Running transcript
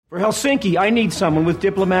For Helsinki, I need someone with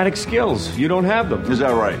diplomatic skills. You don't have them. Is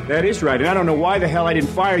that right? That is right, and I don't know why the hell I didn't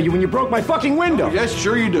fire you when you broke my fucking window. Oh, yes,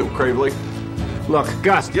 sure you do, Cravely. Look,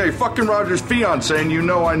 Gus. Yeah, you're fucking Roger's fiancé, and you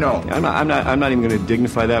know I know. I'm not even going to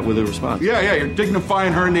dignify that with a response. Yeah, you're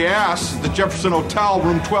dignifying her in the ass at the Jefferson Hotel,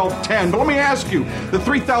 room 1210. But let me ask you, the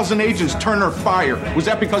 3,000 agents Turner fired, was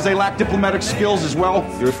that because they lacked diplomatic skills as well?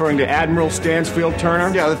 You're referring to Admiral Stansfield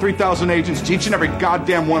Turner? Yeah, the 3,000 agents, each and every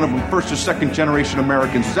goddamn one of them first or second generation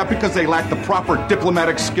Americans. Was that because they lacked the proper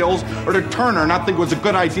diplomatic skills? Or did Turner not think it was a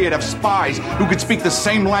good idea to have spies who could speak the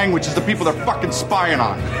same language as the people they're fucking spying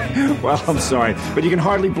on? Well, I'm sorry, but you can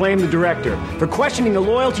hardly blame the director for questioning the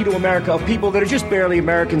loyalty to America of people that are just barely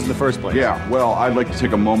Americans in the first place. Yeah, well, I'd like to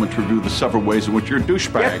take a moment to review the several ways in which you're a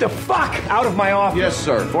douchebag. Get the fuck out of my office. Yes,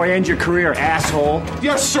 sir. Before I end your career, asshole.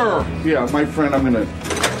 Yes, sir. Yeah, my friend, I'm gonna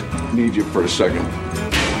need you for a second.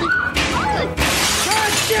 God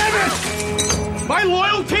damn it! My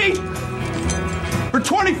loyalty? For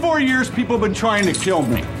 24 years, people have been trying to kill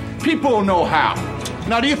me. People know how.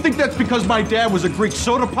 Now, do you think that's because my dad was a Greek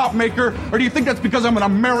soda pop maker, or do you think that's because I'm an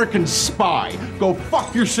American spy? Go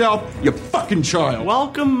fuck yourself, you fucking child.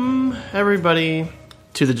 Welcome, everybody,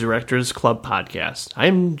 to the Directors Club podcast.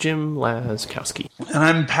 I'm Jim Laskowski. And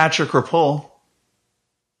I'm Patrick Rapole.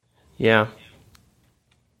 Yeah.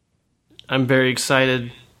 I'm very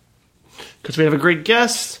excited because we have a great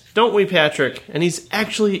guest, don't we, Patrick? And he's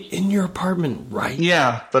actually in your apartment, right?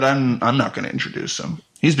 Yeah, but I'm not going to introduce him.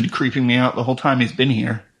 He's been creeping me out the whole time he's been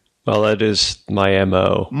here. Well, that is my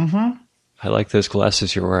MO. Mm-hmm. I like those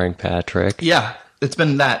glasses you're wearing, Patrick. Yeah, it's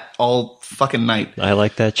been that all fucking night. I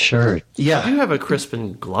like that shirt. Yeah. You have a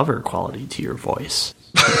Crispin Glover quality to your voice.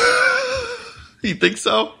 You think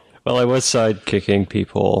so? Well, I was sidekicking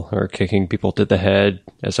people, or kicking people to the head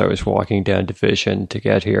as I was walking down Division to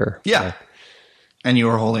get here. Yeah. And you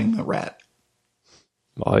were holding the rat.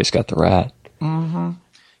 Always got the rat. Mm-hmm.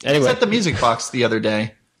 Anyway. I was at the music box the other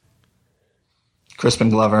day. Crispin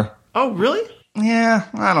Glover. Oh, really? Yeah,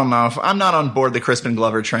 I don't know. I'm not on board the Crispin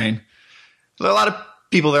Glover train. There are a lot of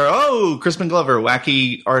people there. Oh, Crispin Glover,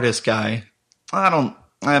 wacky artist guy. I'm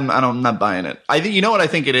not buying it. I think, you know what I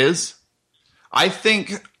think it is? I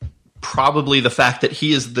think probably the fact that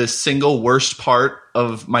he is the single worst part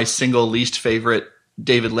of my single least favorite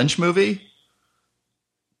David Lynch movie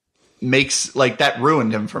makes, like, that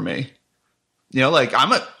ruined him for me. You know, like,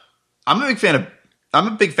 I'm a big fan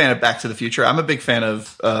of Back to the Future. I'm a big fan of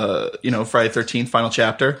Friday the 13th Final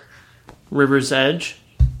Chapter. River's Edge.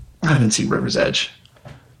 I haven't seen River's Edge.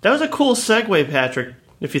 That was a cool segue, Patrick,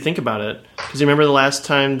 if you think about it. Because you remember the last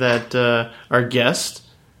time that our guest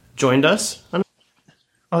joined us?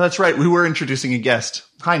 Oh, that's right. We were introducing a guest.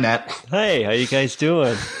 Hi, Nat. Hey, how you guys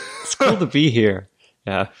doing? It's cool to be here.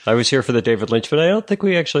 Yeah, I was here for the David Lynch, but I don't think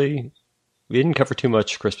we didn't cover too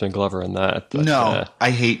much Crispin Glover in that. But, no,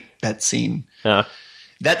 I hate that scene. Yeah.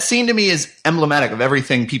 That scene to me is emblematic of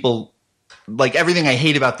everything people, like everything I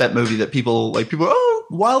hate about that movie that people, oh,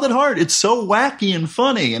 Wild at Heart. It's so wacky and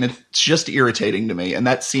funny. And it's just irritating to me. And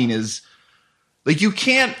that scene is, like, you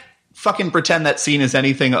can't fucking pretend that scene is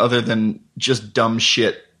anything other than just dumb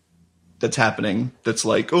shit that's happening. That's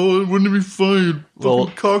like, oh, wouldn't it be fun?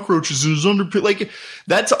 Fucking cockroaches in his underpants. Like,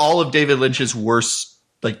 that's all of David Lynch's worst,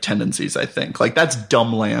 like, tendencies, I think. Like, that's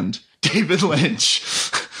Dumbland. David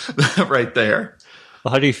Lynch. Right there.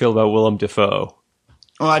 Well, how do you feel about Willem Dafoe?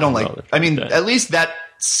 Oh, I don't at least that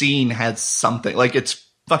scene has something. Like, it's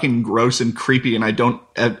fucking gross and creepy, and I don't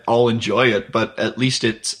at all enjoy it, but at least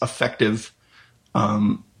it's effective,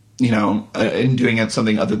 in doing it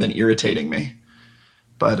something other than irritating me.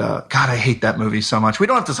 But, God, I hate that movie so much. We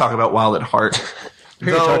don't have to talk about Wild at Heart. We're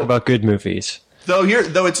going to talk about good movies. We're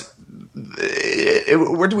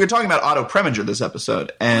talking about Otto Preminger this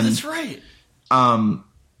episode. And that's right.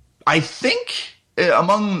 I think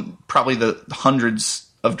among probably the hundreds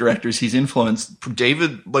of directors he's influenced,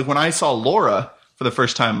 David, like when I saw Laura for the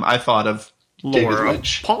first time, I thought of David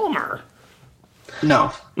Lynch. Palmer.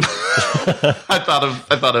 No. I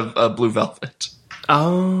thought of Blue Velvet.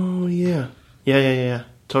 Oh, yeah. Yeah.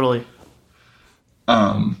 Totally.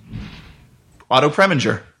 Otto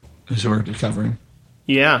Preminger is who we're covering.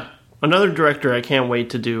 Yeah. Another director I can't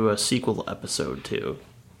wait to do a sequel episode to.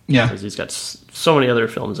 Yeah. Because he's got so many other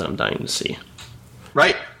films that I'm dying to see.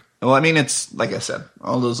 Right. Well, I mean, it's, like I said,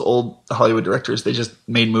 all those old Hollywood directors, they just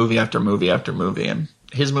made movie after movie after movie, and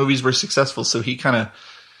his movies were successful, so he got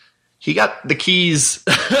the keys,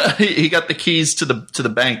 he got the keys to the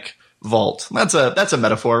bank vault. That's a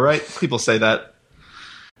metaphor, right? People say that.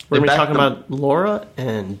 We're going to be talking about Laura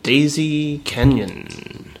and Daisy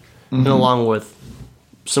Kenyon, and along with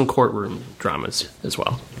some courtroom dramas as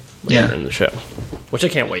well. later in the show, which I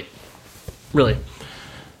can't wait, really.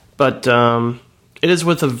 But it is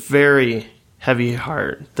with a very heavy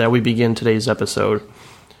heart that we begin today's episode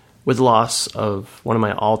with loss of one of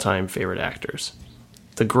my all-time favorite actors,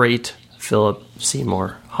 the great Philip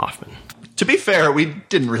Seymour Hoffman. To be fair, we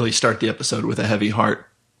didn't really start the episode with a heavy heart.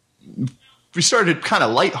 We started kind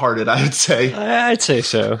of lighthearted, I would say. I'd say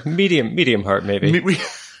so. Medium heart, maybe.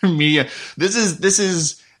 Media. This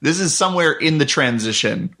is somewhere in the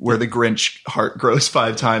transition where the Grinch heart grows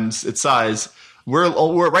 5 times its size. We're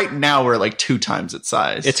right now we're like 2 times its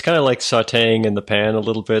size. It's kind of like sautéing in the pan a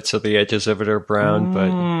little bit, so the edges of it are brown.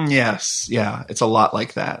 But yes, yeah, it's a lot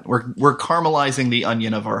like that. We're caramelizing the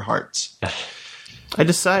onion of our hearts. I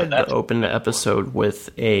decided to open the episode with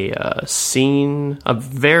a scene, a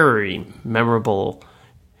very memorable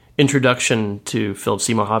introduction to Philip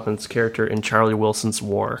Seymour Hoffman's character in Charlie Wilson's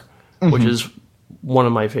War, which is one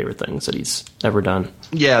of my favorite things that he's ever done.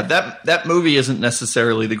 Yeah, that movie isn't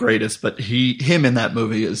necessarily the greatest, but him in that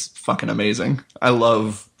movie is fucking amazing. I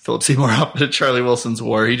love Philip Seymour Hoffman at Charlie Wilson's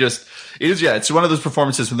War. It's one of those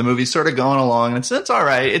performances where the movie's sort of going along, and it's all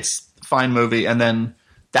right, it's a fine movie, and then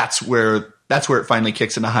that's where it finally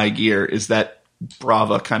kicks into high gear, is that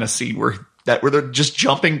Brava kind of scene where they're just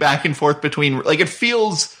jumping back and forth between, like, it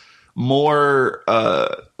feels more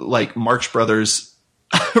like Marx Brothers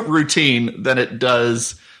routine than it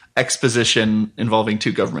does exposition involving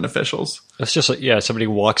 2 government officials. It's just like, somebody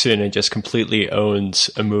walks in and just completely owns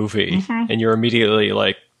a movie, and you're immediately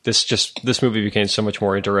like, this movie became so much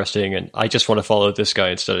more interesting, and I just want to follow this guy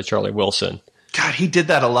instead of Charlie Wilson. God, he did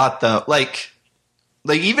that a lot, though. Like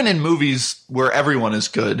even in movies where everyone is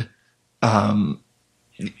good, I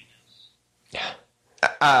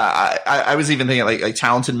was even thinking like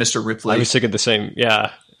Talented Mr. Ripley. I was thinking the same,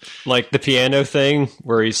 yeah. Like the piano thing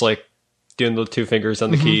where he's like doing the 2 fingers on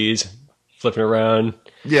the keys, flipping around.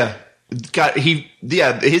 Yeah.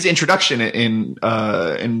 His introduction in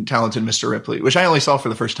Talented Mr. Ripley, which I only saw for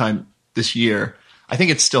the first time this year. I think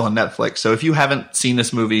it's still on Netflix. So if you haven't seen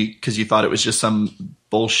this movie because you thought it was just some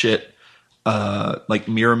bullshit, like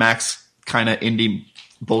Miramax kind of indie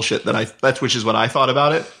bullshit which is what I thought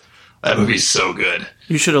about it. That movie's so good.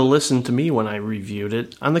 You should have listened to me when I reviewed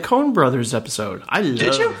it on the Coen Brothers episode.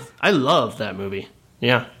 Did you? I love that movie.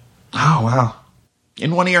 Yeah. Oh, wow.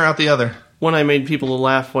 In one ear, out the other. When I made people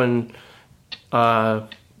laugh when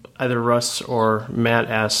either Russ or Matt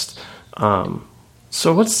asked,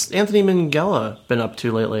 so what's Anthony Minghella been up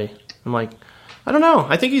to lately? I'm like, I don't know.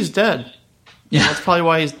 I think he's dead. Yeah. That's probably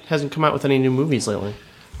why he hasn't come out with any new movies lately.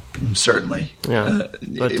 Certainly. Yeah.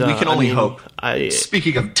 But we can only hope.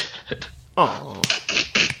 Speaking of dead. Oh.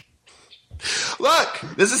 Look,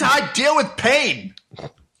 this is how I deal with pain.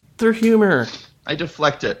 Through humor. I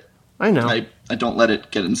deflect it. I know. I don't let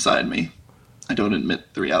it get inside me. I don't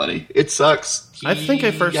admit the reality. It sucks. He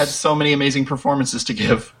had so many amazing performances to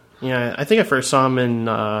give. Yeah, I think I first saw him in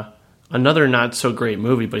another not so great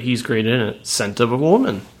movie, but he's great in it, Scent of a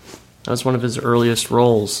Woman. That was one of his earliest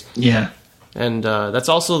roles. Yeah. And that's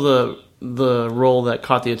also the role that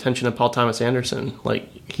caught the attention of Paul Thomas Anderson.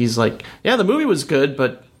 Like, he's like, yeah, the movie was good,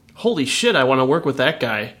 but holy shit, I want to work with that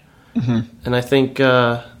guy. Mm-hmm. And I think,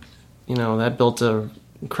 that built an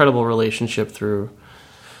incredible relationship through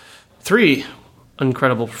 3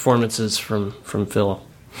 incredible performances from Phil.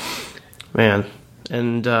 Man.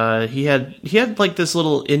 And he had like this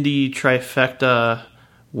little indie trifecta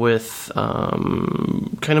with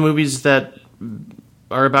kind of movies that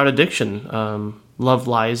are about addiction. Love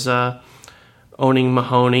Liza, Owning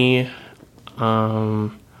Mahoney. I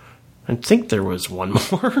think there was one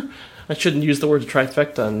more. I shouldn't use the word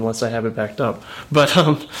trifecta unless I have it backed up. But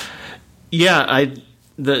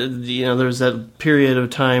there was that period of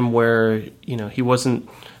time where he wasn't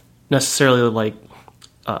necessarily like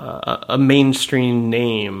a mainstream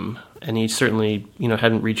name, and he certainly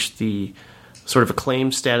hadn't reached the sort of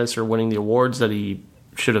acclaim status or winning the awards that he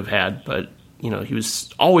should have had, but he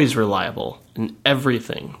was always reliable in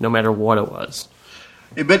everything, no matter what it was.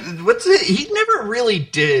 But he never really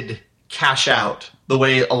did cash out the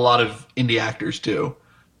way a lot of indie actors do.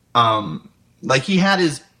 Like he had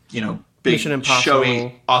his, big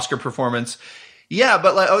showy Oscar performance. Yeah,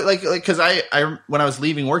 but like because I when I was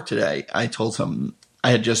leaving work today, I told someone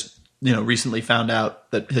I had just recently found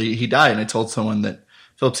out that he died, and I told someone that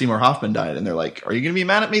Philip Seymour Hoffman died, and they're like, "Are you going to be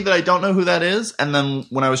mad at me that I don't know who that is?" And then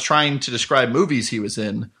when I was trying to describe movies he was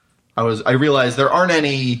in, I realized there aren't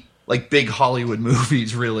any like big Hollywood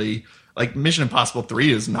movies really. Like Mission Impossible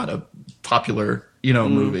 3 is not a popular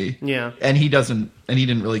movie. Yeah, and he didn't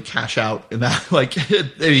really cash out in that. Like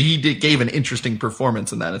he gave an interesting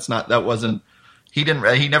performance in that. He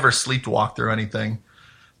never sleepwalked or anything.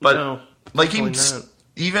 But No, like definitely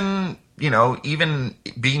not. even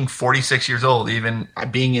being 46 years old, even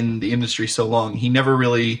being in the industry so long, he never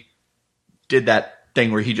really did that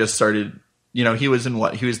thing where he just started. He was in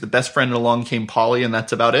what? He was the best friend in Along Came Polly, and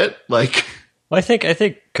that's about it. Like, Well, I think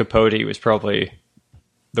Capote was probably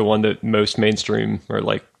the one that most mainstream, or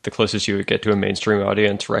like the closest you would get to a mainstream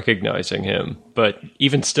audience recognizing him. But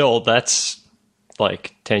even still, that's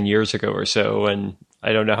like 10 years ago or so, and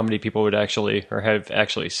I don't know how many people would actually or have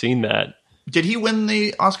actually seen that. did he win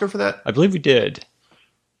the Oscar for that? I believe we did.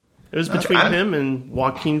 It was between I- him and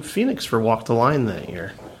Joaquin Phoenix for Walk the Line that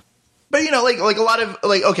year. But like a lot of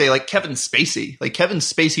like Kevin Spacey. Like Kevin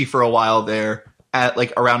Spacey for a while there at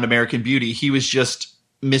like around American Beauty, he was just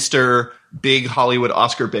Mr. Big Hollywood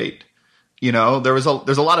Oscar bait. There's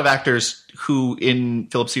a lot of actors who in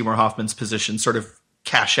Philip Seymour Hoffman's position sort of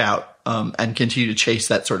cash out and continue to chase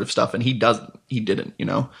that sort of stuff, and he didn't.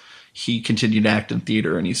 He continued to act in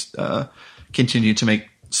theater, and he's continued to make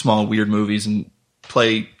small weird movies and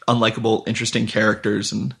play unlikable interesting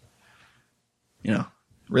characters, and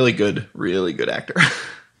really good actor.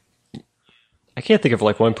 I can't think of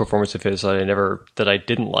like one performance of his that I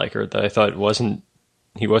didn't like, or that I thought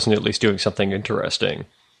he wasn't at least doing something interesting.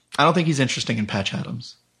 I don't think he's interesting in Patch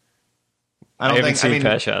Adams. I haven't seen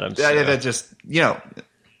Patch Adams. That just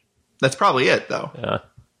that's probably it though. Yeah.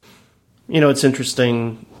 It's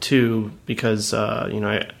interesting too because I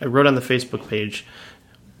wrote on the Facebook page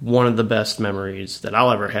one of the best memories that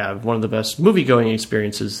I'll ever have. One of the best movie-going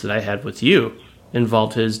experiences that I had with you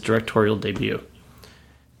involved his directorial debut,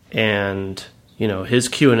 and his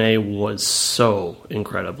Q&A was so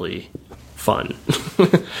incredibly fun.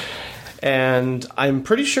 And I'm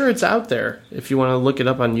pretty sure it's out there if you want to look it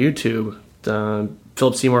up on YouTube. The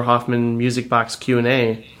Philip Seymour Hoffman Music Box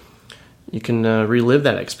Q&A. You can relive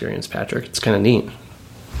that experience, Patrick. It's kind of neat.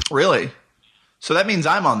 Really? So that means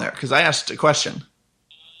I'm on there because I asked a question.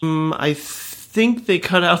 I think they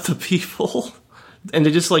cut out the people and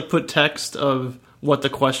they just like put text of what the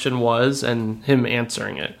question was and him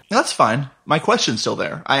answering it. That's fine. My question's still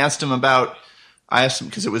there. I asked him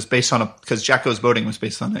because it was based on because Jack Goes Boating was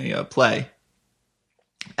based on a play.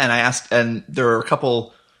 And there were a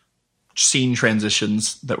couple scene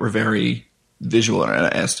transitions that were very visual. And I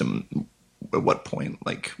asked him at what point,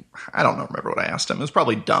 like, I don't remember what I asked him. It was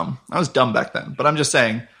probably dumb. I was dumb back then, but I'm just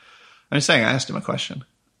saying I asked him a question.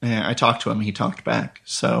 And I talked to him, he talked back.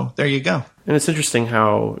 So there you go. And it's interesting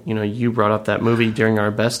how, you brought up that movie during our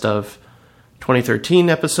Best of 2013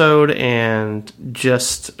 episode, and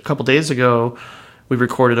just a couple days ago, we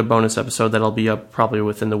recorded a bonus episode that'll be up probably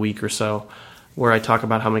within the week or so, where I talk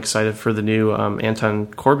about how I'm excited for the new Anton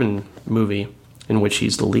Corbijn movie, in which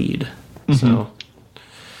he's the lead. Mm-hmm. So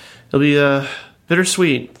it'll be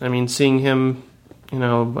bittersweet. I mean, seeing him,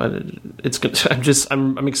 it's good.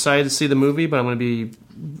 I'm excited to see the movie, but I'm going to be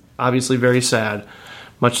obviously very sad,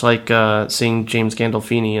 much like seeing James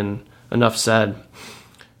Gandolfini in Enough Said.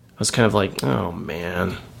 I was kind of like, oh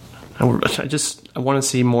man, I want to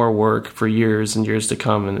see more work for years and years to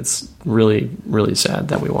come, and it's really, really sad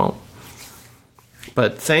that we won't.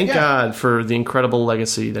 But thank God for the incredible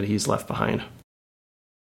legacy that he's left behind.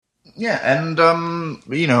 Yeah, and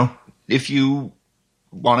if you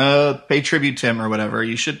want to pay tribute to him or whatever,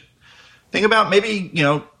 you should think about maybe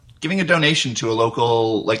giving a donation to a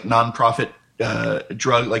local like nonprofit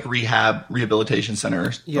drug like rehabilitation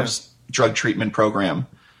center or drug treatment program,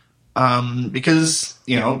 because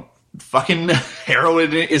fucking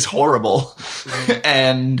heroin is horrible,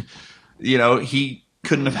 and he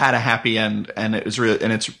couldn't have had a happy end, and it's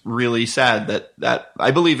really sad that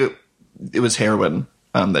I believe it was heroin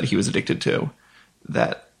that he was addicted to.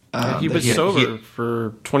 That he was sober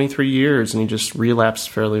for 23 years, and he just relapsed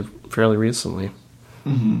fairly recently.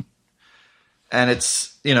 Mm-hmm. And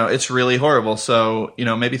it's really horrible. So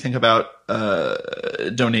maybe think about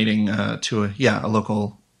donating to a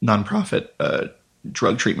local nonprofit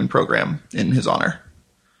drug treatment program in his honor.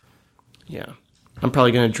 Yeah, I'm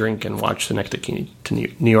probably going to drink and watch Synecdoche to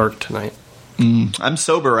New York tonight. I'm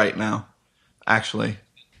sober right now, actually,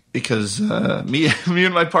 because me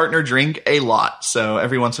and my partner drink a lot. So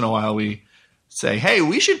every once in a while we say, hey,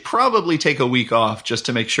 we should probably take a week off just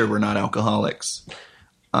to make sure we're not alcoholics.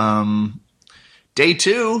 Day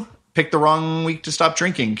 2, picked the wrong week to stop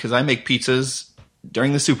drinking because I make pizzas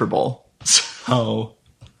during the Super Bowl. So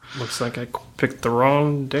looks like I picked the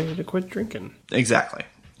wrong day to quit drinking. Exactly.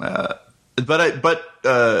 But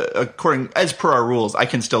according as per our rules, I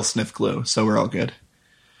can still sniff glue, so we're all good.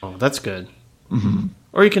 Oh, that's good. Mm-hmm.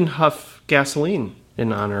 Or you can huff gasoline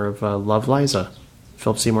in honor of Love, Liza,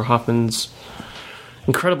 Philip Seymour Hoffman's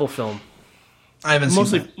incredible film. I haven't seen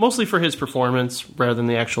that. Mostly for his performance rather than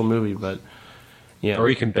the actual movie, but yeah. Or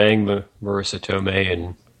you can bang Marissa Tomei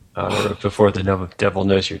in Before the Devil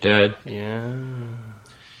Knows You're Dead. Yeah.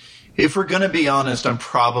 If we're going to be honest, I'm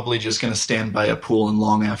probably just going to stand by a pool and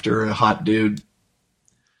long after a hot dude.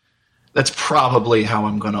 That's probably how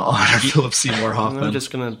I'm going to honor Philip Seymour Hoffman. I'm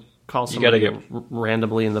just going to call somebody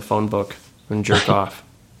randomly in the phone book and jerk off.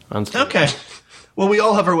 Okay. Well, we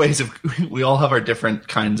all have our ways of... We all have our different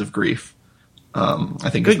kinds of grief. I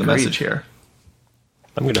think is the message here.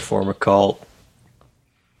 I'm going to form a cult.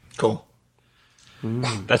 Cool.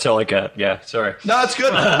 That's all I got. Yeah, sorry. No, it's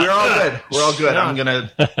good. We're all good. We're all good. No. I'm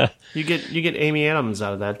gonna. You get Amy Adams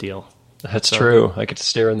out of that deal. That's true. I get to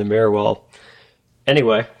stare in the mirror while.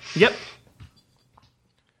 Anyway. Yep.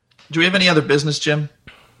 Do we have any other business, Jim?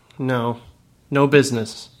 No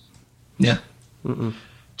business. Yeah. Do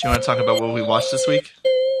you want to talk about what we watched this week?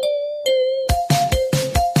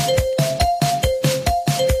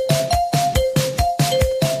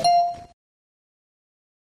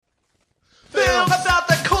 Film about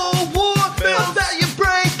the Cold War. Films that you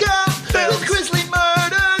break up. Films with grisly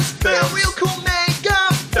murders. Films real cool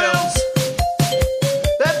makeup. Films.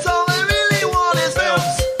 That's all I really want is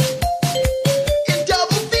films. In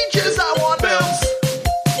double features, I want films.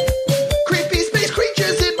 Creepy space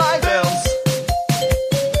creatures in my films.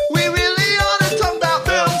 We really ought to talk about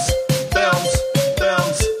films. Films.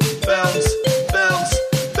 Films. Films. Films.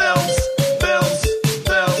 Films.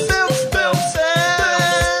 Films. Films.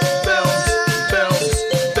 Films.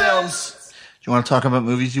 Films. Do you want to talk about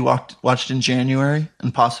movies you watched in January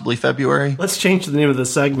and possibly February? Let's change the name of the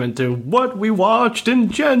segment to What We Watched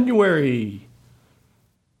in January.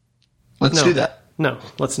 Let's do that. No,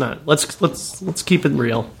 let's not. Let's keep it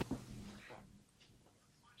real.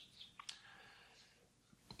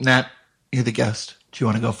 Nat, you're the guest. Do you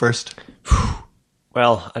want to go first?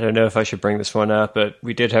 Well, I don't know if I should bring this one up, but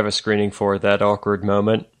we did have a screening for That Awkward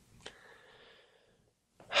Moment.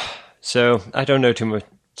 So, I don't know too much.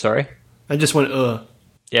 Sorry? I just went,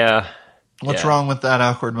 Yeah. What's Yeah. wrong with That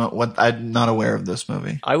Awkward Moment? I'm not aware of this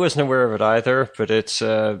movie. I wasn't aware of it either, but it's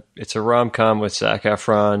a rom-com with Zac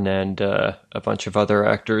Efron and a bunch of other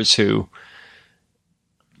actors who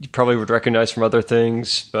you probably would recognize from other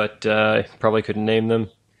things, but probably couldn't name them.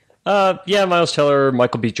 Yeah, Miles Teller,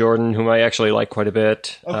 Michael B. Jordan, whom I actually like quite a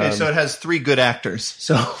bit. Okay, so it has 3 good actors.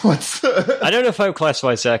 So what's I don't know if I would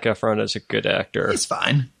classify Zac Efron as a good actor. He's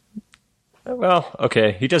fine. Well,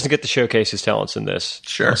 okay, he doesn't get to showcase his talents in this,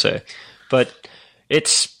 Sure. I'll say. But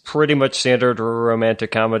it's pretty much standard romantic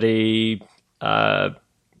comedy. I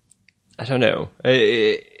don't know.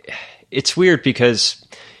 It's weird because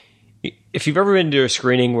if you've ever been to a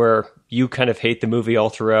screening where you kind of hate the movie all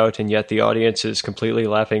throughout and yet the audience is completely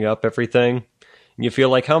lapping up everything, and you feel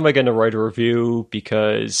like, how am I going to write a review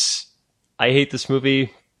because I hate this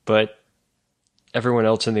movie, but everyone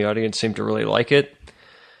else in the audience seemed to really like it?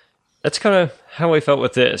 That's kind of how I felt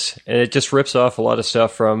with this. And it just rips off a lot of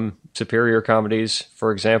stuff from superior comedies.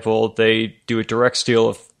 For example, they do a direct steal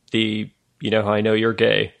of the You Know How I Know You're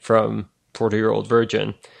Gay from 40-Year-Old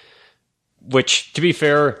Virgin. Which, to be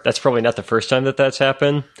fair, that's probably not the first time that that's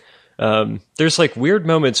happened. There's like weird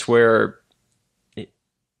moments where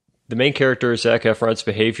the main character, Zac Efron's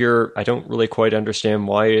behavior, I don't really quite understand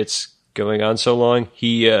why it's going on so long.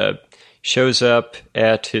 He shows up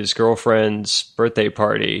at his girlfriend's birthday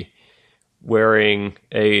party wearing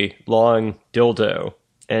a long dildo,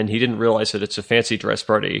 and he didn't realize that it's a fancy dress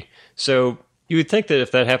party. So you would think that if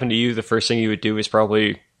that happened to you, the first thing you would do is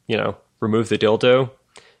probably, remove the dildo.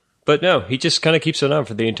 But no, he just kind of keeps it on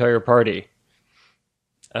for the entire party.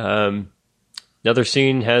 Another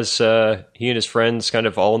scene has he and his friends kind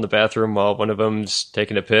of all in the bathroom while one of them's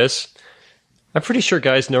taking a piss. I'm pretty sure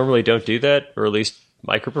guys normally don't do that, or at least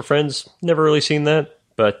my group of friends never really seen that.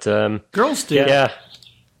 But girls do. Yeah.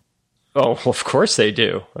 Oh, well, of course they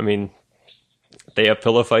do. I mean, they have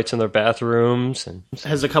pillow fights in their bathrooms. And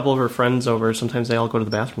has a couple of her friends over. Sometimes they all go to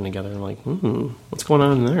the bathroom together. I'm like, what's going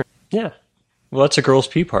on in there? Yeah. Well, that's a girls'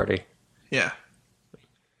 pee party. Yeah.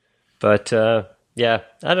 But, yeah,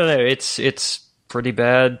 I don't know. It's pretty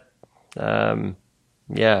bad. Yeah.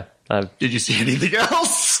 Did you see anything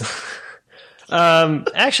else?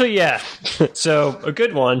 Actually, yeah. So, a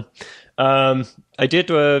good one. I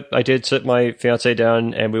did sit my fiance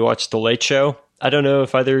down and we watched The Late Show. I don't know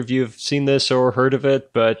if either of you have seen this or heard of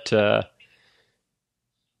it, but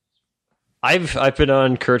I've been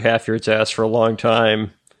on Kurt Halfyard's ass for a long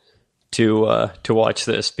time to watch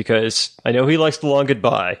this because I know he likes The Long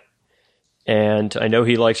Goodbye, and I know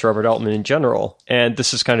he likes Robert Altman in general. And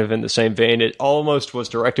this is kind of in the same vein. It almost was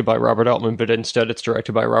directed by Robert Altman, but instead it's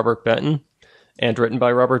directed by Robert Benton. and written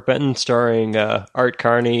by Robert Benton, starring Art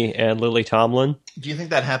Carney and Lily Tomlin. Do you think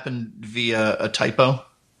that happened via a typo?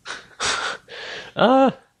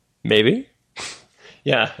 Maybe.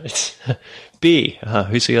 Yeah, it's B.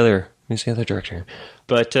 Who's the other director?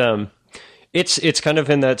 But it's kind of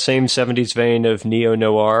in that same 70s vein of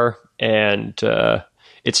neo-noir, and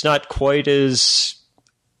it's not quite as,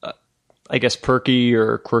 I guess, perky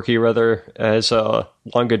or quirky, rather, as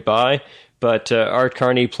Long Goodbye, but Art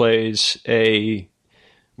Carney plays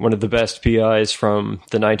one of the best PIs from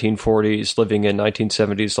the 1940s living in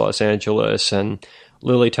 1970s Los Angeles, and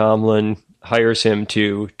Lily Tomlin hires him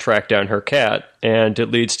to track down her cat, and it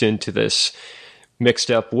leads into this mixed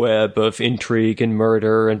up web of intrigue and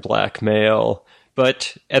murder and blackmail.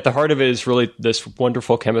 But at the heart of it is really this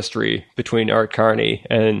wonderful chemistry between Art Carney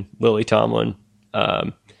and Lily Tomlin.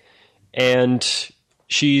 And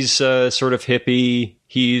she's sort of hippie,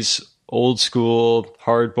 he's old school,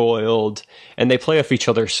 hard-boiled, and they play off each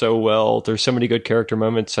other so well. There's so many good character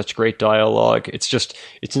moments, such great dialogue. It's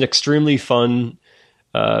an extremely fun,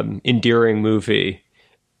 endearing movie.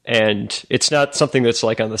 And it's not something that's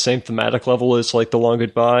like on the same thematic level as like The Long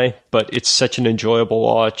Goodbye, but it's such an enjoyable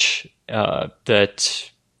watch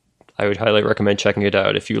that I would highly recommend checking it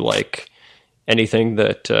out if you like anything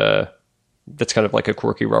that's kind of like a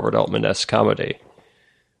quirky Robert Altman-esque comedy,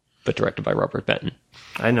 but directed by Robert Benton.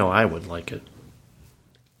 I know I would like it.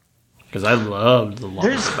 Because I loved The Long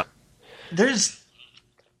Goodbye.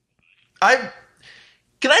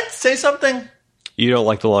 Can I say something? You don't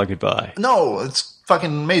like The Long Goodbye? No, it's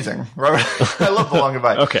fucking amazing. Robert. I love The Long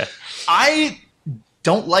Goodbye. Okay. I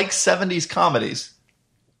don't like 70s comedies.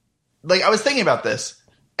 Like, I was thinking about this,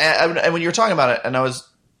 and when you were talking about it, and I was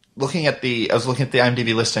looking at the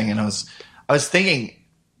IMDb listing, and I was thinking,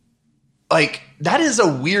 like, that is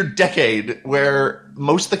a weird decade where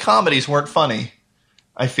most of the comedies weren't funny,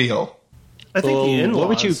 I feel. I think The In-Laws. What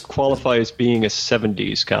would you qualify as being a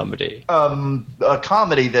 70s comedy? A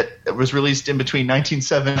comedy that was released in between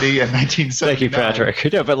 1970 and 1979. Thank you,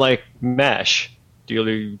 Patrick. Yeah, but like MASH,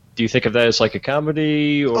 do you think of that as like a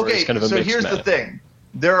comedy or as kind of a mixed here's bag? the thing.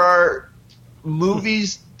 There are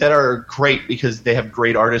movies that are great because they have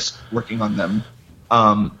great artists working on them.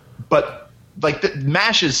 But like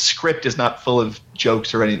MASH's script is not full of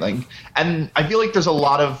jokes or anything. And I feel like there's a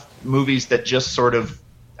lot of movies that just sort of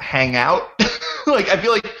hang out. Like, I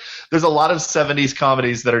feel like there's a lot of 70s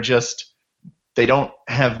comedies that are just, they don't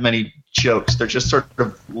have many jokes. They're just sort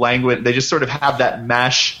of languid. They just sort of have that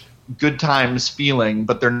MASH good times feeling,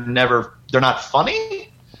 but they're not funny.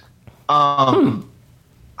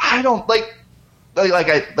 I don't like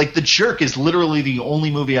The Jerk is literally the only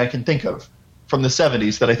movie I can think of from the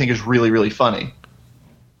 70s that I think is really, really funny.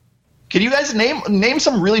 Can you guys name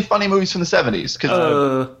some really funny movies from the 70s?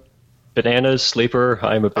 'Cause, Bananas, Sleeper.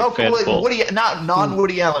 I'm a big fan of both. Not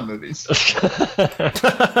non-Woody Allen movies.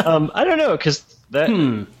 I don't know, because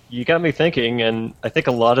you got me thinking, and I think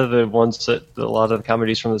a lot of the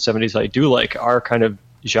comedies from the 70s I do like are kind of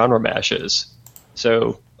genre mashes.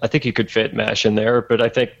 So I think you could fit MASH in there, but I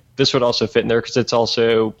think this would also fit in there because it's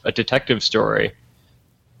also a detective story.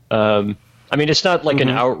 I mean, it's not like an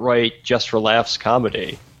outright just for laughs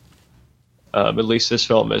comedy. At least this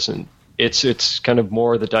film isn't. It's kind of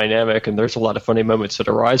more the dynamic, and there's a lot of funny moments that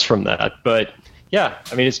arise from that. But yeah,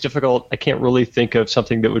 I mean, it's difficult. I can't really think of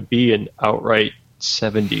something that would be an outright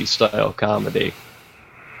 70s style comedy.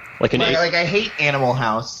 I hate Animal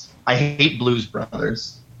House. I hate Blues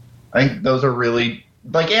Brothers. I think those are really,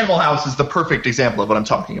 like, Animal House is the perfect example of what I'm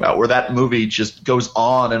talking about, where that movie just goes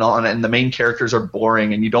on, and the main characters are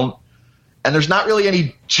boring, and there's not really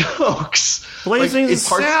any jokes. Blazing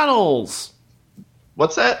Saddles.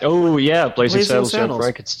 What's that? Oh, yeah, Blazing Saddles, Young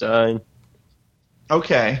Frankenstein.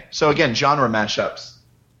 Okay, so again, genre mashups.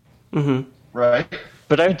 Mm-hmm. Right?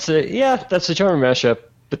 But I would say, yeah, that's a genre mashup,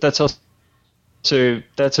 but that's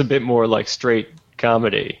a bit more like straight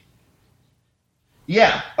comedy.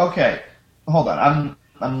 Yeah, okay. Hold on,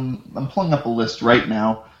 I'm pulling up a list right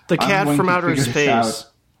now. The Cat from Outer Space.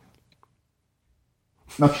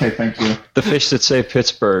 Okay, thank you. The Fish That Saved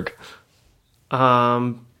Pittsburgh.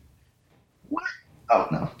 What? Oh,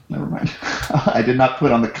 no, never mind. I did not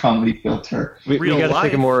put on the comedy filter. We got to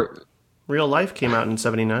think of more. Real Life came out in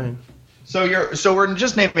 79. So we're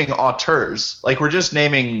just naming auteurs. Like, we're just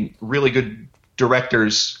naming really good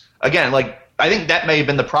directors. Again, like, I think that may have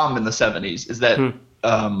been the problem in the 70s, is that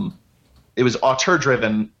it was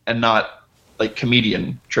auteur-driven and not, like,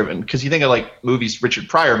 comedian-driven. Because you think of, like, movies Richard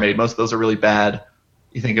Pryor made, most of those are really bad.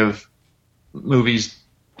 You think of movies...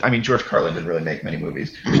 I mean, George Carlin didn't really make many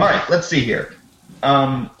movies. All right, let's see here.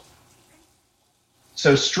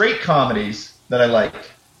 So straight comedies that I like.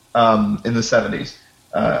 in the 70s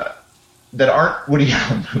that aren't Woody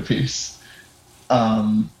Allen movies.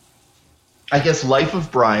 I guess Life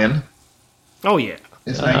of Brian Oh yeah.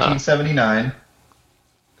 is 1979.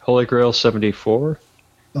 Holy Grail 74.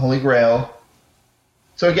 The Holy Grail.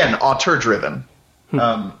 So again, auteur-driven.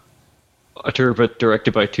 Auteur, but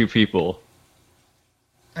directed by two people.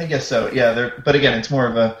 I guess so. Yeah, but again, it's more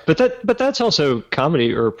of a. But that's also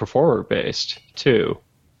comedy or performer based too.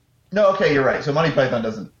 No, okay, you're right. So Monty Python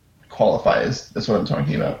doesn't qualify as that's what I'm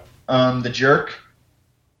talking about. The Jerk,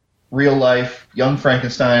 Real Life, Young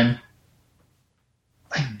Frankenstein.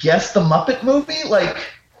 I guess the Muppet Movie, like.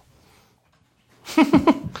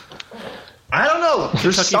 I don't know.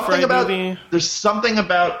 There's something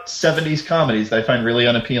about 70s comedies that I find really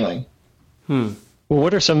unappealing. Well,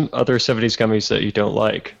 what are some other 70s comedies that you don't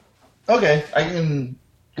like? Okay, I can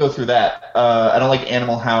go through that. I don't like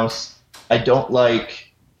Animal House. I don't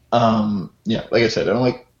like, like I said, I don't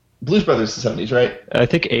like Blues Brothers in the 70s, right? I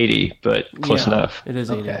think 80, but close enough. It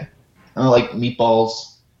is 80. Okay. I don't like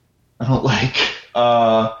Meatballs. I don't like...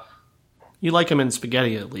 You like him in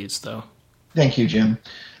spaghetti at least, though. Thank you, Jim.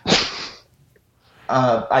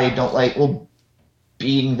 I don't like... Well,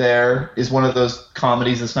 Being There is one of those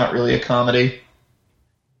comedies that's not really a comedy.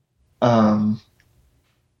 I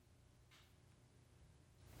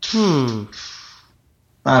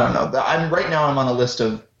don't know. Right now I'm on a list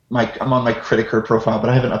of I'm on my Criticker profile, but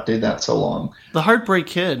I haven't updated that in so long. The Heartbreak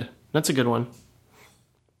Kid. That's a good one.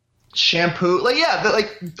 Shampoo.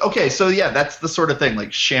 Okay, so yeah, that's the sort of thing.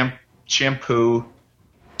 Like Shampoo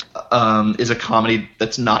is a comedy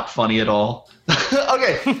that's not funny at all.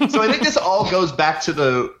 Okay, so I think this all goes back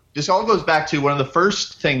to one of the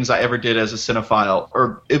first things I ever did as a cinephile,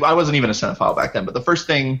 I wasn't even a cinephile back then, but the first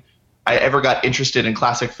thing I ever got interested in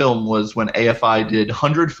classic film was when AFI did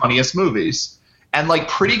 100 Funniest Movies. And like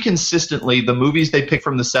pretty consistently, the movies they picked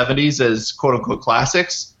from the 70s as quote unquote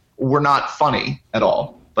classics were not funny at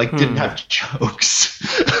all. Like didn't have jokes.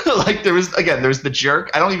 Like there's The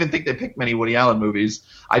Jerk. I don't even think they picked many Woody Allen movies.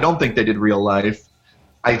 I don't think they did Real Life.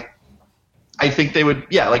 I think they would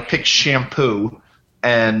pick Shampoo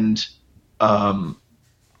and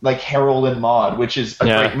like Harold and Maude, which is a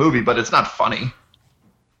great movie, but it's not funny.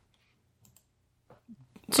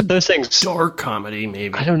 So those things, dark comedy,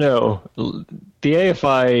 maybe. I don't know. The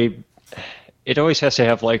AFI, it always has to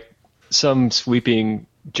have like some sweeping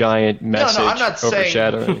giant message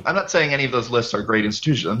overshadowing. I'm not saying any of those lists are great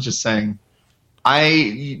institutions. I'm just saying,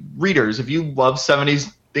 readers, if you love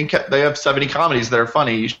 70s, think they have 70 comedies that are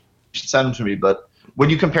funny, you should send them to me. But when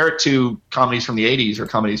you compare it to comedies from the 80s or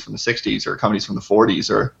comedies from the 60s or comedies from the 40s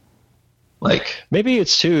or like... Maybe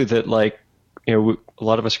it's too that like, you know, a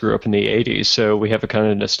lot of us grew up in the 80s, so we have a kind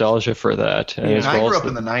of nostalgia for that. And I grew up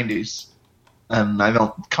in the 90s, and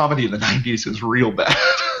comedy in the 90s is real bad.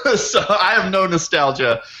 So I have no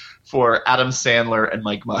nostalgia for Adam Sandler and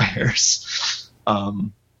Mike Myers.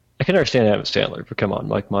 I can understand Adam Sandler, but come on,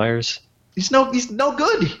 Mike Myers. He's no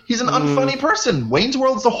good. He's an unfunny person. Wayne's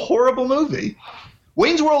World's a horrible movie.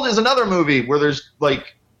 Wayne's World is another movie where there's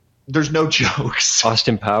no jokes.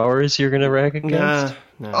 Austin Powers, you're gonna rag against?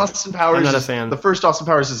 No. Austin Powers. I'm not a fan. The first Austin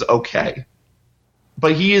Powers is okay,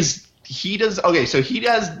 but he does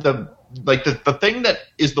the thing that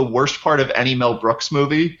is the worst part of any Mel Brooks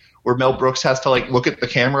movie, where Mel Brooks has to like look at the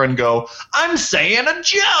camera and go, "I'm saying a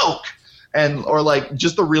joke." Or like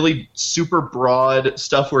just the really super broad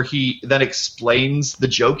stuff where he then explains the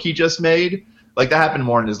joke he just made. Like that happened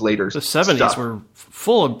more in his later The 70s stuff. were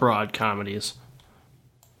full of broad comedies.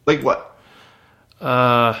 Like what?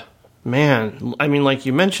 Man, I mean, like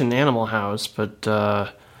you mentioned Animal House, but I'm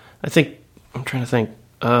trying to think.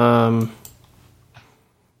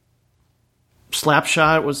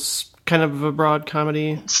 Slapshot was kind of a broad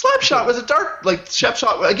comedy. Slapshot was a dark,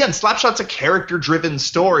 Slapshot's a character-driven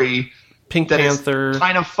story. Pink Panther is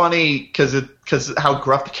kind of funny because how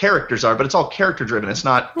gruff the characters are, but it's all character-driven. It's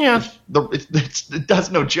not. Yeah. It does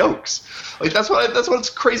no jokes. Like that's what's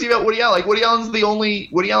crazy about Woody Allen. Like Woody Allen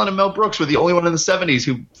and Mel Brooks were the only one in the 70s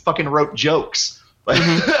who fucking wrote jokes. Like,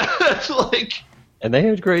 and they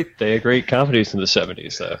had great comedies in the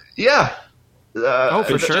 70s, though. Yeah.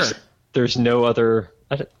 For sure. There's no other.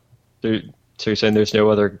 So you're saying there's no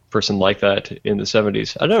other person like that in the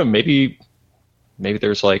 70s? I don't know. Maybe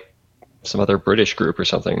there's like some other British group or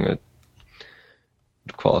something that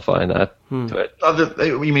would qualify in that. But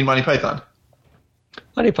you mean Monty Python?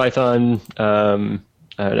 Monty Python. I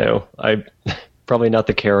don't know. I probably not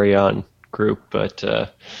the Carry On group, but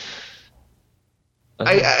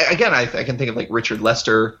I can think of like Richard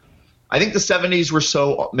Lester. I think the 70s were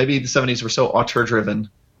so auteur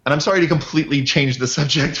driven And I'm sorry to completely change the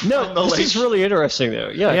subject. From No, the this late is really interesting, though.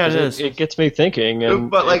 Yeah, Yeah, it 'cause is. It gets me thinking. And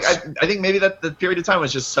But like, I think maybe that the period of time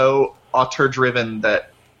was just so auteur-driven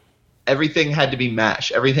that everything had to be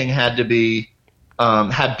MASH. Everything had to be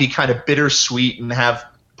kind of bittersweet and have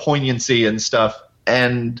poignancy and stuff,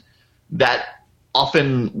 and that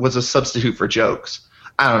often was a substitute for jokes.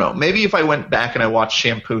 I don't know. Maybe if I went back and I watched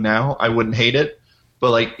Shampoo now, I wouldn't hate it. But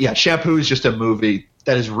like, yeah, Shampoo is just a movie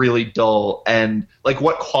that is really dull, and like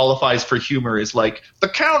what qualifies for humor is like the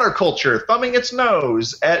counterculture thumbing its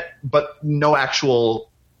nose at, but no actual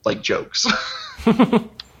like jokes.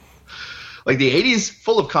 Like the 80s,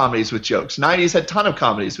 full of comedies with jokes. 90s had ton of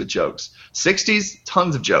comedies with jokes. 60s,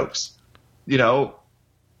 tons of jokes. You know,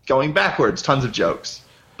 going backwards, tons of jokes.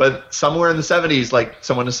 But somewhere in the 70s, like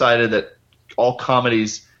someone decided that all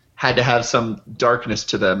comedies had to have some darkness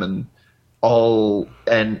to them, and all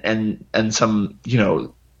and some, you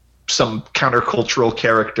know, some countercultural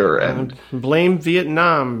character, and Blame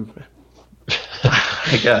Vietnam.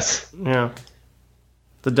 I guess. Yeah.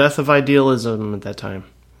 The death of idealism at that time.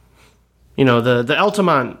 You know, the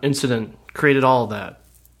Altamont incident created all of that.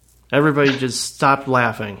 Everybody just stopped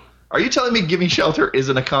laughing. Are you telling me Gimme Shelter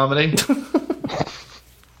isn't a comedy? I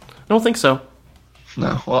don't think so.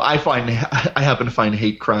 No. Well, I happen to find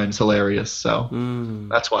hate crimes hilarious, so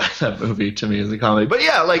that's why that movie to me is a comedy. But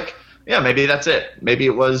yeah, maybe that's it. Maybe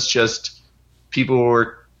it was just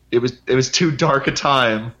it was too dark a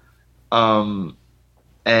time,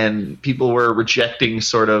 and people were rejecting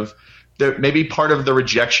sort of. Maybe part of the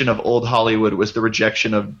rejection of old Hollywood was the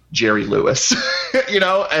rejection of Jerry Lewis, you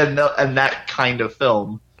know, and that kind of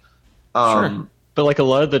film. Sure. But like a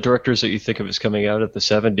lot of the directors that you think of as coming out of the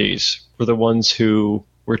 70s were the ones who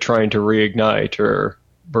were trying to reignite or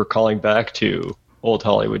were calling back to old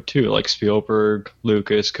Hollywood too, like Spielberg,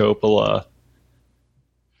 Lucas, Coppola.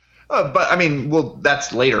 But I mean, well,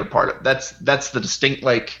 that's later part of that's the distinct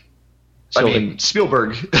like. So, I mean,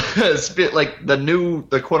 Spielberg, like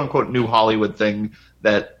the quote unquote new Hollywood thing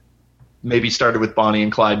that maybe started with Bonnie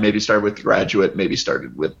and Clyde, maybe started with Graduate, maybe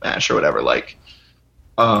started with MASH or whatever. Like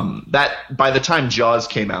that, by the time Jaws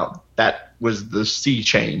came out, that was the sea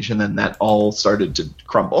change, and then that all started to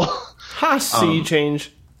crumble. Ha! Sea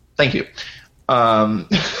change. Thank you.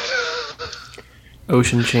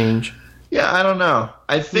 Ocean change. Yeah, I don't know.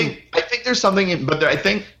 I think there's something, but I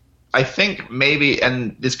think maybe,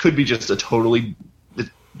 and this could be just it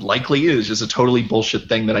likely is just a totally bullshit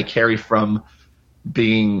thing that I carry from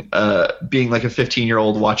being like a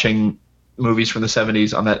 15-year-old watching movies from the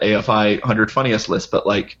 70s on that AFI 100 funniest list. But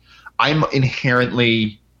like, I'm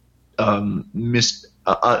inherently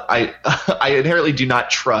I inherently do not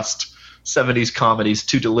trust 70s comedies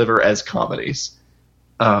to deliver as comedies.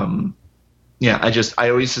 Yeah, I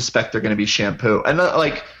always suspect they're going to be Shampoo, and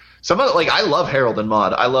like. Some of like I love Harold and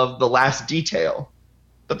Maude. I love The Last Detail,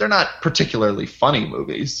 but they're not particularly funny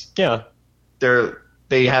movies. Yeah,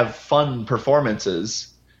 they have fun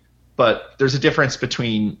performances, but there's a difference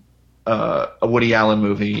between a Woody Allen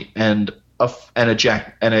movie and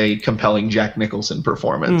a compelling Jack Nicholson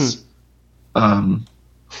performance. Well,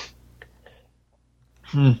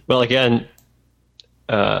 again,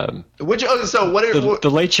 The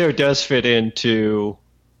Late Show does fit into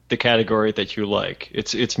the category that you like.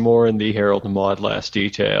 It's more in the Harold and Maude Last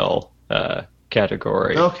Detail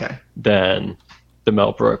category than the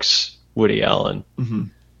Mel Brooks Woody Allen. Mm-hmm.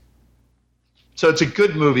 So it's a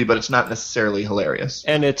good movie, but it's not necessarily hilarious.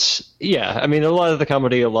 And I mean, a lot of the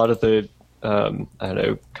comedy, a lot of the I don't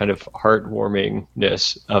know, kind of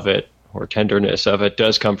heartwarmingness of it or tenderness of it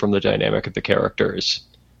does come from the dynamic of the characters.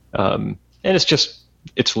 And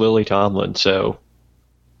it's Lily Tomlin, so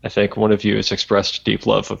I think one of you has expressed deep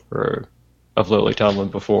love of Lily Tomlin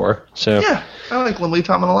before. So yeah, I like Lily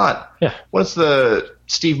Tomlin a lot. Yeah. What's the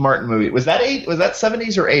Steve Martin movie? Was that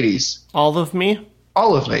 70s or 80s? All of Me?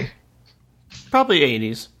 All of Me. Probably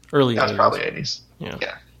 80s. Early 80s. That's probably 80s.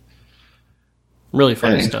 Yeah. Really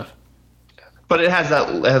funny stuff. But it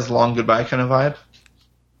has Long Goodbye kind of vibe.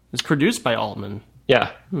 It's produced by Altman.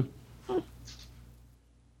 Yeah.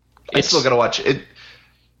 I still gotta watch it.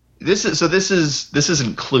 This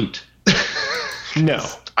isn't Clute. No.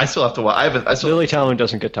 I still have to watch. Lily Tomlin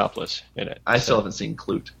doesn't get topless in it. I still haven't seen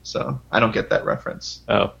Clute, so I don't get that reference.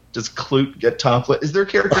 Oh. Does Clute get topless? Is there a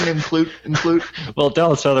character named Clute in Clute? Well,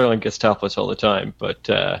 Donald Sutherland gets topless all the time, but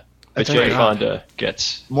Jane Fonda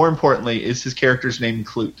gets. More importantly, is his character's name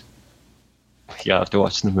Clute? You have to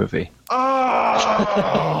watch the movie.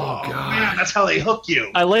 Oh, God. Man, that's how they hook you.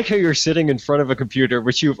 I like how you're sitting in front of a computer,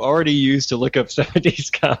 which you've already used to look up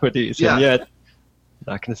 70s comedies, and yet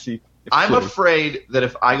not going to see. I'm afraid that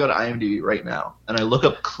if I go to IMDb right now and I look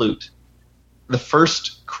up Clute, the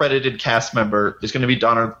first credited cast member is going to be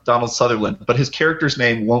Donald Sutherland, but his character's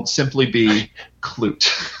name won't simply be Clute.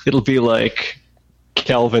 It'll be like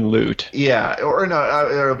Calvin Lute. Yeah, or no,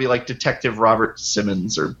 it'll be like Detective Robert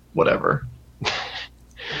Simmons or whatever.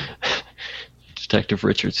 Detective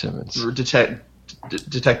Richard Simmons. Or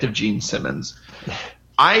Detective Gene Simmons.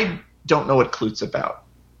 I don't know what Clute's about.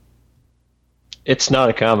 It's not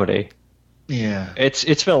a comedy. Yeah. It's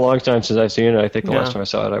been a long time since I've seen it. I think the last time I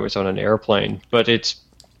saw it, I was on an airplane. But it's,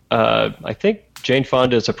 I think Jane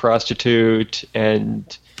Fonda is a prostitute,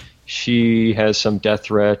 and she has some death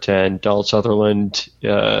threat, and Donald Sutherland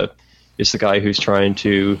is the guy who's trying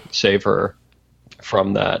to save her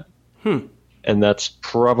from that. And that's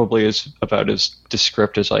probably about as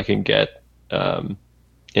descriptive as I can get in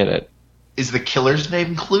it. Is the killer's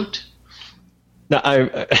name Clute? No,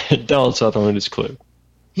 Donald Sutherland is Clute.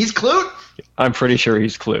 He's Clute? I'm pretty sure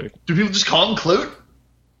he's Clute. Do people just call him Clute?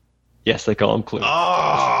 Yes, they call him Clute.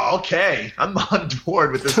 Oh, okay. I'm on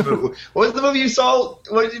board with this movie. What was the movie you saw?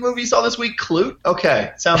 What was the movie you saw this week? Clute?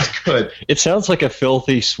 Okay, sounds good. It sounds like a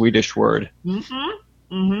filthy Swedish word.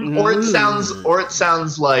 Or it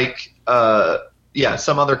sounds like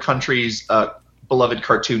some other country's beloved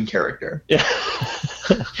cartoon character. Yeah.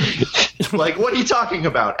 Like, what are you talking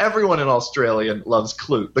about? Everyone in Australia loves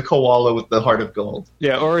Clute, the koala with the heart of gold.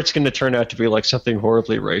 Yeah, or it's going to turn out to be like something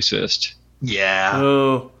horribly racist. Yeah.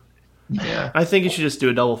 Oh, Yeah. I think you should just do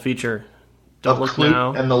a double feature. Don't Look Clute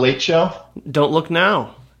Now. and The Late Show? Don't Look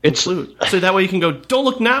Now. It's Clute. So that way you can go, Don't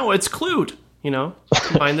Look Now, it's Clute. You know,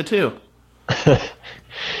 combine the two. It'd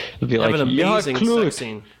be Have like, an amazing Clute. sex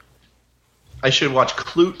scene. I should watch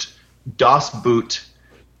Clute, Das Boot.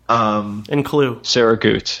 And Clue.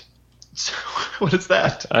 Surrogates. What is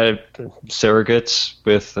that? Surrogates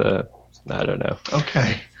with, I don't know.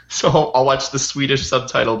 Okay. So I'll watch the Swedish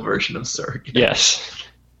subtitled version of Surrogate. Yes.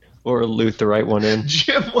 Or loot the right one in.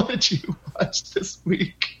 Jim, what did you watch this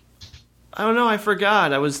week? I don't know, I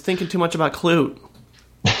forgot. I was thinking too much about Clute.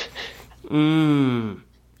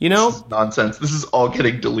 You know? This is nonsense. This is all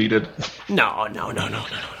getting deleted. No.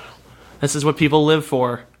 This is what people live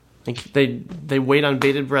for. They wait on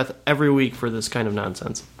bated breath every week for this kind of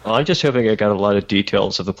nonsense. Well, I'm just hoping I got a lot of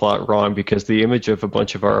details of the plot wrong, because the image of a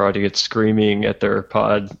bunch of our audience screaming at their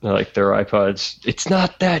iPods, it's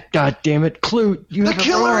not that, goddammit, Clute. The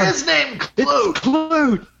killer is named Clute. It's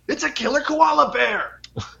Clute. It's a killer koala bear.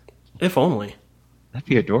 If only. That'd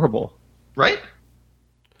be adorable. Right?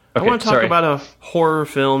 I want to talk about a horror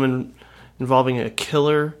film involving a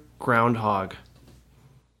killer groundhog.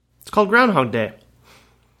 It's called Groundhog Day.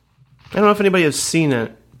 I don't know if anybody has seen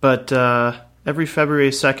it, but every February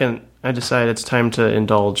 2nd, I decide it's time to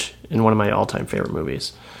indulge in one of my all-time favorite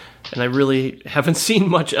movies. And I really haven't seen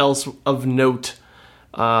much else of note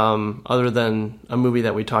other than a movie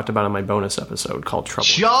that we talked about on my bonus episode called Trouble.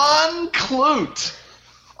 John Clute.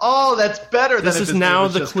 Oh, that's better than This if is his now name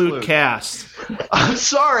was the just Clute cast. I'm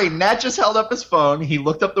sorry. Nat just held up his phone. He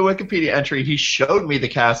looked up the Wikipedia entry. He showed me the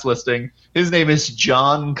cast listing. His name is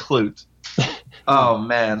John Clute. Oh,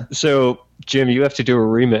 man. So, Jim, you have to do a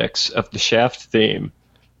remix of the Shaft theme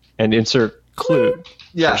and insert Clute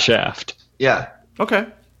Yeah. for Shaft. Yeah. Okay.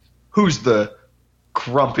 Who's the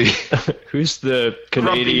grumpy, Who's the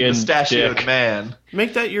grumpy Canadian mustachioed dick? man?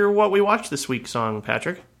 Make that your What We Watched This Week song,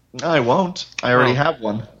 Patrick. I won't. I already Oh. have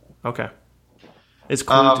one. Okay. Is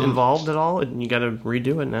Clute involved at all? You got to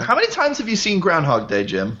redo it now. How many times have you seen Groundhog Day,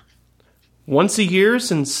 Jim? Once a year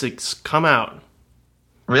since it's come out.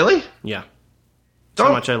 Really? Yeah. So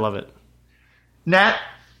Don't- much I love it. Nat,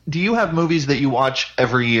 do you have movies that you watch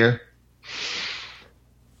every year?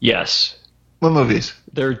 Yes. What movies?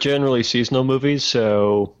 They're generally seasonal movies,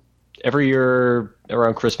 so every year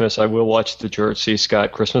around Christmas I will watch the George C.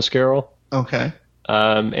 Scott Christmas Carol. Okay.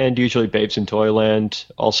 And usually Babes in Toyland.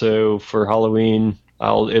 Also, for Halloween,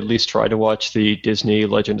 I'll at least try to watch the Disney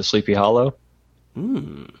Legend of Sleepy Hollow.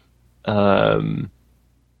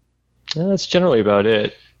 That's generally about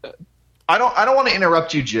it. I don't want to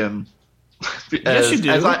interrupt you, Jim. Yes, you do.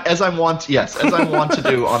 As I'm wont to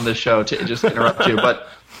do on this show, to just interrupt you. But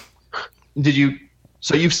did you?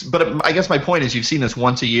 So you've. But I guess my point is, you've seen this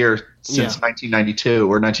once a year since 1992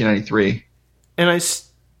 or 1993. And I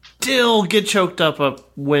still get choked up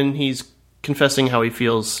when he's confessing how he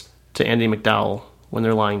feels to Andy McDowell when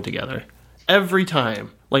they're lying together. Every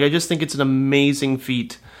time. Like, I just think it's an amazing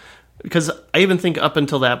feat. Because I even think up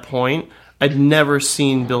until that point, I'd never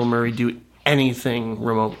seen Bill Murray do anything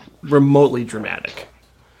remotely dramatic.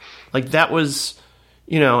 Like, that was,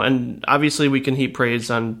 and obviously we can heap praise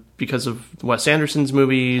on because of Wes Anderson's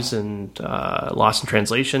movies and Lost in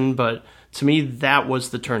Translation, but to me, that was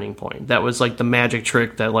the turning point. That was like the magic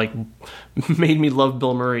trick that like made me love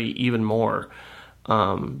Bill Murray even more.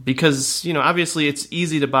 Because, you know, obviously it's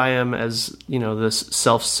easy to buy him as, you know, this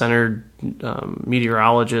self-centered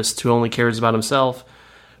meteorologist who only cares about himself.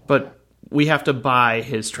 But we have to buy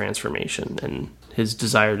his transformation and his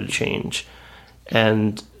desire to change.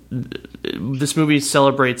 And this movie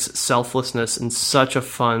celebrates selflessness in such a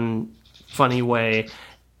funny way.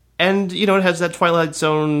 And, you know, it has that Twilight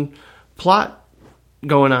Zone plot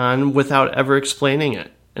going on without ever explaining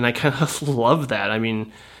it. And I kind of love that. I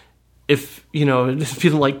mean, if, you know, if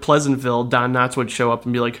you like Pleasantville, Don Knotts would show up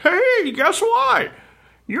and be like, hey, guess what?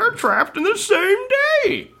 You're trapped in the same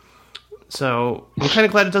day. So I'm kind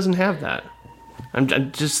of glad it doesn't have that. I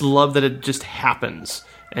just love that it just happens.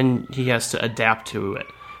 And he has to adapt to it.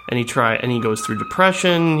 And he goes through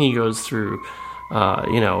depression. He goes through,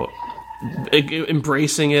 you know,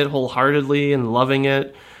 embracing it wholeheartedly and loving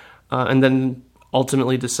it. And then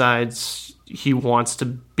ultimately decides he wants to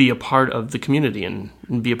be a part of the community and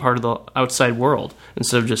be a part of the outside world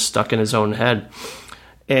instead of just stuck in his own head.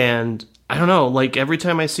 And I don't know, like every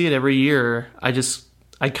time I see it every year,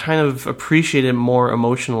 I kind of appreciate it more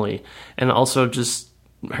emotionally. And also just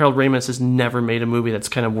Harold Ramis has never made a movie that's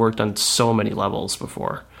kind of worked on so many levels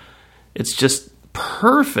before. It's just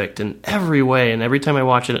perfect in every way. And every time I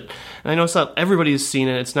watch it, and I know it's not everybody's seen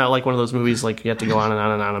it. It's not like one of those movies like you have to go on and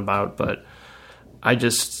on and on about, but I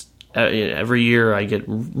just, every year I get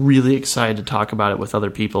really excited to talk about it with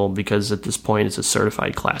other people because at this point it's a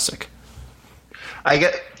certified classic.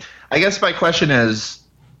 I guess my question is,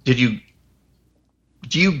 do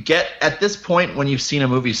you get, at this point when you've seen a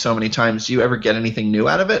movie so many times, do you ever get anything new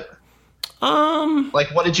out of it?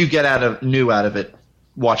 Like what did you get new out of it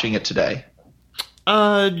watching it today?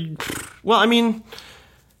 Well, I mean,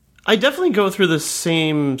 I definitely go through the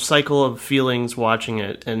same cycle of feelings watching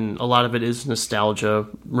it, and a lot of it is nostalgia,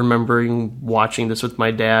 remembering watching this with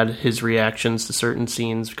my dad, his reactions to certain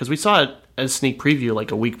scenes, because we saw it as a sneak preview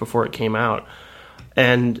like a week before it came out.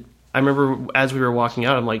 And I remember as we were walking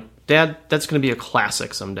out, I'm like, Dad, that's going to be a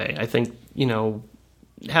classic someday. I think, you know,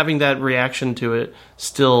 having that reaction to it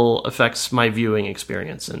still affects my viewing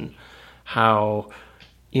experience and how,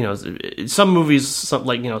 you know, some movies,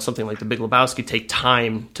 like, you know, something like The Big Lebowski, take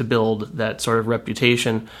time to build that sort of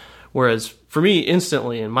reputation. Whereas for me,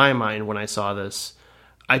 instantly in my mind, when I saw this,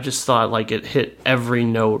 I just thought like it hit every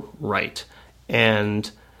note right. And,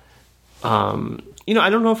 you know, I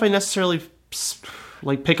don't know if I necessarily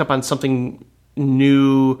like pick up on something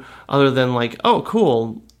new other than like, oh,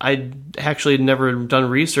 cool. I actually had never done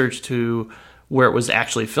research to where it was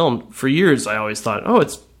actually filmed. For years, I always thought, oh,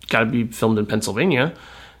 it's got to be filmed in Pennsylvania.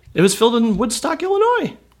 It was filmed in Woodstock,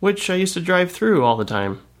 Illinois, which I used to drive through all the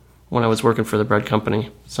time when I was working for the bread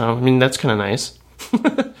company. So, I mean, that's kind of nice.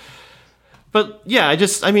 But yeah,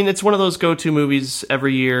 I mean, it's one of those go-to movies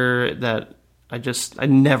every year that I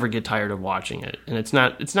never get tired of watching it. And it's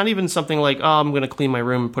not even something like, oh, I'm going to clean my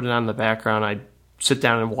room and put it on in the background. I sit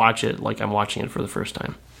down and watch it like I'm watching it for the first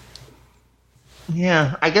time.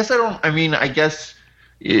 Yeah, I guess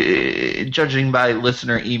judging by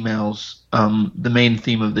listener emails, the main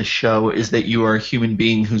theme of this show is that you are a human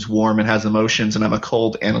being who's warm and has emotions, and I'm a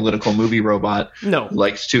cold, analytical movie robot who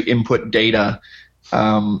likes to input data.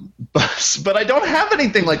 But I don't have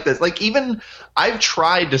anything like this. Like, even I've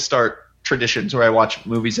tried to start traditions where I watch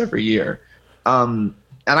movies every year, and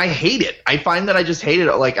I hate it. I find that I just hate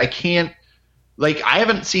it. Like, I can't. Like, I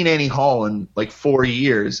haven't seen Annie Hall in like 4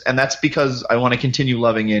 years, and that's because I want to continue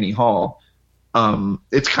loving Annie Hall.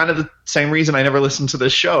 It's kind of the same reason I never listened to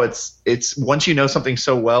this show. It's once you know something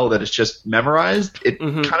so well that it's just memorized, it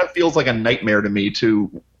kind of feels like a nightmare to me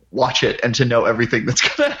to watch it and to know everything that's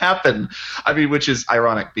going to happen. I mean, which is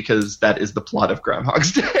ironic because that is the plot of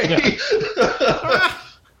Groundhog's Day. Yeah.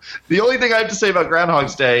 The only thing I have to say about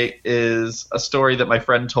Groundhog's Day is a story that my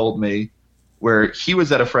friend told me where he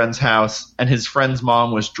was at a friend's house and his friend's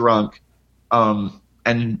mom was drunk.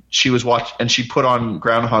 And she put on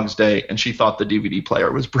Groundhog's Day and she thought the DVD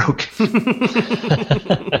player was broken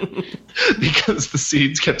because the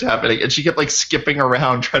scenes kept happening and she kept like skipping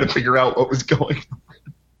around trying to figure out what was going on.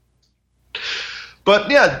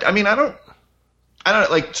 But yeah, I mean, I don't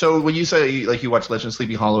like, so when you say like you watch Legend of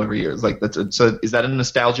Sleepy Hollow every year, it's like, so is that a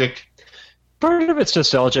nostalgic? Part of it's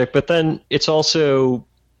nostalgic, but then it's also,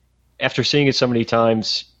 after seeing it so many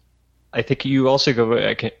times, I think you also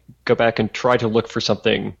go back and try to look for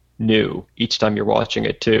something new each time you're watching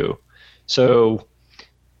it too. So,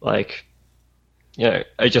 like, yeah,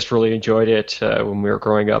 I just really enjoyed it when we were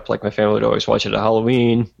growing up. Like, my family would always watch it at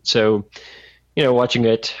Halloween. So, watching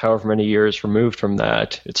it however many years removed from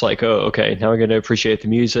that, it's like, oh, okay, now I'm going to appreciate the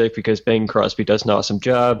music because Bing Crosby does an awesome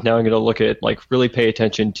job. Now I'm going to look at, like, really pay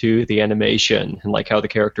attention to the animation and, like, how the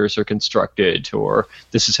characters are constructed, or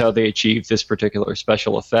this is how they achieve this particular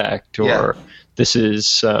special effect, or this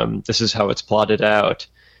is how it's plotted out.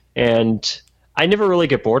 And I never really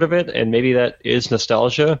get bored of it, and maybe that is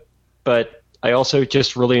nostalgia, but I also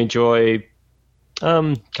just really enjoy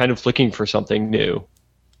kind of looking for something new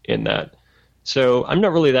in that. So I'm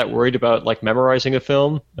not really that worried about, like, memorizing a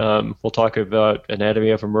film. We'll talk about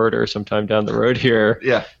Anatomy of a Murder sometime down the road here.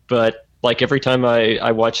 Yeah. But, like, every time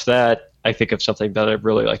I watch that, I think of something that I'd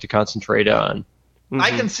really like to concentrate on. Mm-hmm.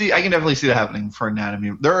 I can definitely see that happening for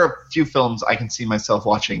Anatomy. There are a few films I can see myself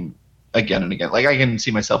watching again and again. Like, I can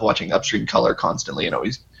see myself watching Upstream Color constantly and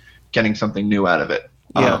always getting something new out of it.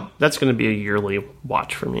 Yeah, that's going to be a yearly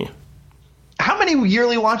watch for me. How many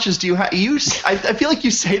yearly watches do you have? I feel like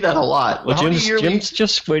you say that a lot. Well, Jim's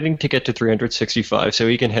just waiting to get to 365 so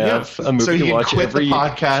he can have a movie to watch every year. So he can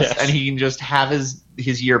quit the podcast and he can just have his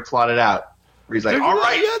year plotted out. Where he's like, all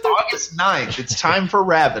right, August 9th, it's time for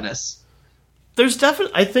Ravenous. There's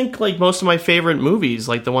definitely, I think, like, most of my favorite movies,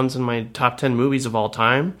 like the ones in my top 10 movies of all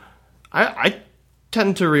time, I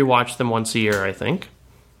tend to rewatch them once a year, I think.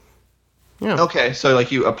 Yeah. Okay, so,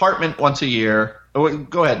 like, Apartment once a year. Oh,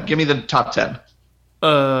 go ahead. Give me the top 10.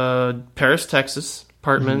 Paris, Texas.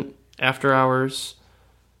 Apartment. After Hours.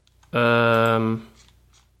 I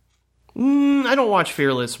don't watch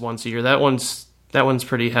Fearless once a year. That one's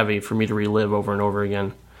pretty heavy for me to relive over and over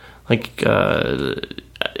again. Like, I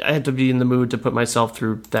had to be in the mood to put myself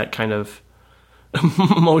through that kind of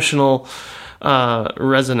emotional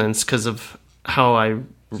resonance because of how I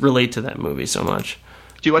relate to that movie so much.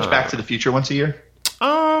 Do you watch Back to the Future once a year?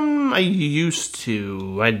 I used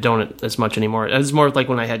to. I don't as much anymore. It's more like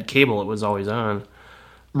when I had cable, it was always on.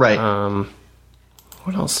 Right.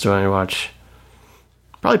 What else do I watch?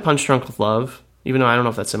 Probably Punch Drunk Love, even though I don't know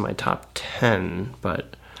if that's in my top 10,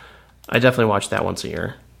 but I definitely watch that once a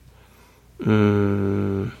year.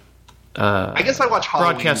 I guess I watch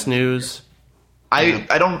Halloween. Broadcast News.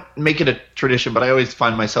 I don't make it a tradition, but I always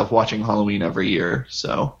find myself watching Halloween every year,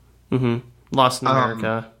 so. Mm-hmm. Lost in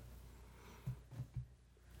America.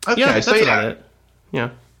 Okay, yeah, that's so about it. Yeah.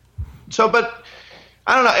 So, but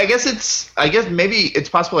I don't know. I guess maybe it's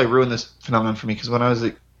possible I ruined this phenomenon for me because when I was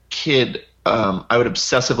a kid, I would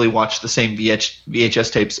obsessively watch the same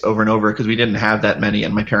VHS tapes over and over because we didn't have that many,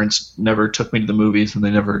 and my parents never took me to the movies, and they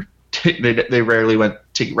never they rarely went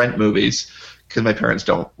to rent movies because my parents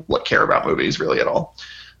don't care about movies really at all.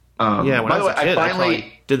 Yeah, when I was a kid, I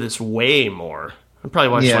probably did this way more. I probably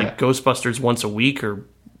watched like Ghostbusters once a week or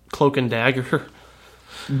Cloak and Dagger.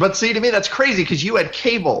 But see, to me, that's crazy because you had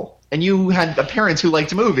cable and you had parents who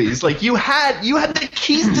liked movies. Like you had the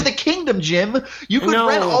keys to the kingdom, Jim. You could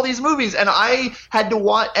rent all these movies, and I had to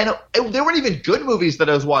watch. And they weren't even good movies that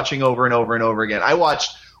I was watching over and over and over again. I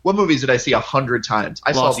watched what movies did I see 100 times?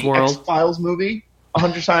 I saw the X-Files movie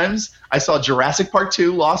 100 times. I saw Jurassic Park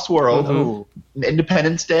 2, Lost World,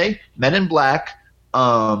 Independence Day, Men in Black.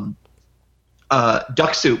 Duck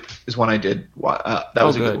Soup is one I did. That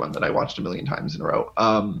was a good one that I watched a million times in a row.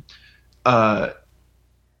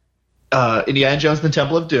 Indiana Jones and the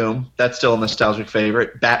Temple of Doom. That's still a nostalgic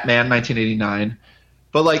favorite. Batman, 1989.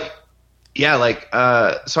 But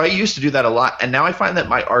so I used to do that a lot, and now I find that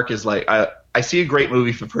my arc is like I see a great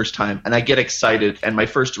movie for the first time, and I get excited, and my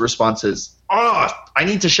first response is, I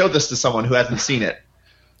need to show this to someone who hasn't seen it.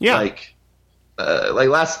 Yeah. Like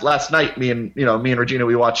last night, me and Regina,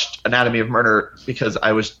 we watched Anatomy of Murder because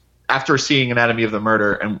I was, after seeing Anatomy of the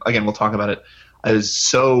Murder, and again we'll talk about it, I was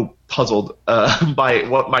so puzzled by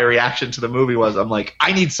what my reaction to the movie was. I'm like,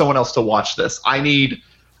 I need someone else to watch this. I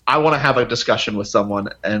want to have a discussion with someone,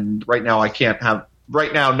 and right now I can't have.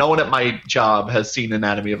 Right now, no one at my job has seen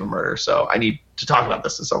Anatomy of a Murder, so I need to talk about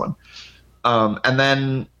this to someone. And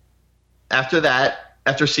then after that,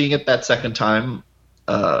 after seeing it that second time,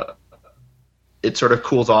 it sort of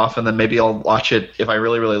cools off, and then maybe I'll watch it. If I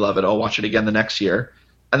really, really love it, I'll watch it again the next year.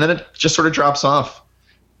 And then it just sort of drops off.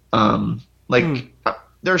 I'm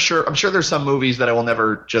sure there's some movies that I will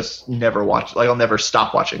never watch. Like I'll never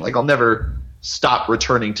stop watching. Like I'll never stop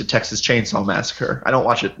returning to Texas Chainsaw Massacre. I don't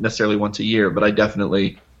watch it necessarily once a year, but I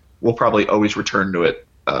definitely will probably always return to it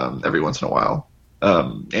every once in a while.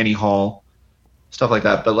 Annie Hall, stuff like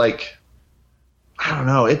that. But like, I don't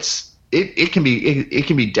know. It can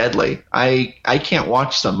be deadly. I can't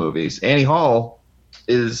watch some movies. Annie Hall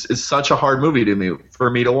is such a hard movie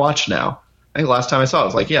for me to watch now. I think the last time I saw it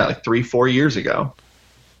was like 3-4 years ago.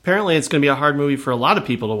 Apparently, it's going to be a hard movie for a lot of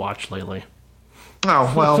people to watch lately.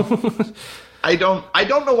 Oh well. I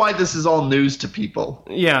don't know why this is all news to people.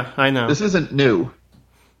 Yeah, I know. This isn't new.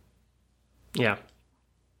 Yeah.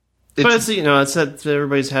 But it's it's that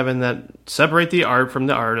everybody's having that separate the art from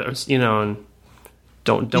the artist, and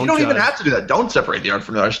don't you don't judge. even have to do that. Don't separate the art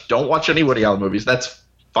from the artist. Don't watch any Woody Allen movies. That's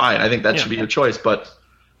fine. I think that should be your choice. But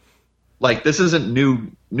like, this isn't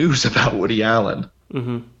new news about Woody Allen.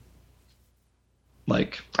 Mm-hmm.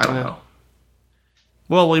 Like, I don't know.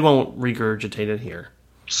 Well, we won't regurgitate it here.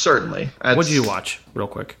 Certainly. What did you watch, real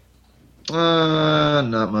quick?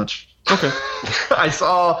 Not much. Okay. I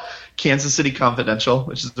saw Kansas City Confidential,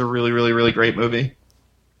 which is a really, really, really great movie.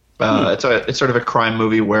 It's sort of a crime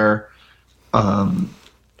movie where I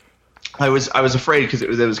was afraid because it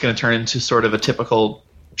was going to turn into sort of a typical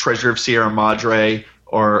Treasure of Sierra Madre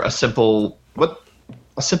or A Simple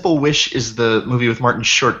Wish is the movie with Martin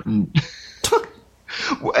Short and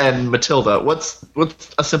Matilda. What's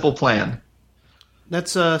A Simple Plan?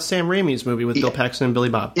 That's Sam Raimi's movie with Bill Paxton and Billy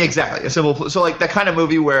Bob. Exactly. So like that kind of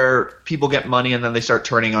movie where people get money and then they start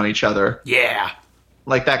turning on each other. Yeah.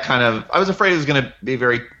 Like that kind of. I was afraid it was going to be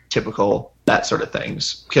very typical, that sort of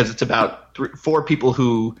things, because it's about 4 people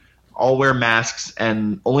who all wear masks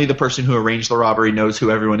and only the person who arranged the robbery knows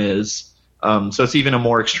who everyone is. So it's even a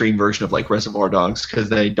more extreme version of like Reservoir Dogs because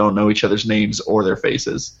they don't know each other's names or their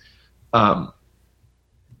faces. But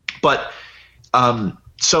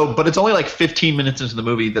it's only like 15 minutes into the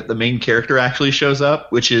movie that the main character actually shows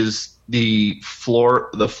up, which is the floral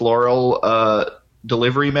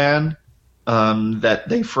delivery man that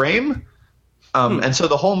they frame. And so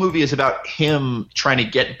the whole movie is about him trying to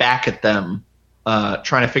get back at them,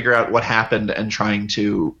 trying to figure out what happened and trying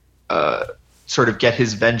to sort of get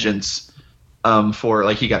his vengeance for,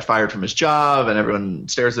 like, he got fired from his job and everyone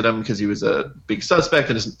stares at him because he was a big suspect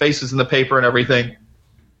and his face was in the paper and everything.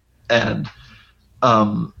 And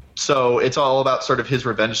so it's all about sort of his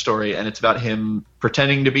revenge story, and it's about him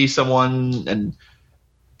pretending to be someone, and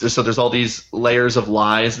so there's all these layers of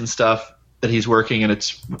lies and stuff that he's working, and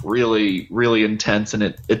it's really, really intense,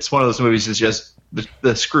 and it's one of those movies that's just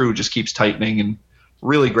the screw just keeps tightening, and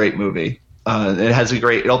really great movie.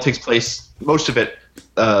 It all takes place, most of it,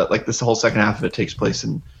 like this whole second half of it takes place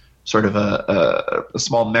in sort of a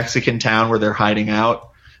small Mexican town where they're hiding out.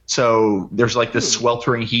 So there's like this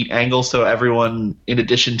sweltering heat angle. So everyone, in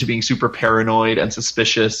addition to being super paranoid and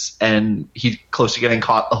suspicious, and he's close to getting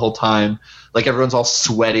caught the whole time, like everyone's all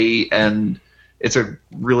sweaty, and it's a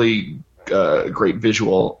really great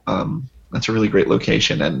visual. That's a really great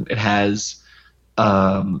location, and it has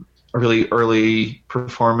a really early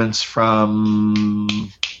performance from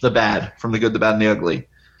The Good, the Bad, and the Ugly.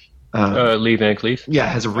 Lee Van Cleef. Yeah,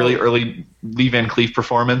 it has a really early Lee Van Cleef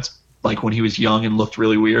performance. Like when he was young and looked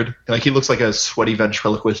really weird. Like he looks like a sweaty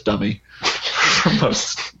ventriloquist dummy for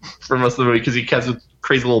most of the movie because he has a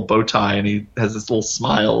crazy little bow tie and he has this little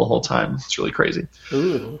smile the whole time. It's really crazy.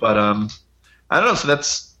 Ooh. But I don't know. So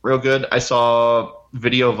that's real good. I saw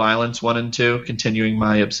Video Violence 1 and 2, continuing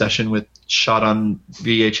my obsession with shot on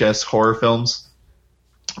VHS horror films,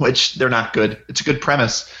 which they're not good. It's a good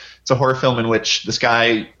premise. It's a horror film in which this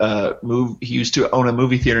guy he used to own a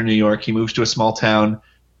movie theater in New York. He moves to a small town,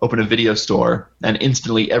 open a video store, and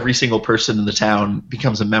instantly every single person in the town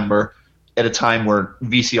becomes a member at a time where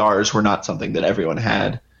VCRs were not something that everyone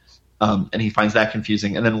had. And he finds that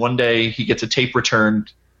confusing. And then one day he gets a tape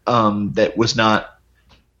returned that was not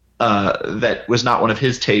one of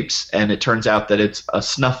his tapes, and it turns out that it's a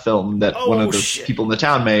snuff film that one of the people in the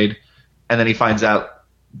town made. And then he finds out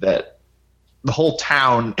that the whole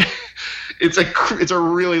town it's a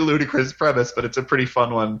really ludicrous premise, but it's a pretty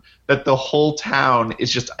fun one, that the whole town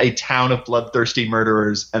is just a town of bloodthirsty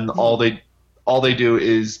murderers, and all they do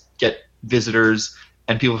is get visitors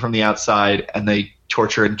and people from the outside, and they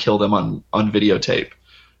torture and kill them on videotape.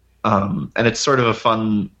 And it's sort of a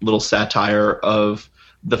fun little satire of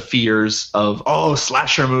the fears of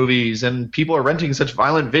slasher movies and people are renting such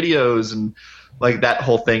violent videos and like that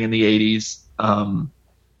whole thing in the 80s.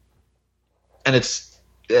 And it's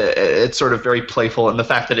sort of very playful, and the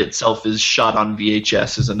fact that it itself is shot on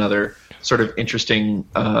VHS is another sort of interesting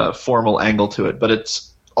formal angle to it. But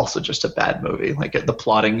it's also just a bad movie. Like the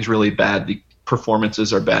plotting is really bad, the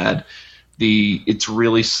performances are bad, it's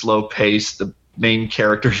really slow paced. The main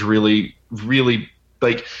character's really, really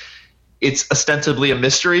like it's ostensibly a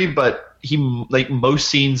mystery, but most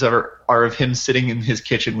scenes are of him sitting in his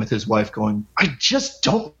kitchen with his wife, going, "I just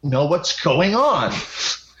don't know what's going on."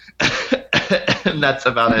 And that's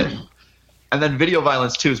about it. And then Video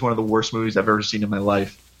Violence 2 is one of the worst movies I've ever seen in my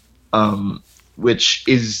life. Which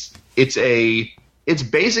is it's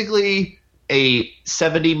basically a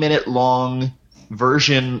 70-minute long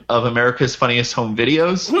version of America's Funniest Home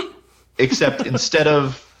Videos, except instead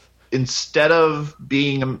of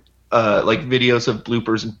being like videos of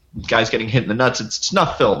bloopers and guys getting hit in the nuts, it's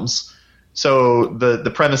snuff films. So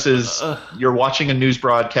the premise is you're watching a news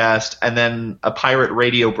broadcast, and then a pirate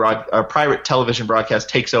pirate television broadcast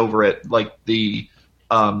takes over it, like the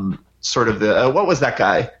sort of the what was that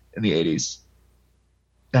guy in the 80s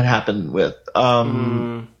that happened with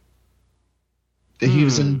he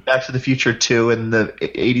was in Back to the Future 2 in the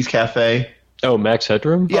 80s cafe. Oh, Max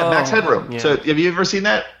Headroom? Yeah, Max Headroom. Yeah. So have you ever seen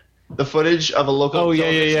that? The footage of a local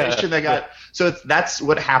station that got that's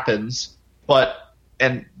what happens, but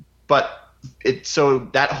that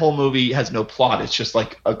whole movie has no plot. It's just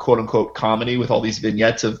like a quote unquote comedy with all these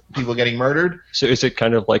vignettes of people getting murdered. So is it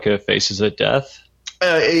kind of like a Faces of Death?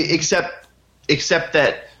 Except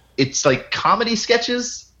that it's like comedy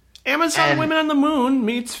sketches. Amazon Women on the Moon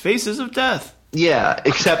meets Faces of Death. Yeah,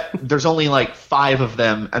 except there's only like 5 of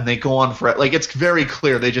them, and they go on for like it's very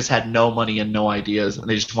clear they just had no money and no ideas, and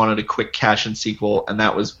they just wanted a quick cash-in sequel, and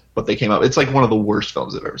that was what they came up. It's like one of the worst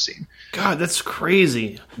films I've ever seen. God, that's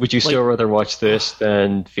crazy. Would you still rather watch this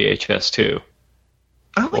than VHS 2?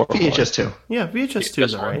 I don't like VHS 2. Yeah, VHS 2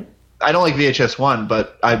 is alright. I don't like VHS 1,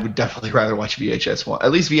 but I would definitely rather watch VHS 1.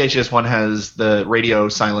 At least VHS 1 has the radio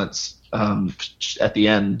silence at the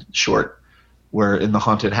end short, where in the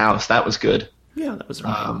haunted house. That was good. Yeah, that was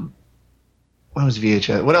right. What was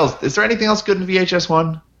VHS? What else? Is there anything else good in VHS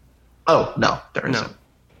 1? Oh, no, there isn't.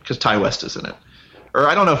 Because Ty West is in it. Or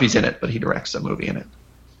I don't know if he's in it, but he directs a movie in it.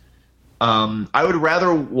 I would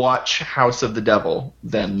rather watch House of the Devil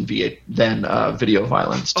than Video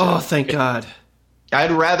Violence 2. Oh, thank God.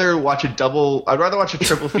 I'd rather watch a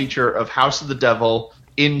triple feature of House of the Devil,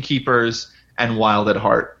 Innkeepers, and Wild at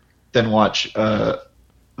Heart than watch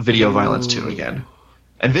Video Violence 2 again.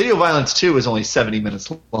 And Video Violence 2 is only 70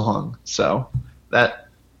 minutes long, so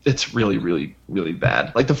it's really, really, really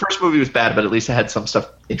bad. Like, the first movie was bad, but at least it had some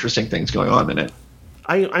interesting things going on in it.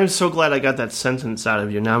 I'm so glad I got that sentence out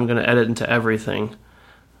of you. Now I'm going to edit into everything.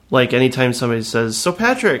 Like, anytime somebody says, "So,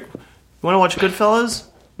 Patrick, you want to watch Goodfellas?"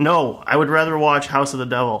 No, I would rather watch House of the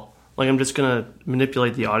Devil. Like, I'm just going to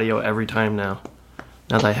manipulate the audio every time now.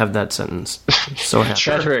 Now that I have that sentence. I'm so happy.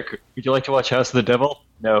 Patrick, would you like to watch House of the Devil?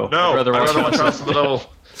 No. I'd rather watch House of the Devil.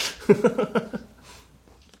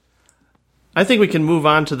 I think we can move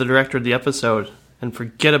on to the director of the episode and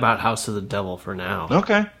forget about House of the Devil for now.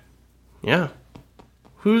 Okay. Yeah.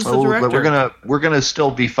 Who's the director? But we're gonna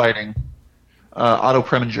still be fighting Otto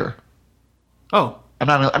Preminger. Oh. I'm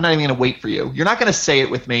not even gonna wait for you. You're not gonna say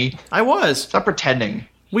it with me. I was. Stop pretending.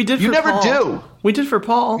 We did. You for never Paul. do. We did for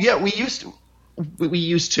Paul. Yeah, we used to. We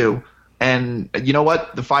used to. And you know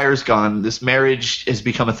what? The fire's gone. This marriage has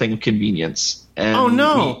become a thing of convenience. And oh,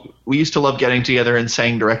 no. We used to love getting together and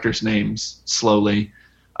saying directors' names slowly.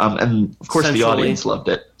 And, of course, the audience loved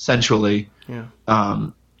it. Sensually. Yeah.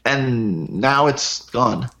 And now it's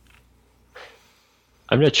gone.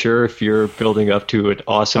 I'm not sure if you're building up to an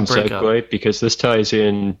awesome segue, because this ties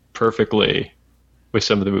in perfectly with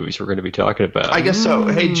some of the movies we're going to be talking about. I guess so.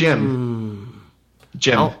 Hey, Jim.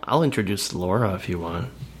 I'll introduce Laura if you want.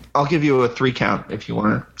 I'll give you a 3 count if you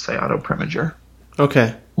want to say Otto Preminger.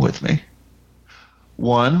 Okay. With me.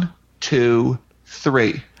 1, 2,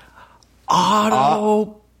 3.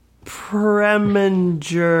 Otto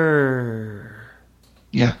Preminger.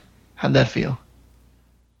 Yeah. How'd that feel?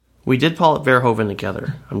 We did Paul at Verhoeven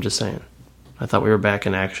together. I'm just saying. I thought we were back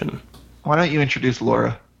in action. Why don't you introduce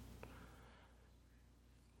Laura?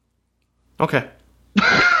 Okay.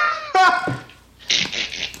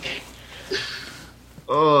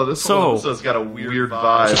 Oh, this whole episode's got a weird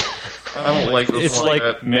vibe. I don't like this. It's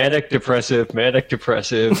like manic depressive.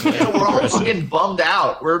 Yeah, we're all fucking bummed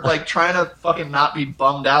out. We're like trying to fucking not be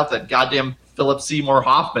bummed out that goddamn Philip Seymour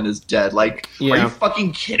Hoffman is dead. Like, Are you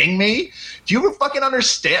fucking kidding me? Do you ever fucking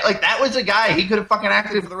understand? Like, that was a guy. He could have fucking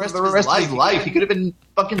acted for the rest of his life. He could have been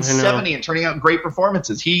fucking 70 and turning out great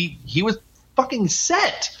performances. He was fucking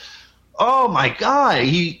set. Oh my god.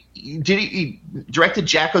 He directed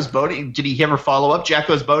Jacko's Boating. Did he ever follow up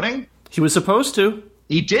Jacko's Boating? He was supposed to.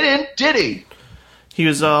 He didn't, did he? He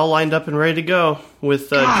was all lined up and ready to go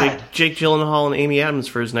with Jake Gyllenhaal and Amy Adams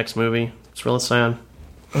for his next movie. It's real sad.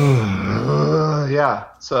 Yeah.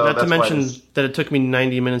 So not to mention that it took me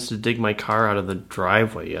 90 minutes to dig my car out of the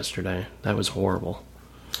driveway yesterday. That was horrible.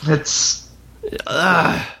 It's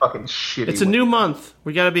fucking shitty. It's a new month.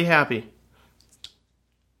 We gotta be happy.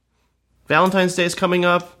 Valentine's Day is coming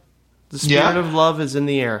up. The spirit of love is in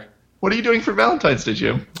the air. What are you doing for Valentine's Day,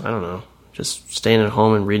 Jim? I don't know. Just staying at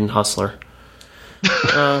home and reading Hustler.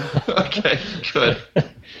 Okay, good.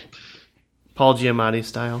 Paul Giamatti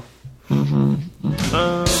style. Mm-hmm.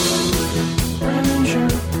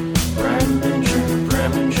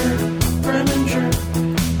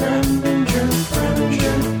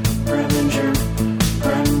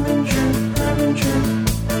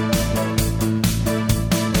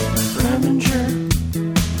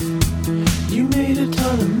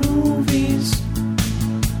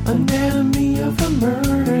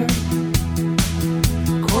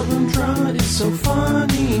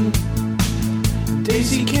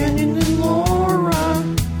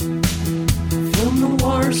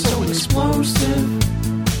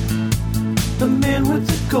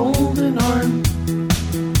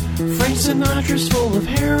 mattress full of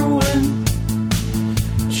heroin.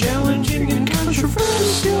 Challenging and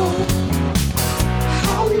controversial.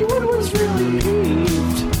 Hollywood was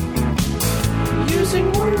relieved.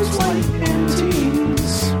 Using words like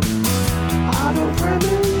panties. Otto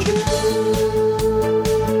Preminger.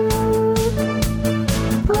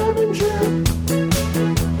 Preminger.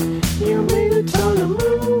 You made a ton of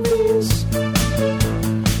movies.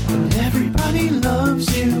 And everybody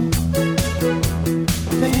loves you.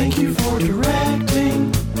 Thank you for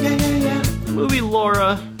directing. Yeah. The movie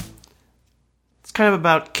Laura. It's kind of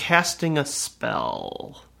about casting a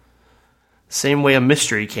spell. Same way a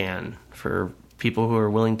mystery can for people who are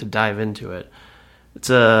willing to dive into it. It's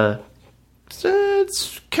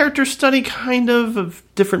character study kind of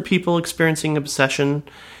different people experiencing obsession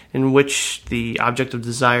in which the object of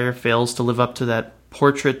desire fails to live up to that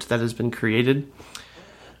portrait that has been created.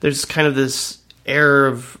 There's kind of this air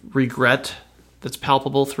of regret that's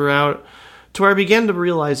palpable throughout, to where I began to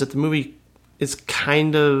realize that the movie is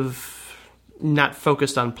kind of not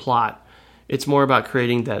focused on plot. It's more about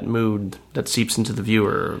creating that mood that seeps into the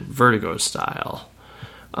viewer, Vertigo style.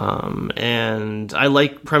 And I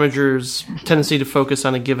like Preminger's tendency to focus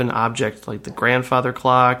on a given object, like the grandfather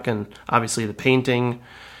clock and obviously the painting,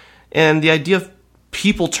 and the idea of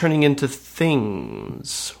people turning into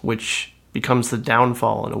things, which becomes the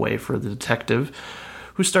downfall in a way for the detective,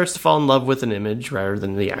 who starts to fall in love with an image rather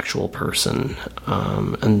than the actual person.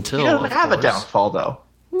 Until He doesn't have a downfall, though.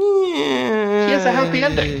 Yeah, He has a happy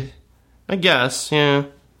ending. I guess, yeah.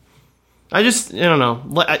 I don't know.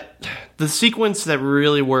 The sequence that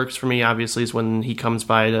really works for me, obviously, is when he comes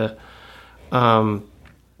by to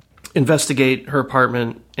investigate her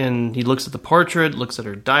apartment, and he looks at the portrait, looks at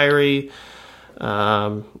her diary,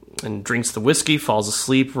 and drinks the whiskey, falls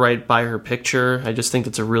asleep right by her picture. I just think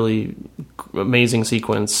it's a really amazing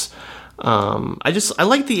sequence. I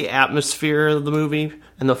like the atmosphere of the movie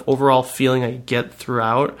and the overall feeling I get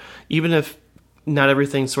throughout. Even if not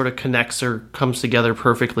everything sort of connects or comes together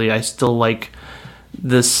perfectly, I still like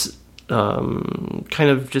this kind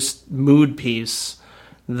of just mood piece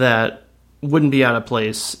that wouldn't be out of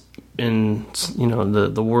place in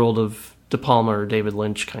the world of De Palma or David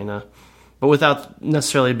Lynch, kind of, but without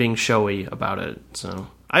necessarily being showy about it. So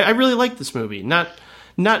I really like this movie. Not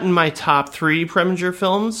in my top 3 Preminger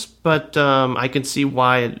films, but I can see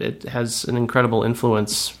why it has an incredible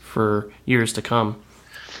influence for years to come.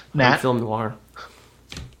 Matt? On film noir.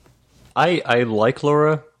 I like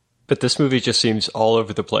Laura, but this movie just seems all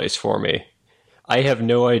over the place for me. I have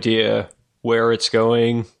no idea where it's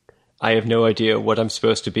going. I have no idea what I'm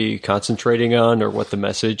supposed to be concentrating on or what the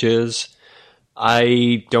message is.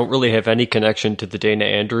 I don't really have any connection to the Dana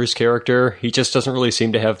Andrews character. He just doesn't really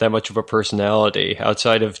seem to have that much of a personality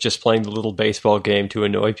outside of just playing the little baseball game to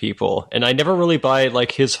annoy people. And I never really buy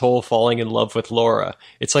his whole falling in love with Laura.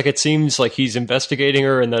 It's like it seems like he's investigating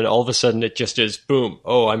her and then all of a sudden it just is boom.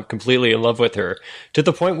 Oh, I'm completely in love with her. To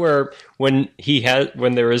the point where when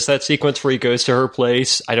there is that sequence where he goes to her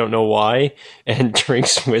place, I don't know why, and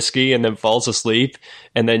drinks whiskey and then falls asleep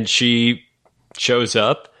and then she shows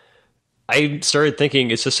up, I started thinking,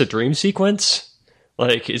 is this a dream sequence?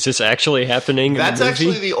 Is this actually happening? That's in the movie?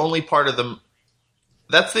 actually the only part of the.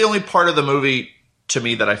 That's the only part of the movie to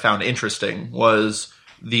me that I found interesting, was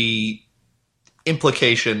the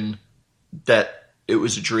implication that it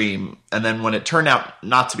was a dream, and then when it turned out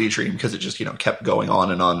not to be a dream, because it just kept going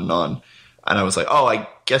on and on and on, and I was like, oh, I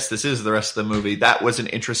guess this is the rest of the movie. That was an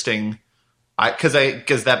interesting, because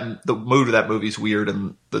the mood of that movie is weird,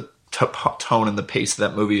 and the tone and the pace of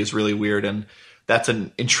that movie is really weird, and that's an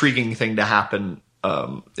intriguing thing to happen,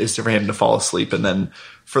 is for him to fall asleep and then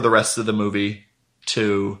for the rest of the movie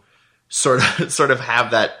to sort of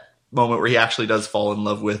have that moment where he actually does fall in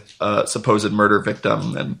love with a supposed murder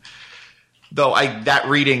victim. And though that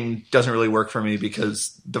reading doesn't really work for me,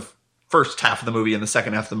 because the first half of the movie and the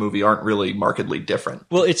second half of the movie aren't really markedly different.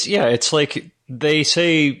 Well, it's like they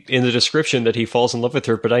say in the description that he falls in love with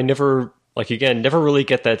her, but I never really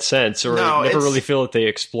get that sense, or never really feel that they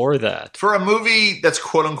explore that. For a movie that's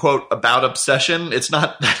quote unquote about obsession, it's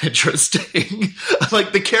not that interesting.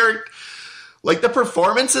 The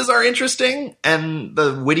performances are interesting and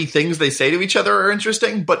the witty things they say to each other are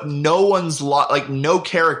interesting, but no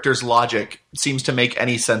character's logic seems to make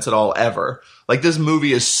any sense at all ever. This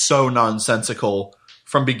movie is so nonsensical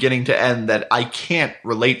from beginning to end that I can't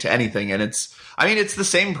relate to anything. And it's the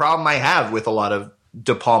same problem I have with a lot of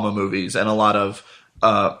De Palma movies and a lot of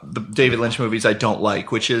the David Lynch movies I don't like,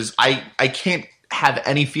 which is I can't have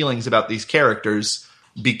any feelings about these characters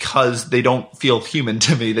because they don't feel human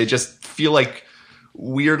to me. They just feel like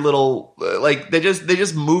weird little like they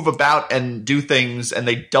just move about and do things, and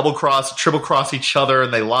they double cross, triple cross each other,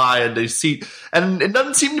 and they lie and they see, and it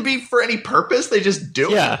doesn't seem to be for any purpose. They just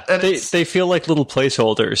do it. And they feel like little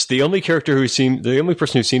placeholders. The only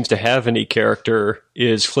person who seems to have any character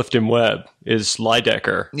is Clifton Webb, is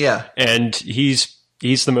Lydecker. Yeah, and he's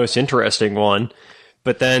the most interesting one.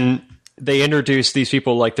 But then they introduce these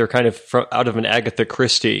people like they're kind of out of an Agatha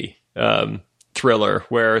Christie thriller,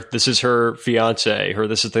 where this is her fiance, or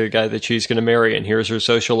this is the guy that she's going to marry, and here's her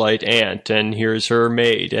socialite aunt, and here's her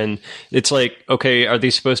maid, and it's like, okay, are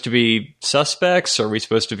these supposed to be suspects? Are we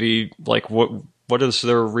supposed to be like, what is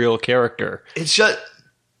their real character? It's just,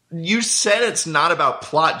 you said it's not about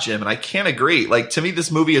plot, Jim, and I can't agree. Like, to me, this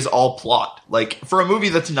movie is all plot. Like, for a movie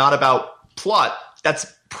that's not about plot, that's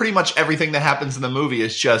pretty much everything that happens in the movie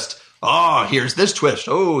is just, oh, here's this twist,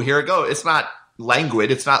 oh, here it goes. It's not languid.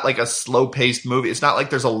 It's not like a slow-paced movie. It's not like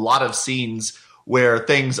there's a lot of scenes where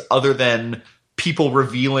things other than people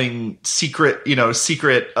revealing secret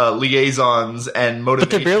liaisons and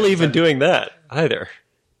motivations. But they're barely even doing that either.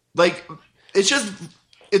 Like, it's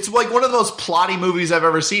like one of the most plotty movies I've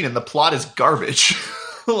ever seen, and the plot is garbage.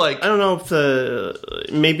 Like, I don't know if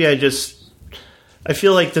I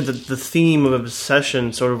feel like the theme of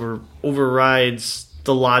obsession sort of overrides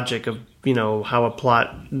the logic of, how a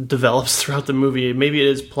plot develops throughout the movie. Maybe it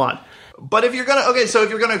is plot. But if you're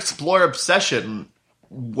gonna explore obsession,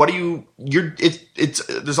 there's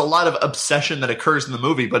a lot of obsession that occurs in the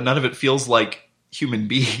movie, but none of it feels like human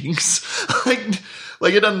beings.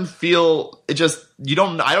 like it doesn't feel, I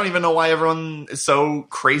don't even know why everyone is so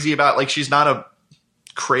crazy about, like, she's not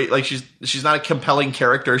she's not a compelling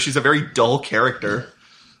character. She's a very dull character.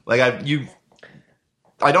 Like, I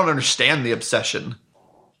don't understand the obsession.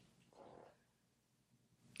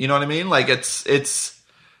 You know what I mean? Like, there's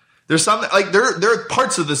something, like, there are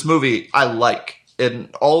parts of this movie I like, and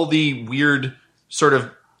all the weird sort of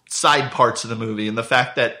side parts of the movie, and the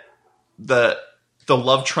fact that the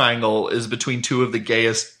love triangle is between two of the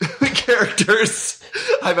gayest characters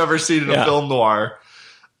I've ever seen in a film noir.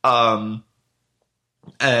 And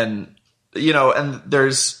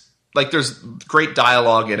there's great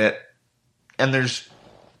dialogue in it, and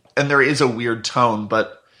there is a weird tone,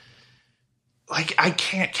 but, like, I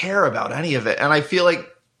can't care about any of it. And I feel like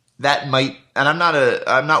that might, and I'm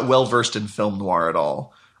not well versed in film noir at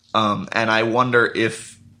all. And I wonder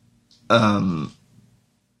if that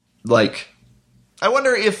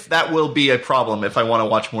will be a problem if I want to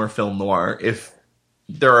watch more film noir, if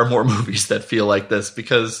there are more movies that feel like this,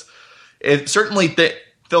 because it certainly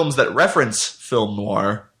films that reference film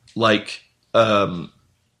noir, like David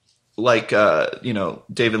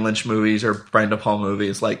Lynch movies or Brian De Palma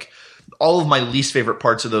movies, like, all of my least favorite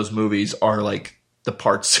parts of those movies are, like, the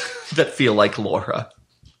parts that feel like Laura.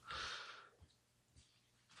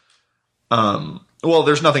 Well,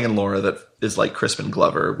 there's nothing in Laura that is like Crispin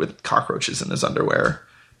Glover with cockroaches in his underwear,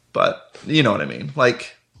 but you know what I mean.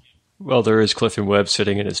 Like, well, there is Clifton Webb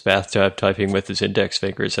sitting in his bathtub typing with his index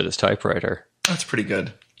fingers at his typewriter. That's pretty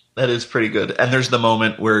good. That is pretty good. And there's the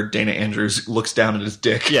moment where Dana Andrews looks down at his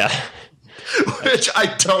dick. Yeah. Which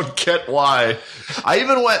I don't get why. I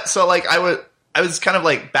even went, so, like, I was kind of,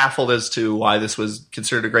 like, baffled as to why this was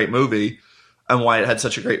considered a great movie and why it had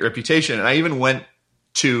such a great reputation. And I even went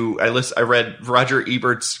to, I read Roger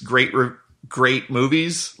Ebert's great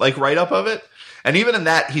movies, like, write-up of it. And even in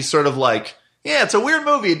that, he's sort of like, yeah, it's a weird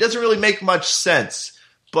movie. It doesn't really make much sense,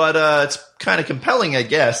 but it's kind of compelling, I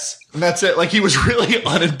guess. And that's it. Like, he was really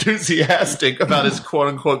unenthusiastic about his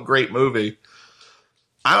quote-unquote great movie.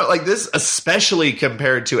 I don't like this, especially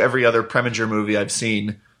compared to every other Preminger movie I've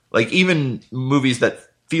seen. Like, even movies that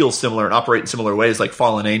feel similar and operate in similar ways, like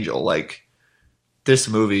Fallen Angel. Like, this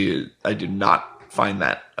movie, I do not find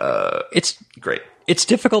that it's great. It's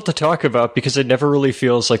difficult to talk about because it never really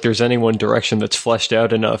feels like there's any one direction that's fleshed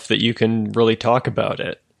out enough that you can really talk about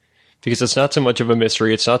it. Because it's not so much of a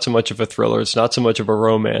mystery, it's not so much of a thriller, it's not so much of a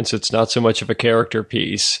romance, it's not so much of a character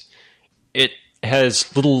piece. It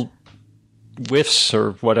has little whiffs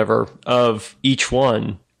or whatever of each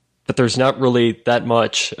one, but there's not really that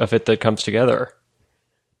much of it that comes together.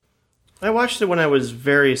 I watched it when I was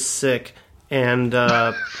very sick, and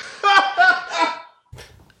I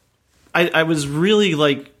was really,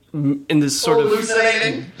 like, in this sort of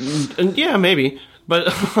hallucinating. Yeah, maybe,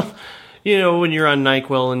 but you know, when you're on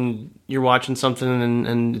NyQuil and you're watching something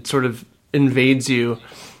and it sort of invades you,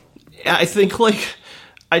 I think, like,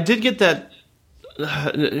 I did get that.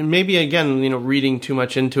 Maybe, again, you know, reading too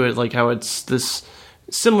much into it, like how it's this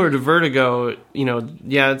similar to Vertigo, you know,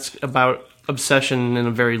 yeah, it's about obsession in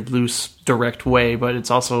a very loose, direct way, but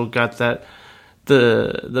it's also got that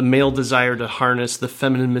the male desire to harness the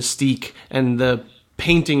feminine mystique, and the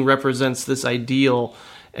painting represents this ideal.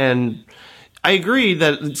 And I agree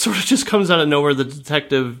that it sort of just comes out of nowhere. The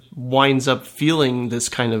detective winds up feeling this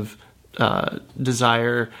kind of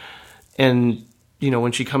desire, and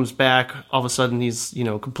when she comes back, all of a sudden he's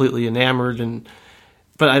completely enamored.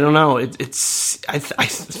 But I don't know. I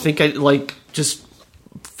think I just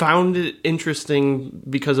found it interesting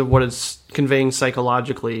because of what it's conveying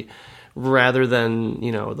psychologically, rather than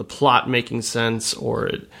the plot making sense or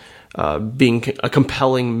it being a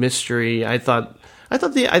compelling mystery. I thought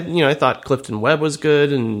Clifton Webb was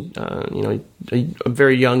good, and a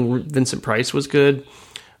very young Vincent Price was good.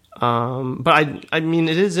 But I mean,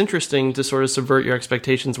 it is interesting to sort of subvert your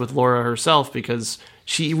expectations with Laura herself, because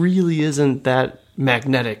she really isn't that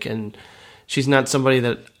magnetic, and she's not somebody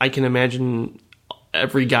that I can imagine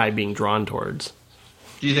every guy being drawn towards.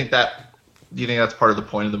 Do you think that's part of the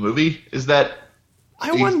point of the movie? Is that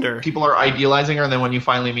I wonder people are idealizing her, and then when you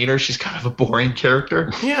finally meet her, she's kind of a boring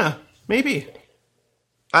character? Yeah, maybe.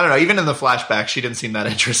 I don't know. Even in the flashback, she didn't seem that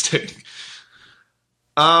interesting.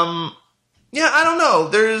 Yeah, I don't know.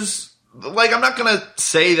 There's I'm not gonna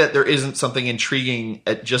say that there isn't something intriguing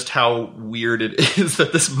at just how weird it is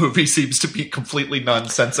that this movie seems to be completely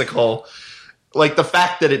nonsensical. Like the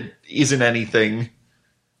fact that it isn't anything.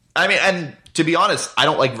 I mean, and to be honest, I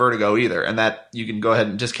don't like Vertigo either, and that you can go ahead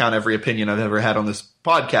and discount every opinion I've ever had on this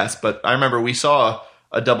podcast. But I remember we saw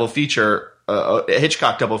a double feature, a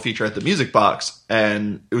Hitchcock double feature at the Music Box,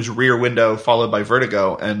 and it was Rear Window followed by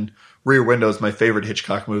Vertigo, and Rear Window is my favorite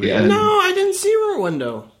Hitchcock movie. Yeah. No, I didn't see Rear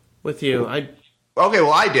Window with you. Okay,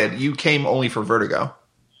 well, I did. You came only for Vertigo.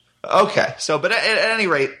 Okay, so but at any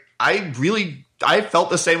rate, I felt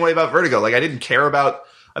the same way about Vertigo. Like I didn't care about.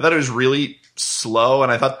 I thought it was really slow,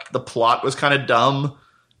 and I thought the plot was kind of dumb,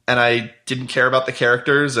 and I didn't care about the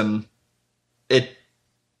characters, and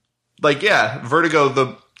Vertigo,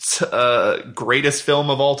 the greatest film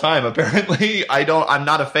of all time, apparently. I'm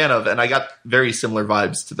not a fan of, and I got very similar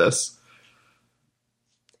vibes to this.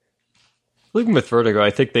 Even with Vertigo,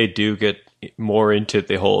 I think they do get more into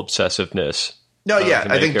the whole obsessiveness. No, yeah,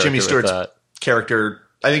 I think Jimmy Stewart's character.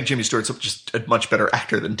 I think Jimmy Stewart's just a much better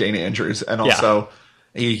actor than Dana Andrews, and also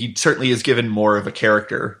he certainly is given more of a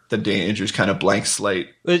character than Dana Andrews' kind of blank slate.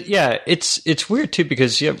 But yeah, it's weird too,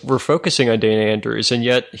 because we're focusing on Dana Andrews, and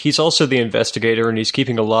yet he's also the investigator, and he's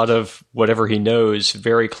keeping a lot of whatever he knows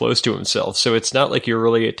very close to himself. So it's not like you're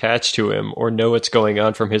really attached to him or know what's going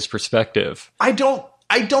on from his perspective. I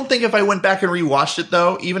don't think if I went back and rewatched it,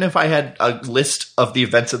 though, even if I had a list of the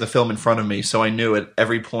events of the film in front of me, so I knew at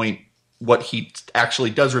every point what he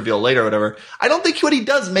actually does reveal later or whatever, I don't think what he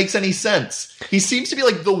does makes any sense. He seems to be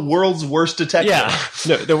like the world's worst detective. Yeah.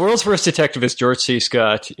 No, the world's worst detective is George C.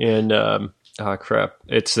 Scott in,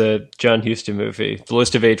 it's a John Huston movie, The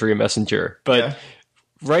List of Adrian Messenger. But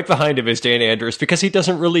right behind him is Dan Andrews, because he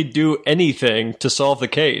doesn't really do anything to solve the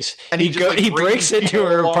case. And he breaks into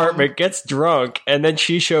her apartment, gets drunk, and then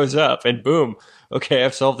she shows up, and boom, okay,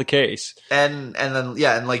 I've solved the case. And then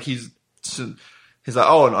he's like,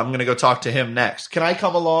 oh, I'm going to go talk to him next. Can I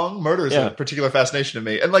come along? Murder is a particular fascination to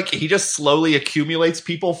me. And he just slowly accumulates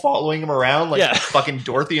people following him around fucking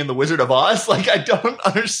Dorothy and the Wizard of Oz. I don't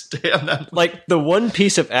understand that. The one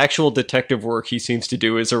piece of actual detective work he seems to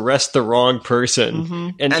do is arrest the wrong person. Mm-hmm.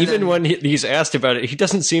 And even when he's asked about it, he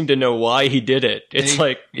doesn't seem to know why he did it. It's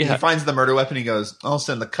he finds the murder weapon. He goes, I'll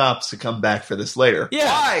send the cops to come back for this later. Yeah.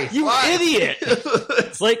 Why? You idiot.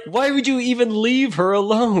 It's why would you even leave her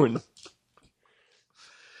alone?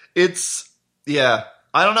 I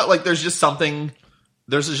don't know, there's just something,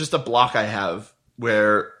 there's just a block I have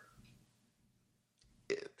where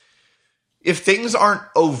if things aren't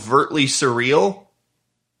overtly surreal,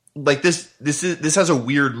 this has a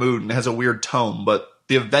weird mood and has a weird tone, but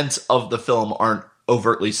the events of the film aren't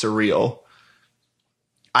overtly surreal.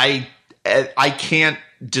 I can't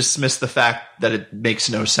dismiss the fact that it makes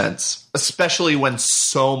no sense, especially when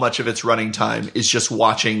so much of its running time is just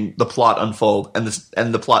watching the plot unfold and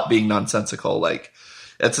the plot being nonsensical.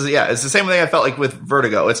 It's the same thing I felt like with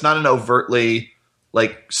Vertigo. It's not an overtly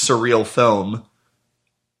surreal film.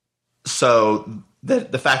 So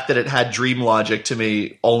the fact that it had dream logic to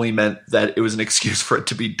me only meant that it was an excuse for it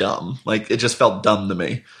to be dumb. It just felt dumb to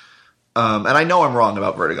me. And I know I'm wrong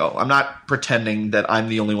about Vertigo. I'm not pretending that I'm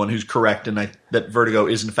the only one who's correct and that Vertigo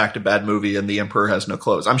is in fact a bad movie and The Emperor Has No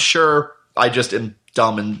Clothes. I'm sure I just am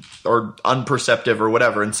dumb or unperceptive or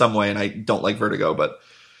whatever in some way, and I don't like Vertigo. But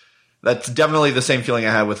that's definitely the same feeling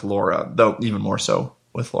I had with Laura, though even more so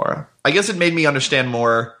with Laura. I guess it made me understand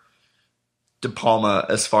more De Palma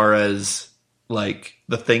as far as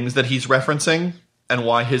the things that he's referencing. and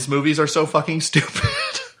why his movies are so fucking stupid.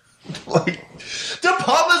 Like, De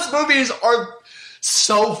Palma's movies are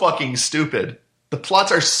so fucking stupid. The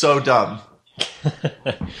plots are so dumb.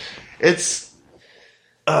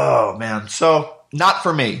 Oh man. So, not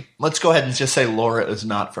for me. Let's go ahead and just say Laura is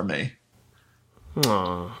not for me.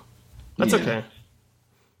 Aw. That's Yeah. okay.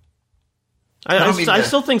 I don't mean I to-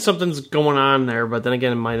 still think something's going on there, but then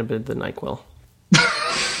again, it might have been the NyQuil.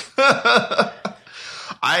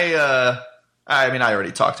 I mean, I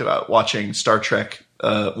already talked about watching Star Trek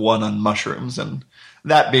 1 on mushrooms, and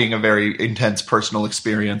that being a very intense personal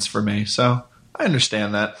experience for me. So I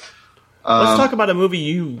understand that. Let's talk about a movie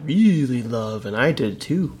you really love, and I did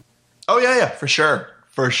too. Oh yeah, for sure.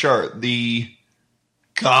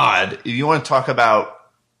 God, if you want to talk about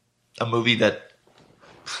a movie that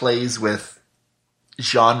plays with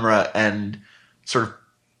genre and sort of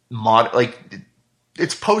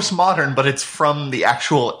it's postmodern, but it's from the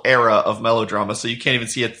actual era of melodrama, so you can't even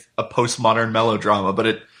see it's a postmodern melodrama, but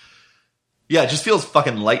it just feels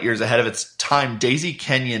fucking light years ahead of its time. Daisy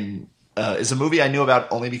Kenyon is a movie I knew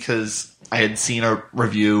about only because I had seen a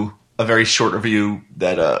very short review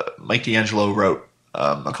that Mike D'Angelo wrote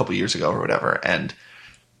a couple years ago or whatever, and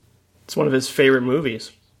It's one of his favorite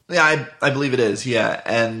movies. yeah, I believe it is, yeah.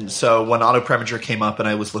 And so when Otto Preminger came up and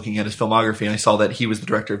I was looking at his filmography and I saw that he was the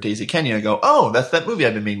director of Daisy Kenyon, I go, oh, that's that movie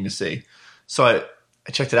I've been meaning to see. So I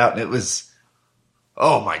checked it out and it was,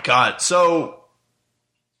 oh my God. So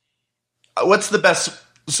what's the best?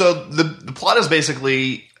 So the plot is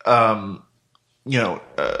basically, fuck,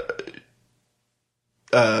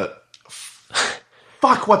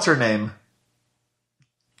 what's her name?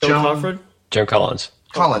 Joan Crawford? Joan Collins.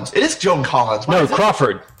 Collins. It is Joan Collins. Why No, is that-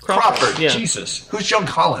 Crawford. Crawford. Yeah. Jesus. Who's Joan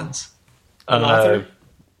Collins? An author?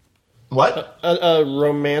 What? A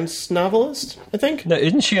romance novelist, I think? No,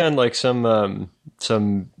 isn't she on like some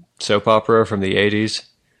soap opera from the 80s?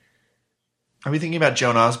 Are we thinking about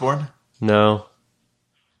Joan Osborne? No.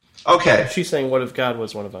 Okay. She's saying, what if God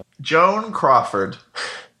was one of us? Joan Crawford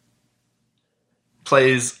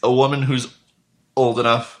plays a woman who's old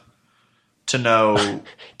enough to know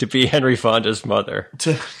To be Henry Fonda's mother.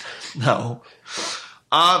 to no.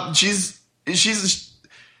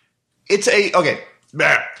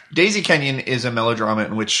 Daisy Kenyon is a melodrama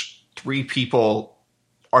in which three people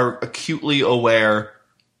are acutely aware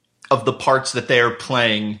of the parts that they are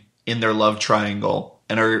playing in their love triangle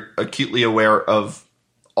and are acutely aware of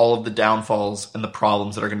all of the downfalls and the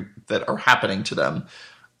problems that are happening to them.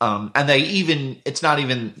 And it's not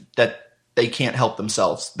even that they can't help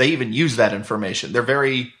themselves. They even use that information.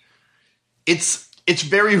 It's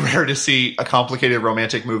very rare to see a complicated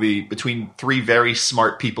romantic movie between three very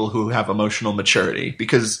smart people who have emotional maturity,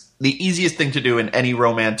 because the easiest thing to do in any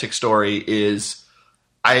romantic story is,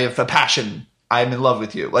 I have a passion, I'm in love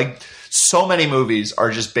with you. Like, so many movies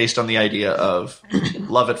are just based on the idea of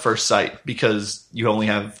love at first sight, because you only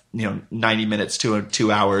have 90 minutes to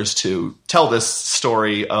 2 hours to tell this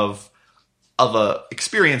story of a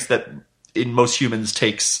experience that in most humans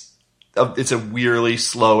it's a weirdly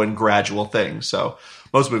slow and gradual thing. So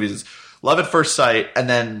most movies is love at first sight, and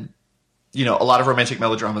then a lot of romantic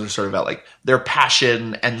melodramas are sort of about like their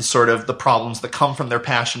passion and sort of the problems that come from their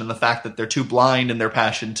passion and the fact that they're too blind in their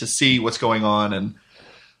passion to see what's going on. And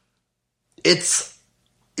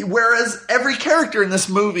whereas every character in this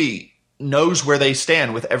movie knows where they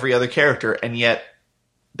stand with every other character, and yet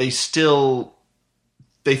they think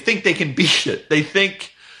they can beat it. They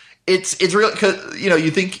think it's real, because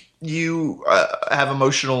you think you have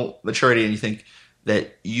emotional maturity, and you think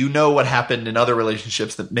that what happened in other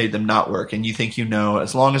relationships that made them not work, and you think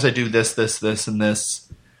as long as I do this, and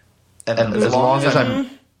this, and as long as I'm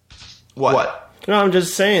what? No, I'm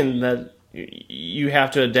just saying that you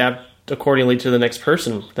have to adapt accordingly to the next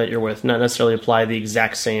person that you're with, not necessarily apply the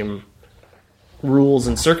exact same rules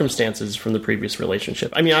and circumstances from the previous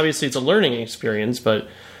relationship. I mean, obviously it's a learning experience, but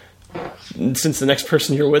since the next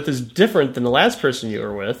person you're with is different than the last person you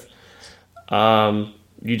were with,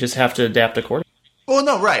 you just have to adapt accordingly. Well,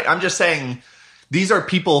 no, right. I'm just saying these are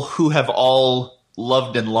people who have all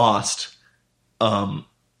loved and lost.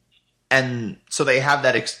 And so they have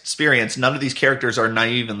that experience. None of these characters are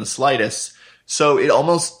naive in the slightest. So it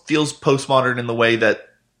almost feels postmodern in the way that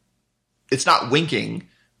it's not winking,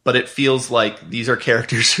 but it feels like these are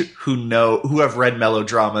characters who have read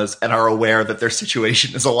melodramas and are aware that their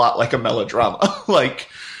situation is a lot like a melodrama. Like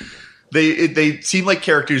they seem like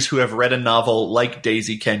characters who have read a novel like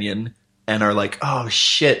Daisy Kenyon and are like, oh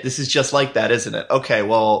shit, this is just like that, isn't it? Okay,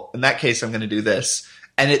 well, in that case, I'm going to do this.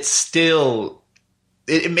 And it's still,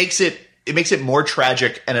 it makes it more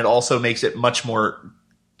tragic, and it also makes it much more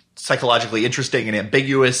psychologically interesting and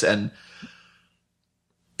ambiguous. And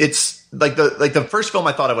it's like the first film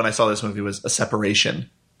I thought of when I saw this movie was A Separation,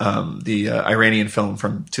 the Iranian film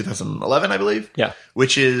from 2011, I believe. Yeah.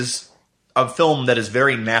 Which is a film that is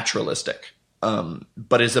very naturalistic,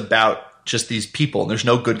 but is about just these people. And there's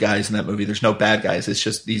no good guys in that movie. There's no bad guys. It's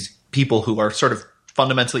just these people who are sort of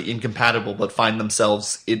fundamentally incompatible, but find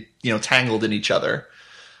themselves, tangled in each other.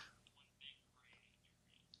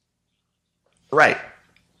 Right.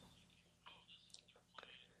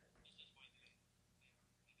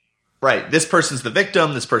 Right. This person's the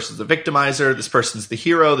victim. This person's the victimizer. This person's the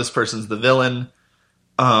hero. This person's the villain.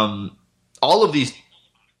 All of these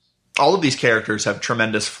characters have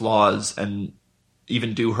tremendous flaws and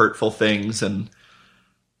even do hurtful things,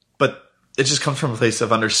 but it just comes from a place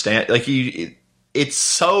of understand. Like it's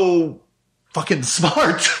so fucking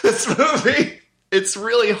smart. This movie. It's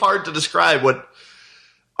really hard to describe what,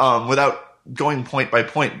 without going point by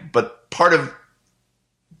point. But part of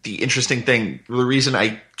the interesting thing, the reason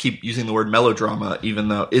I keep using the word melodrama, even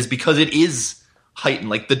though, is because it is heightened.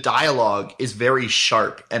 Like the dialogue is very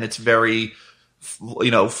sharp and it's very,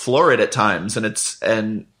 florid at times, and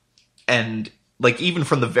like even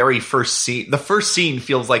from the very first scene, the first scene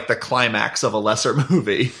feels like the climax of a lesser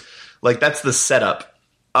movie. Like that's the setup.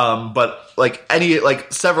 But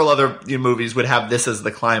several other movies would have this as the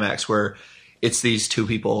climax, where it's these two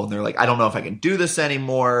people and they're like, I don't know if I can do this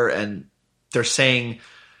anymore, and they're saying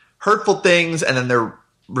hurtful things, and then they're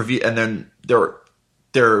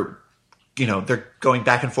going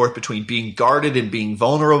back and forth between being guarded and being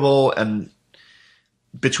vulnerable, and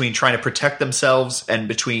between trying to protect themselves and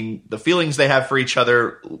between the feelings they have for each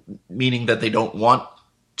other, meaning that they don't want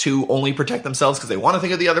to only protect themselves because they want to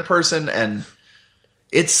think of the other person. And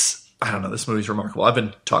I don't know, this movie's remarkable. I've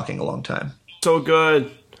been talking a long time. So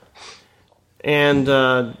good. And,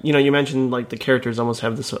 you mentioned like the characters almost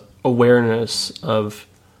have this awareness of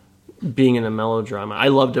being in a melodrama. I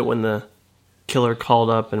loved it when the killer called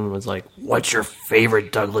up and was like, "What's your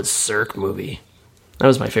favorite Douglas Sirk movie?" That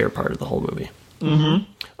was my favorite part of the whole movie.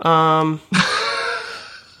 Mm-hmm.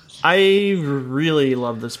 I really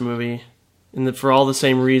love this movie, and for all the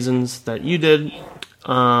same reasons that you did.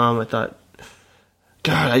 I thought,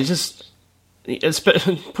 God,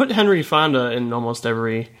 put Henry Fonda in almost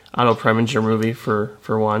every Otto Preminger movie for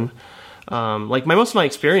one. Most of my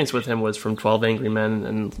experience with him was from 12 Angry Men,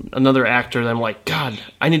 and another actor that I'm like, God,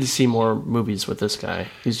 I need to see more movies with this guy.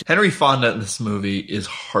 Henry Fonda in this movie is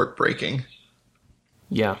heartbreaking.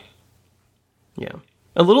 Yeah.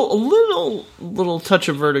 A little touch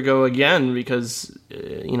of vertigo again, because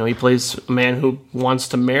he plays a man who wants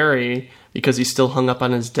to marry because he's still hung up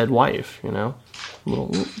on his dead wife.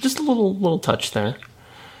 Just a little touch there.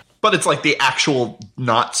 But it's like the actual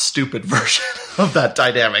not stupid version of that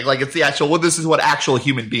dynamic. Like it's the actual, this is what actual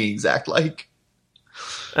human beings act like.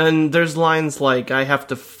 And there's lines like, I have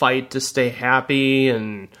to fight to stay happy,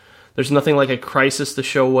 and there's nothing like a crisis to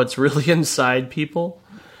show what's really inside people.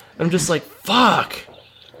 I'm just like, fuck.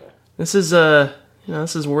 This is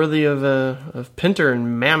worthy of Pinter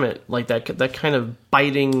and Mamet, like that kind of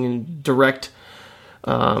biting and direct,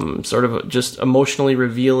 sort of just emotionally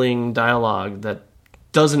revealing dialogue that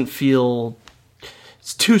doesn't feel,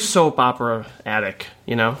 it's too soap opera-atic,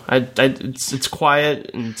 it's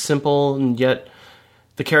quiet and simple, and yet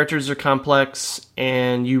the characters are complex,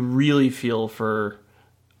 and you really feel for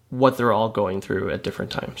what they're all going through at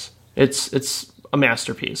different times. It's a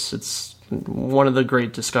masterpiece. It's one of the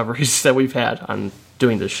great discoveries that we've had on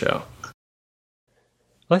doing this show.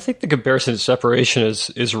 Well, I think the comparison to Separation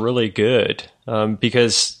is really good,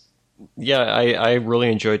 because I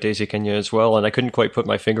really enjoyed Daisy Kenya as well, and I couldn't quite put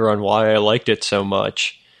my finger on why I liked it so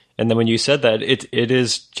much. And then when you said that, it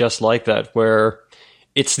is just like that, where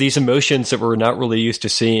it's these emotions that we're not really used to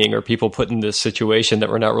seeing, or people put in this situation that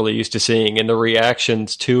we're not really used to seeing, and the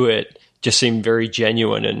reactions to it just seem very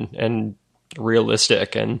genuine and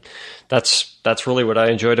realistic, and that's really what I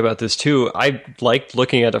enjoyed about this too. I liked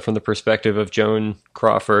looking at it from the perspective of Joan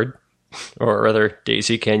Crawford, or rather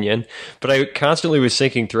Daisy Kenyon, but I constantly was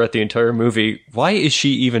thinking throughout the entire movie, why is she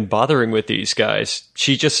even bothering with these guys?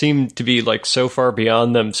 She just seemed to be like so far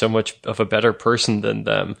beyond them, so much of a better person than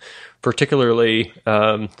them, particularly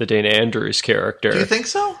the Dana Andrews character. Do you think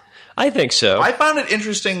so? I think so. I found it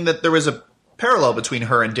interesting that there was a parallel between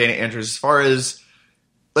her and Dana Andrews as far as,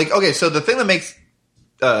 like, okay, so the thing that makes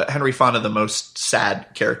Henry Fonda the most sad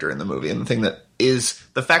character in the movie, and the thing that is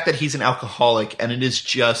the fact that he's an alcoholic, and it is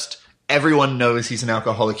just, everyone knows he's an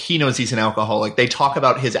alcoholic. He knows he's an alcoholic. They talk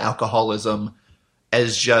about his alcoholism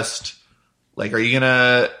as just like, are you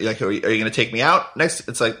gonna take me out next?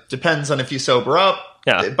 It's like, depends on if you sober up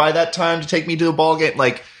by that time to take me to a ball game.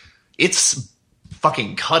 Like, it's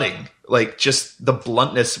fucking cutting. Like, just the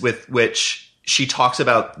bluntness with which she talks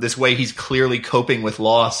about this way he's clearly coping with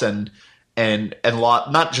loss and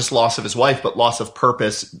not just loss of his wife, but loss of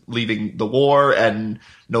purpose, leaving the war and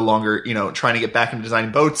no longer, trying to get back into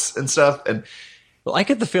designing boats and stuff. And well, I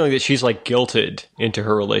get the feeling that she's like guilted into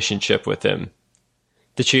her relationship with him.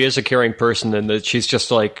 That she is a caring person and that she's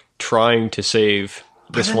just like trying to save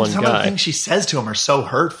this one some guy. Of the things she says to him are so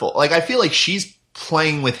hurtful. Like, I feel like she's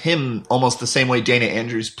playing with him almost the same way Dana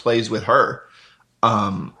Andrews plays with her.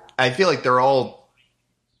 I feel like they're all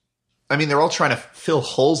trying to fill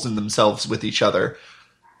holes in themselves with each other.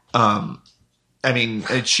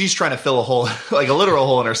 She's trying to fill a hole, like a literal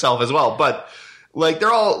hole in herself as well. But like,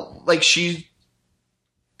 they're all like,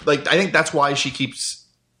 I think that's why she keeps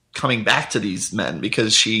coming back to these men,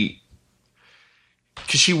 because she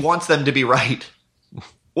wants them to be right.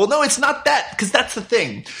 Well, no, it's not that, because that's the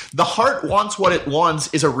thing. The heart wants what it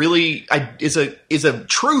wants is a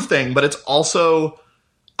true thing, but it's also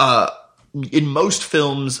in most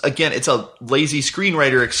films, again, it's a lazy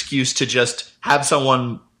screenwriter excuse to just have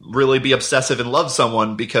someone really be obsessive and love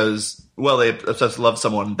someone because, well, they obsessively love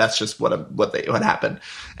someone. That's just what happened,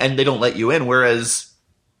 and they don't let you in. Whereas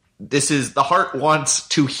the heart wants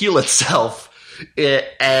to heal itself,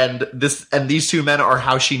 and these two men are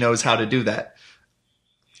how she knows how to do that.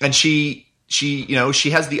 And she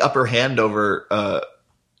has the upper hand over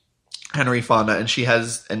Henry Fonda,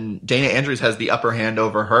 and Dana Andrews has the upper hand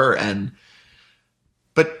over her.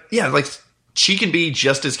 But yeah, like, she can be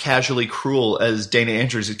just as casually cruel as Dana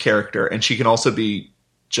Andrews' character, and she can also be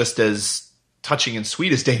just as touching and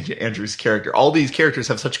sweet as Dana Andrews' character. All these characters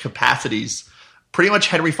have such capacities. Pretty much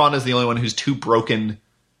Henry Fonda is the only one who's too broken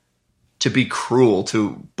to be cruel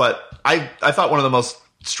to. But I thought one of the most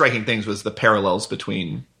striking things was the parallels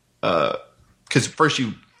between, because first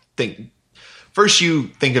you think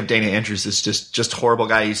of Dana Andrews as just horrible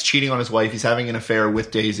guy. He's cheating on his wife. He's having an affair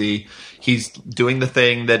with Daisy. He's doing the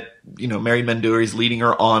thing that, married men do. He's leading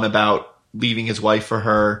her on about leaving his wife for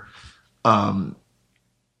her. And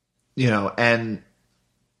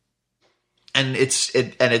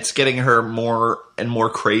it's getting her more and more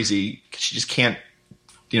crazy because she just can't,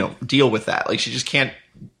 deal with that. Like, she just can't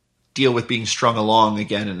deal with being strung along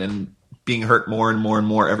again and then being hurt more and more and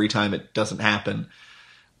more every time it doesn't happen.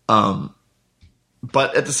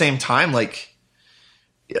 But at the same time, like,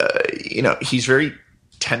 he's very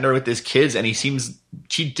tender with his kids, and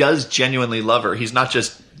she does genuinely love her. He's not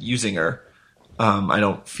just using her. I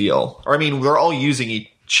don't feel, we're all using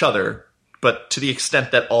each other, but to the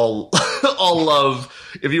extent that all love,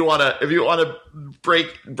 if you want to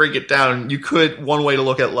break it down, one way to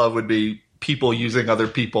look at love would be people using other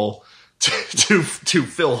people to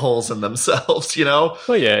fill holes in themselves,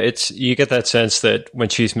 Well, yeah, you get that sense that when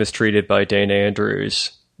she's mistreated by Dana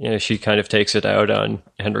Andrews, she kind of takes it out on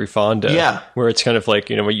Henry Fonda. Yeah. Where it's kind of like,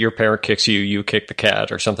 when your parent kicks you, you kick the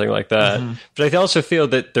cat or something like that. Mm-hmm. But I also feel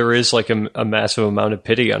that there is like a massive amount of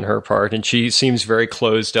pity on her part, and she seems very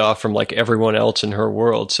closed off from like everyone else in her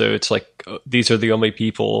world. So it's like, these are the only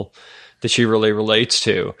people that she really relates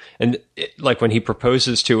to. And like when he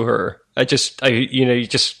proposes to her, you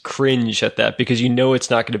just cringe at that because it's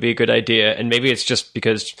not going to be a good idea. And maybe it's just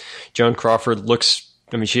because Joan Crawford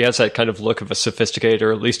she has that kind of look of a sophisticated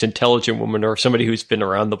or at least intelligent woman or somebody who's been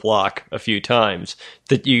around the block a few times,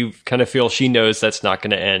 that you kind of feel she knows that's not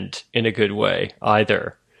going to end in a good way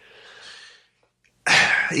either.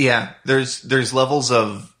 Yeah, there's levels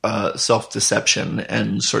of self-deception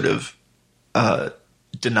and sort of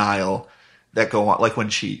denial that go on, like when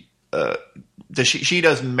she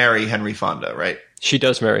does marry Henry Fonda, right? She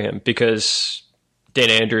does marry him because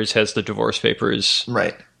Dana Andrews has the divorce papers,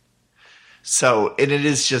 right? So, and it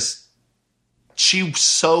is just, she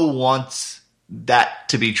so wants that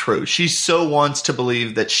to be true. She so wants to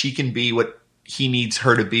believe that she can be what he needs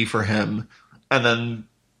her to be for him, and then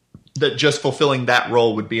that just fulfilling that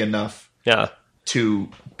role would be enough, to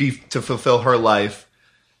fulfill her life.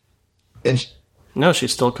 And no,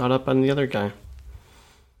 she's still caught up on the other guy.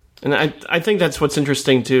 And I think that's what's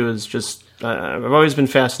interesting, too, is just I've always been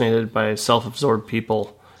fascinated by self-absorbed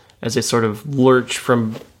people as they sort of lurch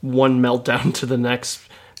from one meltdown to the next,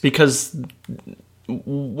 because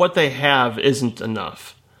what they have isn't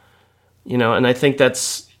enough. And I think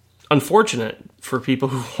that's unfortunate for people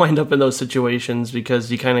who wind up in those situations,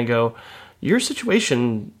 because you kind of go, your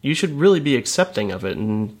situation, you should really be accepting of it.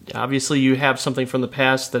 And obviously you have something from the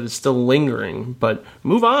past that is still lingering, but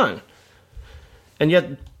move on. And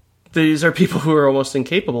yet these are people who are almost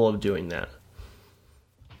incapable of doing that.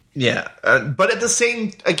 Yeah, but at the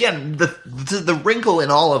same, again, the wrinkle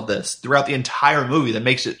in all of this throughout the entire movie that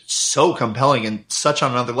makes it so compelling and such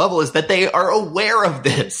on another level is that they are aware of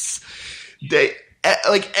this. They,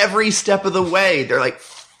 like, every step of the way, they're like,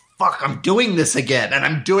 fuck, I'm doing this again,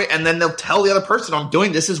 and then they'll tell the other person, I'm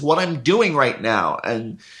doing, this is what I'm doing right now,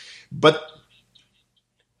 but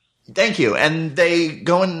thank you, and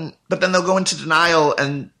but then they'll go into denial,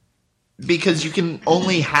 and because you can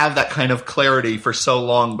only have that kind of clarity for so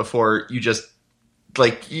long before you just,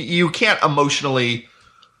 like, you can't emotionally,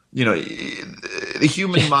 the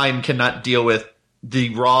human mind cannot deal with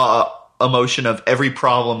the raw emotion of every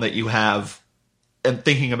problem that you have and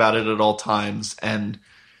thinking about it at all times. And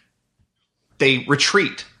they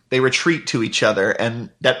retreat to each other.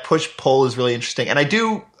 And that push-pull is really interesting. And I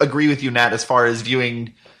do agree with you, Nat, as far as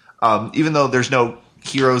viewing, even though there's no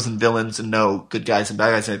heroes and villains and no good guys and bad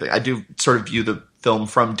guys and anything, I do sort of view the film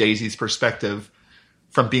from Daisy's perspective,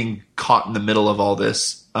 from being caught in the middle of all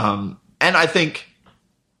this. And I think,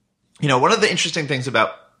 one of the interesting things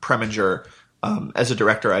about Preminger as a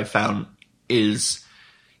director I found is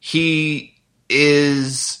he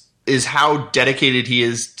is how dedicated he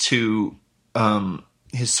is to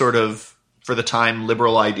his sort of, for the time,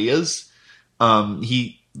 liberal ideas.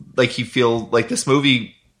 He feel like this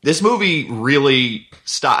movie really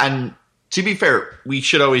stopped. And to be fair, we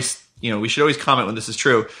should always comment when this is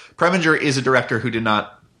true. Preminger is a director who did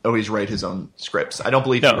not always write his own scripts. I don't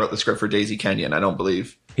believe he wrote the script for Daisy Kenyon. I don't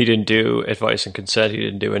believe he didn't do Advice and Consent. He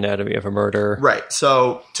didn't do Anatomy of a Murder. Right.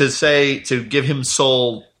 So to give him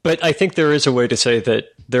soul, but I think there is a way to say that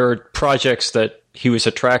there are projects that he was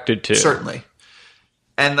attracted to. Certainly.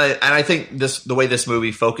 And I think the way this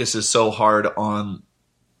movie focuses so hard on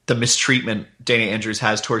the mistreatment Dana Andrews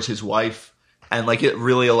has towards his wife, and like it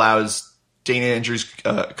really allows Dana Andrews'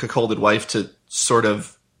 cuckolded wife to sort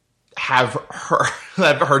of have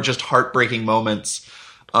her just heartbreaking moments,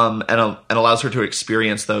 and allows her to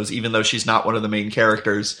experience those, even though she's not one of the main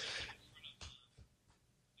characters.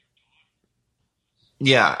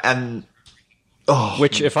 Yeah, and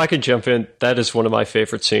which, if I could jump in, that is one of my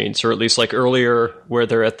favorite scenes, or at least like earlier where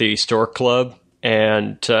they're at the Stork Club.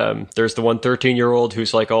 And there's the 13-year-old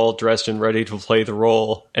who's like all dressed and ready to play the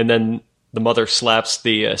role. And then the mother slaps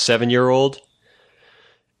the 7-year-old.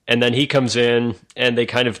 And then he comes in and they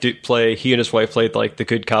kind of he and his wife played like the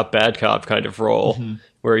good cop, bad cop kind of role. Mm-hmm.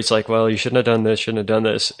 Where he's like, well, you shouldn't have done this, shouldn't have done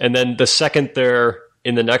this. And then the second they're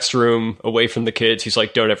in the next room away from the kids, he's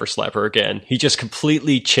like, don't ever slap her again. He just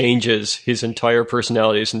completely changes his entire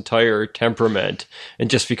personality, his entire temperament, and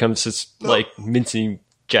just becomes this like mincing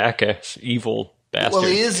jackass, evil bastard. Well,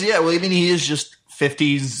 he is, yeah. Well, I mean, he is just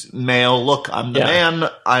 50s male. Look, I'm the man.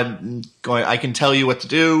 I can tell you what to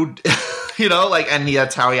do. And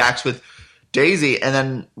that's how he acts with Daisy. And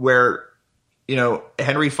then where,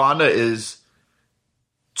 Henry Fonda is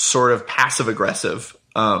sort of passive aggressive,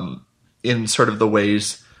 in sort of the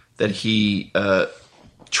ways that he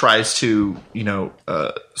tries to,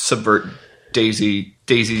 subvert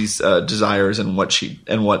Daisy's desires and what she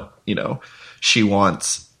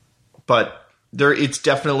wants. But it's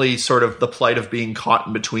definitely sort of the plight of being caught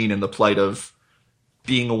in between and the plight of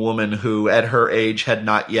being a woman who at her age had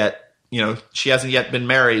not yet, she hasn't yet been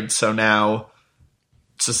married. So now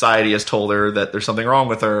society has told her that there's something wrong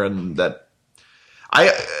with her, and that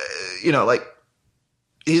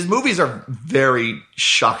his movies are very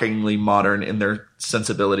shockingly modern in their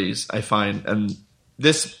sensibilities, I find. And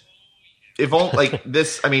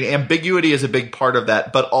ambiguity is a big part of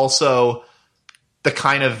that, but also the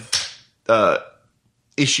kind of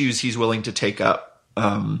issues he's willing to take up.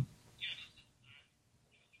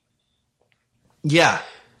 Yeah.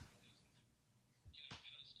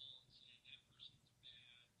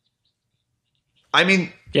 I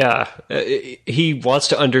mean, yeah, he wants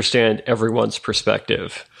to understand everyone's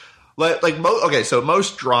perspective. So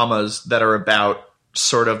most dramas that are about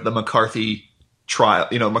sort of the McCarthy trial,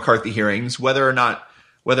 McCarthy hearings, whether or not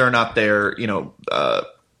they're,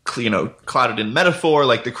 clouded in metaphor,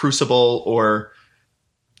 like The Crucible, or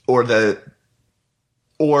that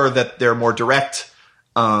they're more direct,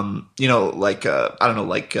 Good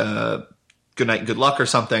Night and Good Luck or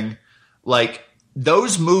something. Like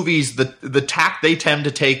those movies, the tack they tend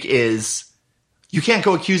to take is you can't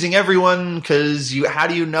go accusing everyone because how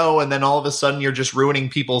do you know? And then all of a sudden you're just ruining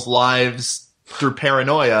people's lives through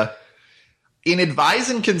paranoia. In Advise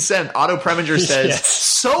and Consent, Otto Preminger says, yes.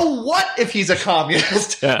 So what if he's a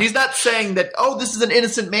communist? Yeah. He's not saying that, oh, this is an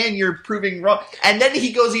innocent man you're proving wrong. And then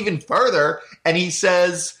he goes even further and he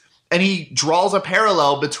says, and he draws a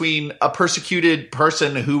parallel between a persecuted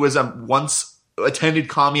person who was once attended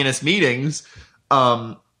communist meetings,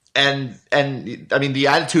 I mean, the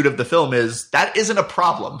attitude of the film is that isn't a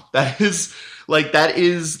problem. That is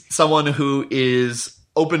someone who is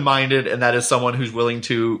open-minded, and that is someone who's willing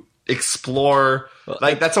to explore.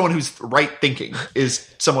 Like, that's someone who's right thinking,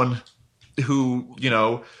 is someone who,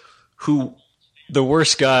 who. The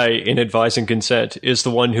worst guy in Advising Consent is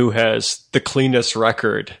the one who has the cleanest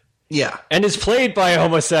record. Yeah. And is played by a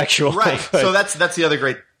homosexual. Right. So that's the other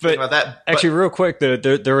great thing about that. Actually, real quick,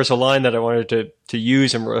 there was a line that I wanted to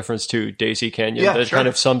use in reference to Daisy Canyon that kind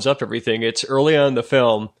of sums up everything. It's early on in the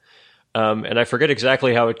film, and I forget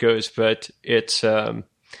exactly how it goes, but it's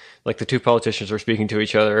like the two politicians are speaking to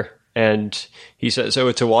each other, and he says, "Oh,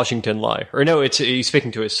 it's a Washington lie," or no, he's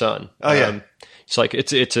speaking to his son. Oh yeah. It's like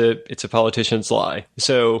it's a politician's lie.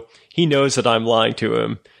 So he knows that I'm lying to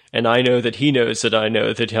him, and I know that he knows that I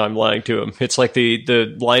know that I'm lying to him. It's like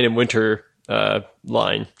the Lion in Winter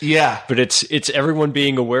line. Yeah. But it's everyone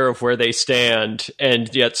being aware of where they stand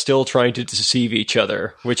and yet still trying to deceive each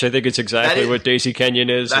other, which I think is exactly what Daisy Kenyon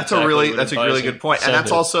is. That's a really good point. And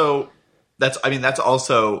that's also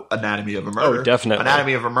Anatomy of a Murder. Oh, definitely.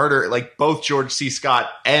 Anatomy of a Murder, like both George C. Scott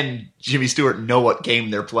and Jimmy Stewart know what game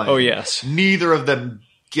they're playing. Oh, yes. Neither of them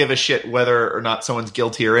give a shit whether or not someone's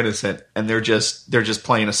guilty or innocent, and they're just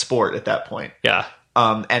playing a sport at that point. Yeah.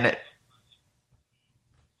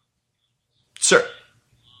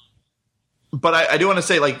 But I do want to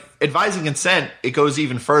say, like, Advising Consent, it goes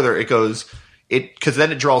even further. Because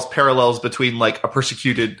then it draws parallels between, like, a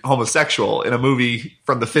persecuted homosexual in a movie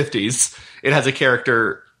from the 50s. It has a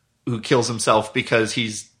character who kills himself because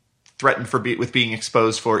he's threatened with being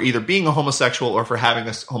exposed for either being a homosexual or for having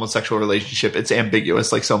a homosexual relationship. It's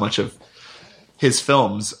ambiguous, like so much of his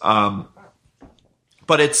films.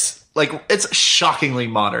 But it's shockingly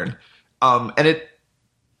modern. And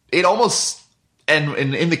it almost, and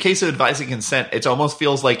in the case of Advising Consent, it almost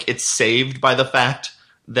feels like it's saved by the fact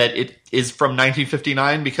that it is from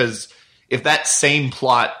 1959, because if that same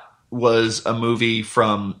plot was a movie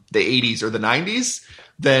from the 80s or the 90s,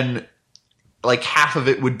 then like half of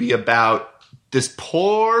it would be about this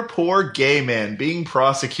poor gay man being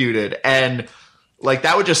prosecuted, and like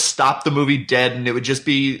that would just stop the movie dead, and it would just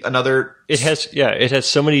be another. It has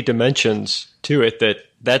so many dimensions to it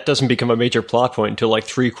that doesn't become a major plot point until like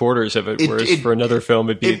 3/4 of it. Whereas for another film,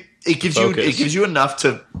 it'd be it gives you enough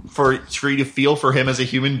for you to feel for him as a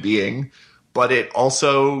human being, but it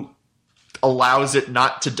also allows it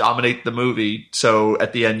not to dominate the movie. So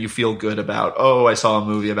at the end, you feel good about, oh, I saw a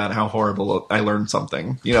movie about how horrible I learned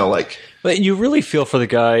something. But you really feel for the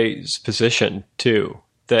guy's position too.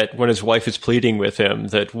 That when his wife is pleading with him,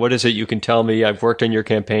 that what is it you can tell me? I've worked on your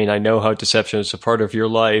campaign. I know how deception is a part of your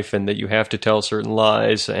life, and that you have to tell certain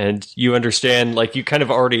lies. And you understand, like you kind of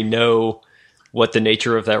already know what the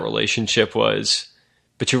nature of that relationship was,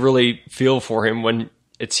 but you really feel for him when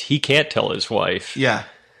he can't tell his wife. Yeah.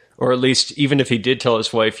 Or at least, even if he did tell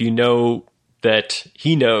his wife, you know that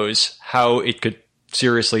he knows how it could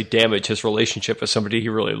seriously damage his relationship with somebody he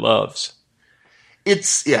really loves.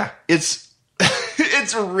 It's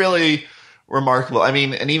really remarkable. I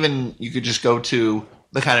mean, and even you could just go to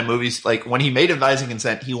the kind of movies, like when he made Advising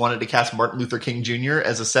Consent, he wanted to cast Martin Luther King Jr.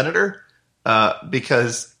 as a senator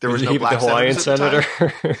because there was no black the Hawaiian senator.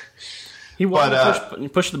 He wanted to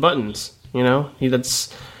push the buttons, and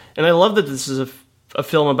I love that this is a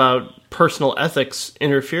film about personal ethics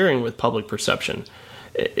interfering with public perception.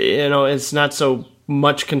 It's not so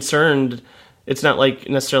much concerned. It's not like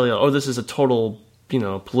necessarily, this is a total,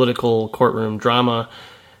 political courtroom drama.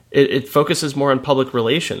 It focuses more on public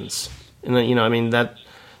relations. And then,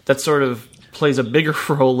 that sort of plays a bigger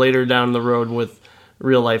role later down the road with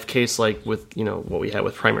real life case, like with, what we had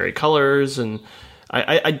with Primary Colors. And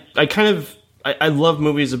I love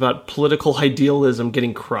movies about political idealism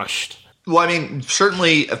getting crushed. Well, I mean,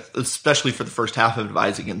 certainly, especially for the first half of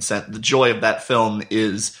Advising Consent, the joy of that film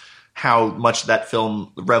is how much that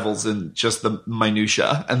film revels in just the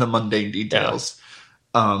minutia and the mundane details.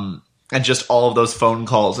 Yeah. And just all of those phone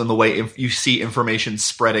calls and the way you see information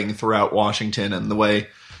spreading throughout Washington and the way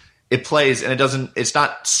it plays. And it's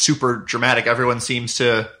not super dramatic. Everyone seems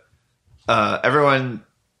to, the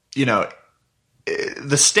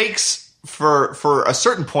stakes for a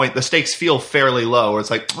certain point, the stakes feel fairly low. Where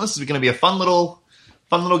it's like, this is going to be a fun little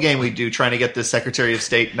game we do, trying to get the Secretary of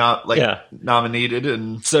State nominated.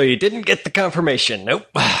 And so you didn't get the confirmation. Nope.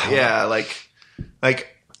 Yeah.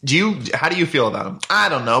 How do you feel about him? I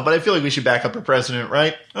don't know, but I feel like we should back up our president,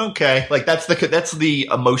 right? Okay. Like that's the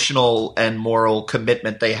emotional and moral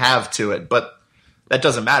commitment they have to it. But that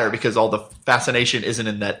doesn't matter because all the fascination isn't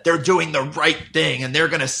in that they're doing the right thing and they're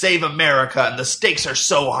going to save America and the stakes are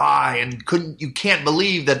so high and you can't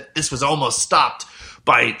believe that this was almost stopped.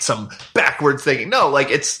 by some backwards thinking. No, like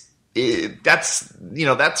that's, you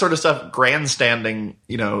know, that sort of stuff, grandstanding,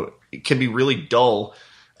 you know, it can be really dull.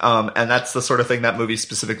 And that's the sort of thing that movie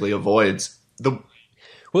specifically avoids.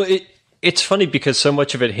 Well, it's funny because so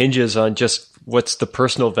much of it hinges on just what's the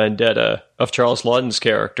personal vendetta of Charles Laughton's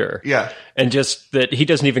character. Yeah. And just that he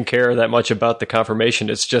doesn't even care that much about the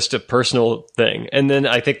confirmation. It's just a personal thing. And then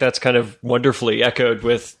I think that's kind of wonderfully echoed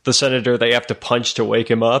with the senator they have to punch to wake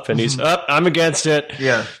him up. And he's, I'm against it.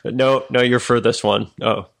 Yeah. But no, you're for this one.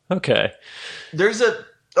 Oh, okay.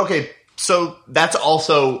 So that's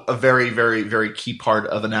also a very, very, very key part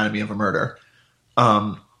of Anatomy of a Murder.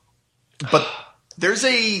 But there's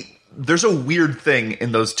a weird thing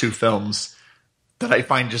in those two films that I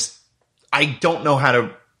find just, I don't know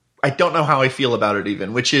how I feel about it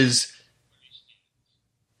even, which is,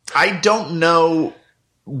 I don't know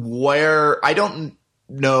whether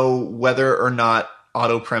or not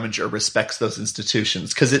Otto Preminger respects those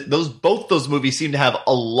institutions, because both those movies seem to have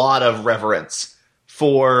a lot of reverence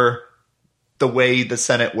for the way the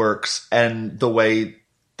Senate works and the way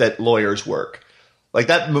that lawyers work.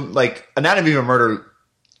 Like Anatomy of a Murder,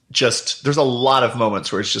 just, there's a lot of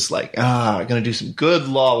moments where it's just like, I'm going to do some good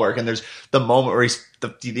law work. And there's the moment where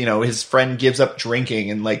his friend gives up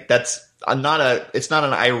drinking, and like, it's not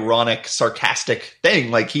an ironic, sarcastic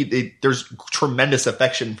thing. Like there's tremendous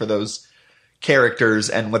affection for those characters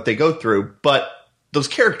and what they go through, but those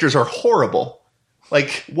characters are horrible.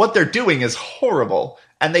 Like, what they're doing is horrible,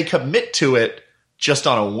 and they commit to it just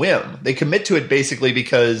on a whim. They commit to it basically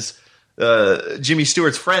because Jimmy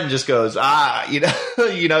Stewart's friend just goes, I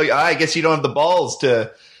guess you don't have the balls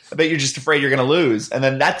to, I bet you're just afraid you're going to lose. And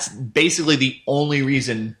then that's basically the only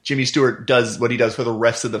reason Jimmy Stewart does what he does for the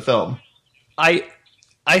rest of the film. I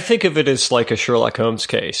think of it as like a Sherlock Holmes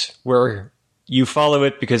case where you follow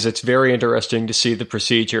it because it's very interesting to see the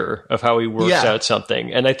procedure of how he works out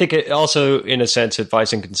something. And I think it also, in a sense,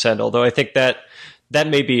 advising consent, although I think that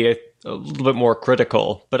may be a little bit more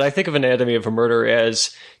critical. But I think of Anatomy of a Murder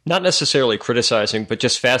as not necessarily criticizing, but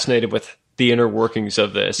just fascinated with the inner workings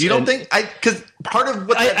of this. You don't think? Because part of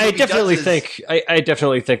what I definitely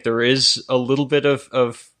think there is a little bit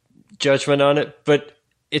of judgment on it, but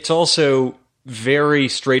it's also very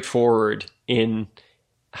straightforward in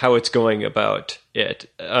how it's going about it.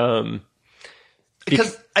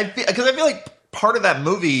 Because I feel like part of that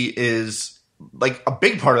movie is, like, a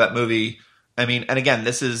big part of that movie. I mean, and again,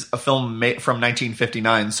 this is a film from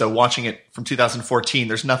 1959, so watching it from 2014,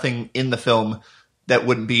 there's nothing in the film that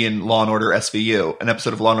wouldn't be in Law & Order SVU, an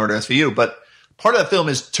episode of Law & Order SVU. But part of that film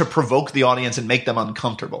is to provoke the audience and make them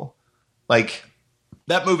uncomfortable. Like,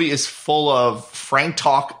 that movie is full of frank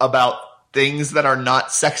talk about things that are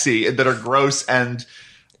not sexy, that are gross, and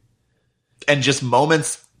just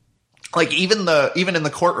moments. Like, even in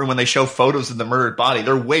the courtroom when they show photos of the murdered body,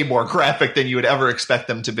 they're way more graphic than you would ever expect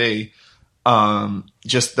them to be.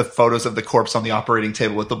 Just the photos of the corpse on the operating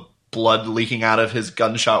table with the blood leaking out of his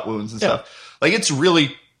gunshot wounds and stuff. Like, it's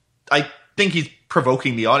really, I think he's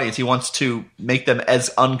provoking the audience. He wants to make them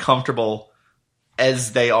as uncomfortable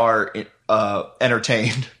as they are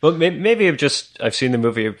entertained. Well, maybe I've seen the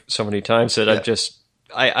movie so many times that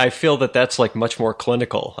I feel that that's like much more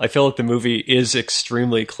clinical. I feel like the movie is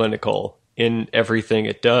extremely clinical in everything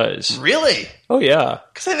it does. Really? Oh yeah.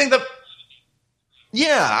 Because I think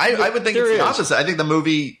I would think it's the opposite. I think the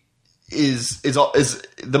movie is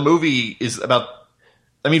about.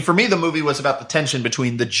 I mean, for me, the movie was about the tension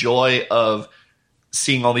between the joy of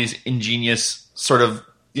seeing all these ingenious sort of,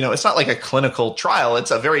 it's not like a clinical trial.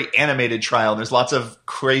 It's a very animated trial. There's lots of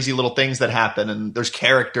crazy little things that happen, and there's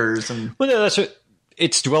characters. And well, no, that's what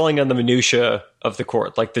it's dwelling on the minutia of the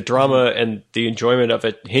court. Like, the drama and the enjoyment of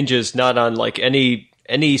it hinges not on like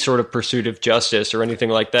any sort of pursuit of justice or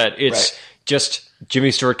anything like that. It's just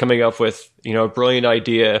Jimmy Stewart coming up with, a brilliant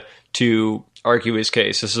idea to argue his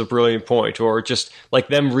case. This is a brilliant point. Or just like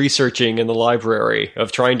them researching in the library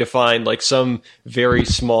of trying to find like some very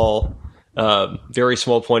small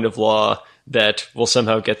point of law that will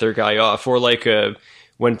somehow get their guy off. Or like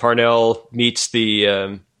when Parnell meets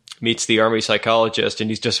the army psychologist and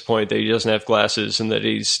he's disappointed that he doesn't have glasses and that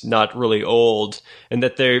he's not really old, and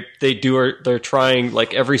that they're trying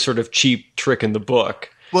like every sort of cheap trick in the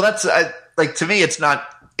book. Well, that's like, to me, it's not,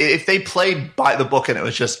 if they played by the book and it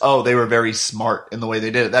was just, they were very smart in the way they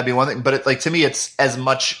did it, that'd be one thing. But to me, it's as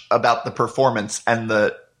much about the performance and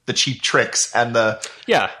the cheap tricks and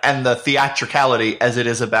the theatricality as it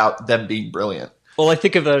is about them being brilliant. Well, I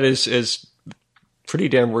think of that as pretty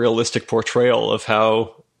damn realistic portrayal of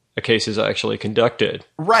how a case is actually conducted.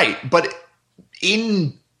 Right. But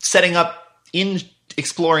in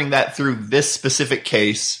exploring that through this specific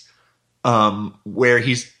case, where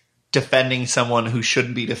he's defending someone who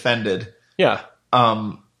shouldn't be defended. Yeah.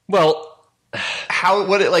 Well,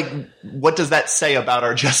 what does that say about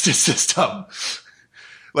our justice system?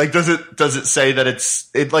 Like, does it say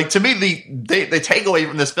that like, to me, the takeaway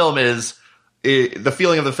from this film is the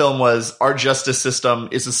feeling of the film was our justice system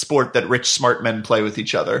is a sport that rich, smart men play with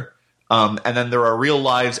each other. And then there are real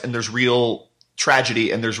lives and there's real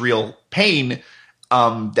tragedy and there's real pain,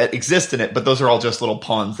 that exist in it. But those are all just little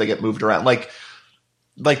pawns that get moved around.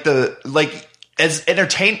 As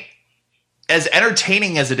entertaining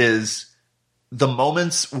as it is, the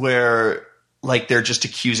moments where like they're just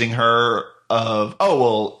accusing her of, oh,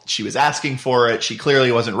 well, she was asking for it. She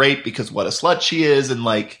clearly wasn't raped because what a slut she is. And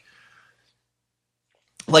like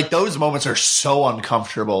those moments are so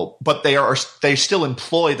uncomfortable, but they still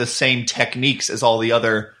employ the same techniques as all the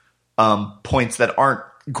other points that aren't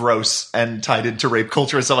gross and tied into rape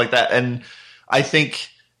culture and stuff like that. And I think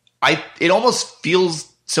it almost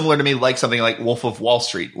feels similar to me like something like Wolf of Wall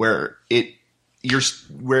Street, where you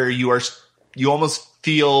almost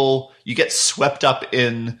feel you get swept up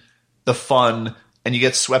in the fun and you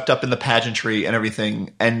get swept up in the pageantry and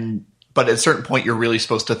everything. But at a certain point, you're really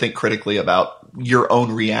supposed to think critically about your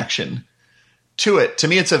own reaction to it. To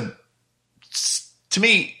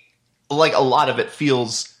me, like a lot of it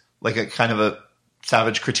feels like a kind of a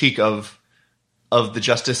savage critique of the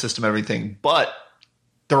justice system, everything. But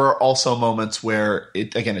there are also moments where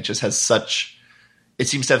it seems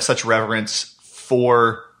to have such reverence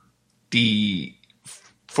for the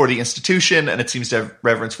institution, and it seems to have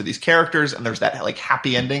reverence for these characters, and there's that like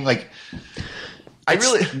happy ending. Like,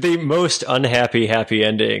 the most unhappy happy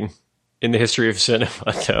ending in the history of cinema,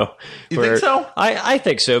 though. You think so? I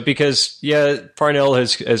think so, because Parnell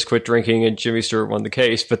has quit drinking and Jimmy Stewart won the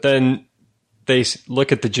case, but then they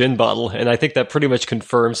look at the gin bottle, and I think that pretty much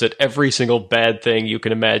confirms that every single bad thing you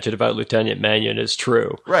can imagine about Lieutenant Mannion is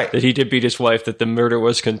true. Right. That he did beat his wife, that the murder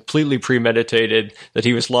was completely premeditated, that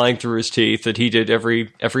he was lying through his teeth, that he did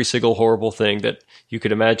every single horrible thing that you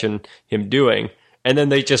could imagine him doing. And then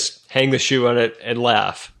they just hang the shoe on it and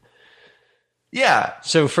laugh. Yeah.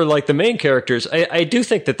 So for like the main characters, I do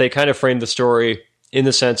think that they kind of frame the story in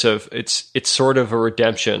the sense of it's sort of a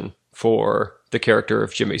redemption for the character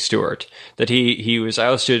of Jimmy Stewart, that he was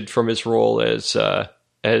ousted from his role as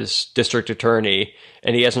district attorney,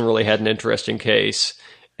 and he hasn't really had an interesting case.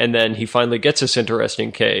 And then he finally gets this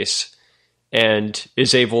interesting case and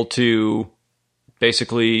is able to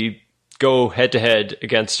basically go head to head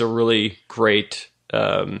against a really great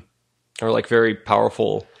or like very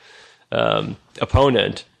powerful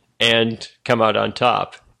opponent and come out on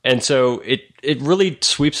top. And so it really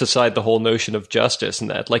sweeps aside the whole notion of justice in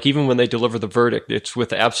that. Like, even when they deliver the verdict, it's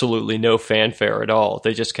with absolutely no fanfare at all.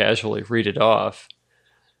 They just casually read it off.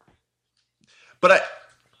 But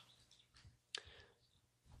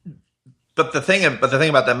the thing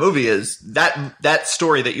about that movie is that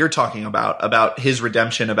story that you're talking about his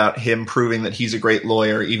redemption, about him proving that he's a great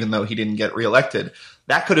lawyer even though he didn't get reelected,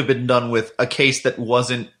 that could have been done with a case that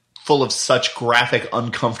wasn't full of such graphic,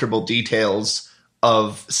 uncomfortable details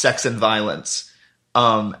of sex and violence.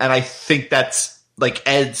 And I think that's like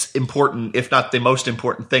as important, if not the most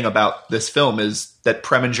important thing about this film, is that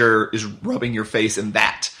Preminger is rubbing your face in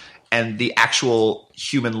that, and the actual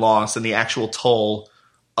human loss and the actual toll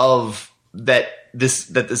of that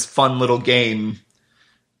this fun little game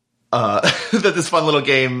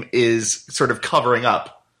is sort of covering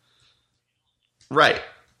up. Right.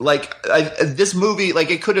 Like this movie,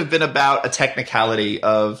 like it could have been about a technicality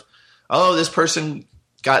of, oh, this person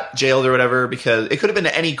got jailed or whatever, because it could have been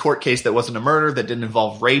any court case that wasn't a murder, that didn't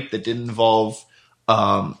involve rape, that didn't involve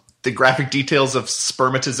the graphic details of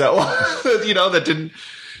spermatozoa, that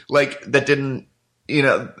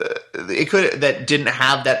didn't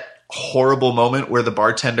have that horrible moment where the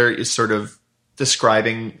bartender is sort of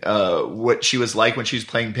describing what she was like when she was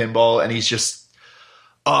playing pinball, and he's just,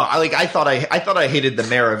 I thought I hated the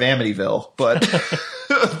mayor of Amityville, but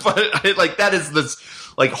that is this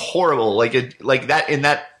like horrible, like that in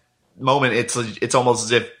that moment, it's almost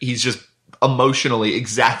as if he's just emotionally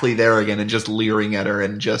exactly there again and just leering at her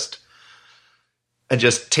and just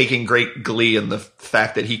taking great glee in the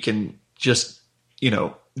fact that he can just,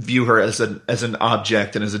 view her as an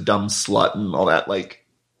object and as a dumb slut and all that. Like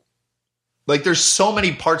there's so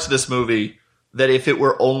many parts of this movie that if it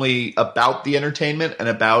were only about the entertainment and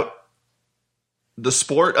about the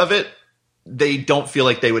sport of it, they don't feel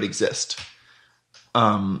like they would exist.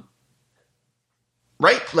 Right?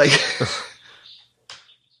 Like,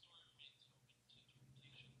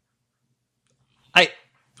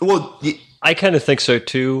 I kind of think so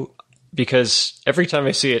too, because every time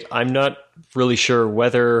I see it, I'm not really sure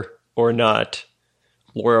whether or not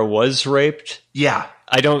Laura was raped. Yeah.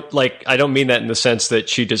 I don't mean that in the sense that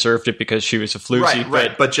she deserved it because she was a floozy,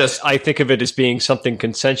 right. But just I think of it as being something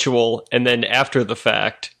consensual, and then after the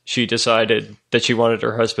fact, she decided that she wanted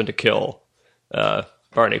her husband to kill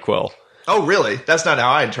Barney Quill. Oh, really? That's not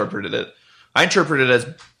how I interpreted it. I interpreted it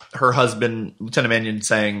as her husband, Lieutenant Mannion,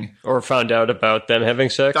 saying... Or found out about them having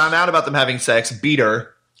sex? Found out about them having sex, beat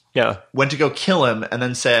her, went to go kill him, and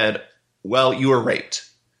then said, well, you were raped.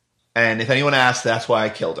 And if anyone asks, that's why I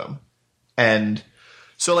killed him. And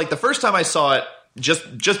so, like, the first time I saw it,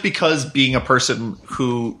 just because being a person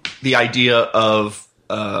who the idea of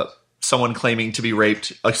someone claiming to be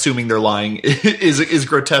raped, assuming they're lying, is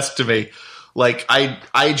grotesque to me. Like,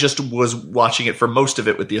 I just was watching it for most of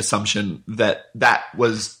it with the assumption that that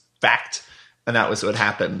was fact and that was what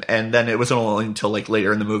happened. And then it wasn't only until, like,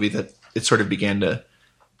 later in the movie that it sort of began to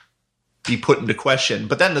be put into question.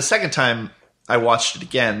 But then the second time I watched it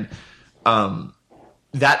again,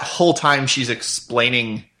 that whole time she's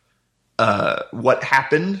explaining what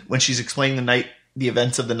happened when she's explaining the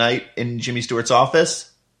events of the night in Jimmy Stewart's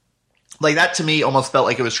office. Like, that to me almost felt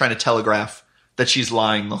like it was trying to telegraph that she's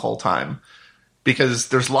lying the whole time. Because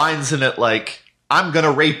there's lines in it like, I'm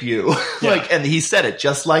gonna rape you. Like, and he said it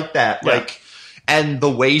just like that. Yeah. Like, and the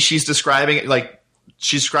way she's describing it, like,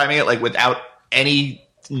 she's describing it like without any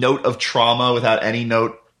note of trauma, without any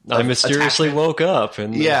note of I mysteriously attachment. woke up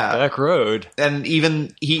in the back road. And he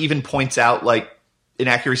even points out, like,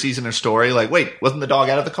 inaccuracies in her story. Like, wait, wasn't the dog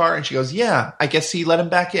out of the car? And she goes, yeah, I guess he let him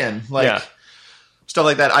back in. Like, stuff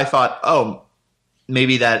like that. I thought, oh,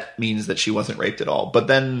 maybe that means that she wasn't raped at all. But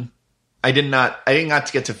then I didn't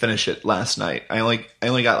get to finish it last night. I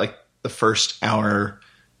only got, like, the first hour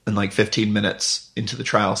and, like, 15 minutes into the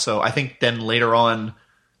trial. So I think then later on,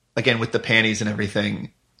 again, with the panties and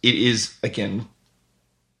everything, it is, again,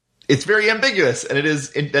 it's very ambiguous, and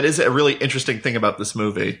that is a really interesting thing about this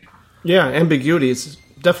movie. Yeah, ambiguity is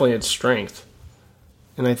definitely its strength.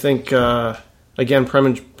 And I think, again,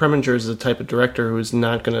 Preminger is the type of director who is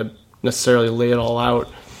not going to necessarily lay it all out.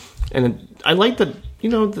 And I like that,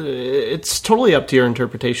 it's totally up to your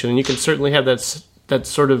interpretation, and you can certainly have that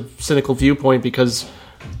sort of cynical viewpoint because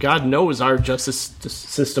God knows our justice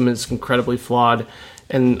system is incredibly flawed.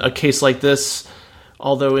 And a case like this,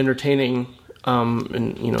 although entertaining...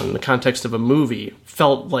 in the context of a movie,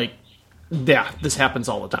 felt like, this happens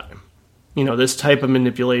all the time. This type of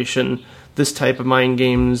manipulation, this type of mind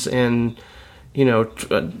games, and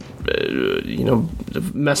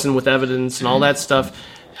messing with evidence and all that stuff.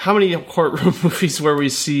 How many courtroom movies where we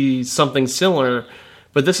see something similar?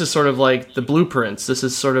 But this is sort of like the blueprints. This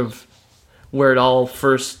is sort of where it all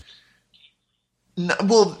first. No,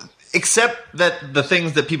 well, except that the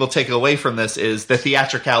things that people take away from this is the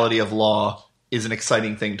theatricality of law is an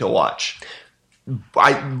exciting thing to watch.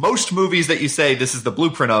 Most movies that you say this is the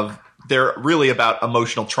blueprint of, they're really about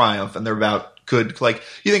emotional triumph, and they're about good. Like,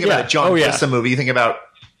 you think about a John Grissom movie, you think about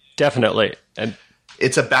definitely, and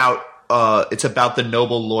it's about the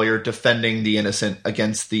noble lawyer defending the innocent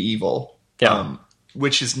against the evil. Yeah.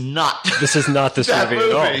 Which is not. This is not this movie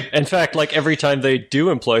at all. In fact, like, every time they do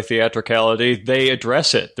employ theatricality, they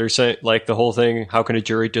address it. They're saying, like, the whole thing, how can a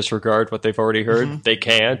jury disregard what they've already heard? Mm-hmm. They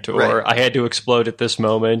can't. Or I had to explode at this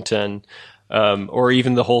moment. And or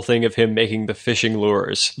even the whole thing of him making the fishing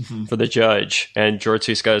lures for the judge. And George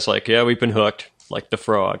C. Scott's like, yeah, we've been hooked, like the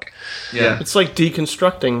frog. Yeah. It's like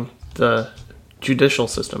deconstructing the judicial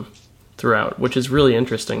system throughout, which is really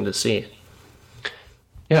interesting to see.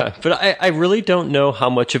 Yeah, but I really don't know how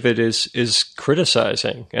much of it is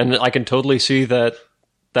criticizing, and I can totally see that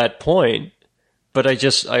point. But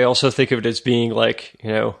I also think of it as being like,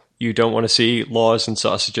 you don't want to see laws and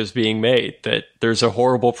sausages being made. That there's a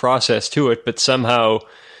horrible process to it, but somehow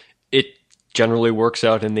it generally works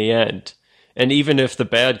out in the end. And even if the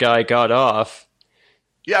bad guy got off,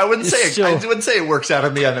 I wouldn't say it works out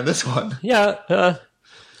in the end in this one. Yeah,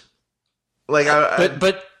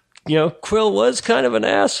 but. Quill was kind of an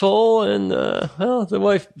asshole, and the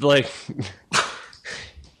wife, like, I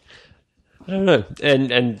don't know,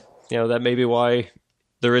 and that may be why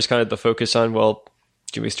there is kind of the focus on, well,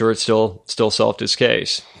 Jimmy Stewart still solved his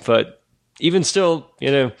case, but even still,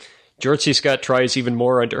 George C. Scott tries even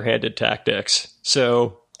more underhanded tactics,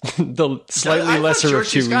 so the slightly lesser of George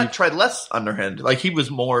C. two. Scott tried less underhanded, like he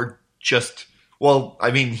was more just. Well, I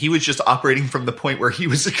mean, he was just operating from the point where he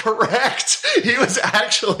was correct. He was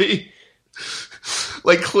actually,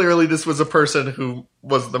 like, clearly this was a person who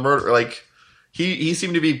was the murderer. Like, he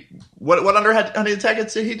seemed to be... What underhanded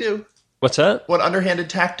tactics did he do? What's that? What underhanded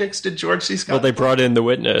tactics did George C. Scott Well, they brought in the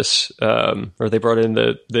witness, or they brought in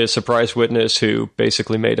the surprise witness who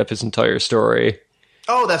basically made up his entire story.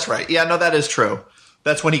 Oh, that's right. Yeah, no, that is true.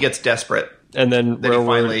 That's when he gets desperate. And then He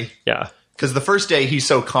finally... Yeah. Because the first day he's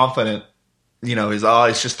so confident, he's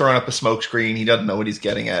just throwing up a smoke screen. He doesn't know what he's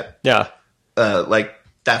getting at. Yeah.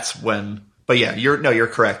 That's when... But yeah, you're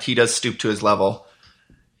correct. He does stoop to his level.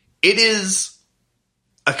 It is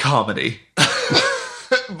a comedy.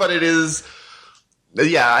 But it is...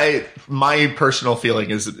 Yeah, my personal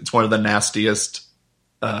feeling is it's one of the nastiest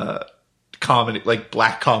comedy, like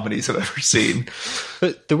black comedies I've ever seen.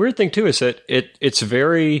 But the weird thing too is that it's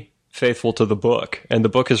very faithful to the book, and the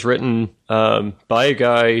book is written by a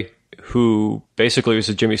guy who basically was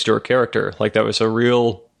a Jimmy Stewart character. Like that was a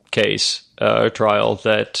real case trial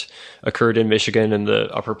that occurred in Michigan in the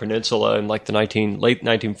Upper Peninsula in like the late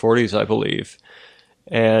 1940s, I believe,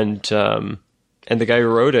 and the guy who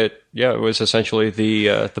wrote it, it was essentially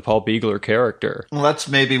the Paul Beagler character. Well, that's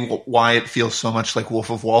maybe why it feels so much like Wolf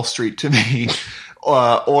of Wall Street to me,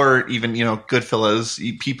 or even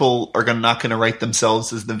Goodfellas. People are not going to write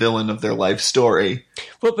themselves as the villain of their life story.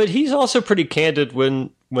 Well, but he's also pretty candid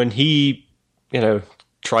when he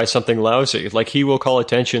tries something lousy. Like he will call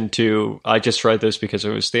attention to, I just tried this because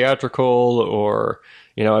it was theatrical, or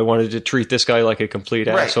I wanted to treat this guy like a complete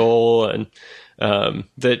asshole, and.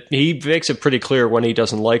 That he makes it pretty clear when he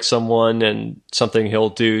doesn't like someone and something he'll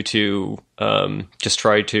do to just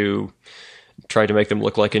try to make them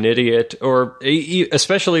look like an idiot, or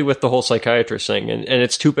especially with the whole psychiatrist thing. And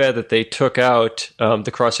it's too bad that they took out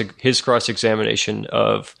his cross-examination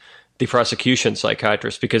of the prosecution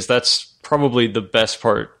psychiatrist, because that's probably the best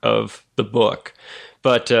part of the book.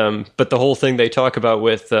 But the whole thing they talk about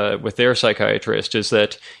with their psychiatrist is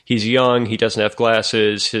that he's young, he doesn't have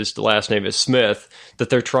glasses, his last name is Smith, that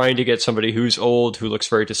they're trying to get somebody who's old, who looks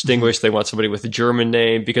very distinguished. They want somebody with a German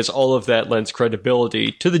name, because all of that lends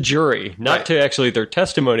credibility to the jury, not to actually their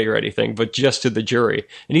testimony or anything, but just to the jury.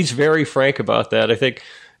 And he's very frank about that, I think,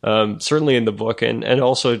 certainly in the book, and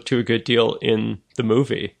also to a good deal in the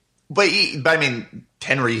movie. But I mean,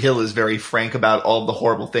 Henry Hill is very frank about all the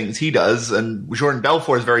horrible things he does, and Jordan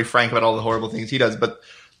Belfort is very frank about all the horrible things he does. But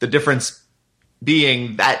the difference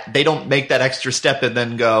being that they don't make that extra step and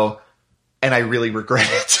then go, and I really regret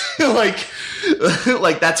it.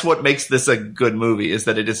 like that's what makes this a good movie, is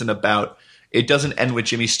that it doesn't end with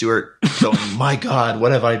Jimmy Stewart going, my God,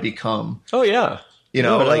 what have I become? Oh yeah.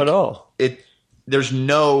 Not at all. There's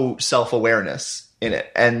no self-awareness in it.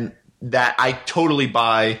 And that I totally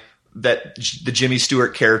buy that the Jimmy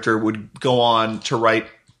Stewart character would go on to write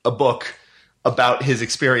a book about his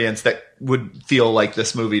experience that would feel like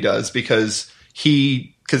this movie does, because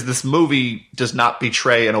this movie does not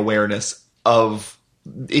betray an awareness of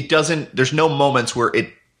it. There's no moments where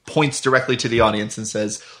it points directly to the audience and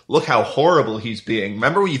says, look how horrible he's being.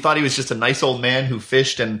 Remember when you thought he was just a nice old man who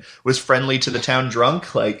fished and was friendly to the town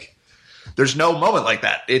drunk? Like, there's no moment like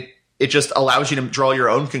that. It just allows you to draw your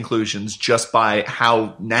own conclusions just by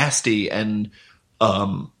how nasty and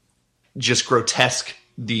just grotesque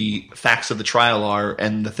the facts of the trial are,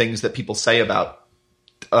 and the things that people say about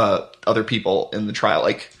other people in the trial.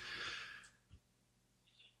 Like,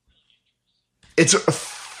 it's a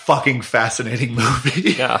fucking fascinating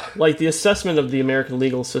movie. Yeah, like the assessment of the American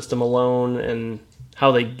legal system alone, and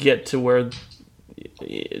how they get to where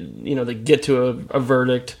they get to a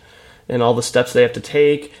verdict. And all the steps they have to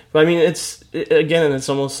take. But I mean, it's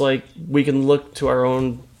almost like we can look to our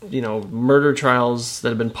own, murder trials that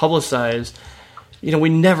have been publicized. We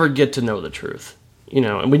never get to know the truth.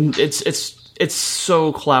 And it's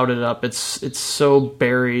so clouded up. It's so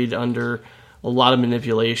buried under a lot of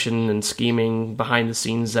manipulation and scheming behind the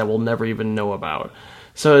scenes that we'll never even know about.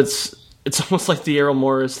 So it's almost like the Errol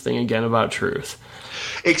Morris thing again about truth.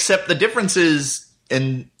 Except the difference is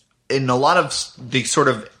in a lot of the sort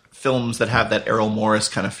of films that have that Errol Morris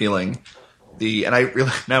kind of feeling. We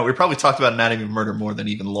probably talked about Anatomy of Murder more than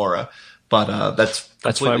even Laura, but that's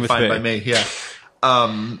completely fine by me. Yeah.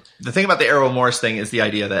 The thing about the Errol Morris thing is the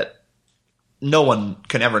idea that no one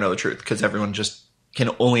can ever know the truth, because everyone just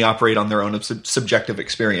can only operate on their own subjective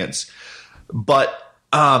experience. But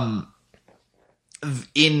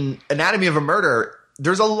in Anatomy of a Murder,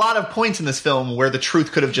 there's a lot of points in this film where the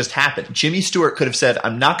truth could have just happened. Jimmy Stewart could have said,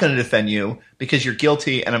 I'm not going to defend you because you're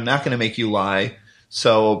guilty, and I'm not going to make you lie.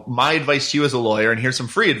 So my advice to you as a lawyer, and here's some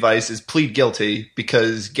free advice, is plead guilty,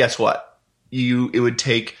 because guess what? It would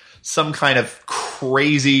take some kind of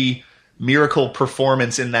crazy miracle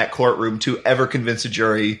performance in that courtroom to ever convince a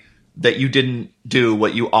jury that you didn't do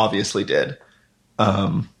what you obviously did.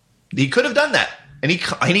 He could have done that, and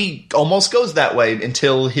he almost goes that way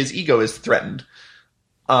until his ego is threatened.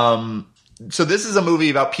 So this is a movie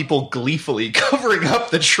about people gleefully covering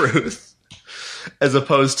up the truth, as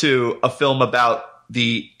opposed to a film about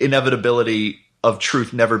the inevitability of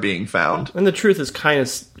truth never being found. And the truth is kind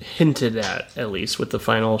of hinted at least, with the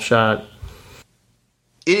final shot.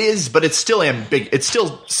 It is, but it's still ambiguous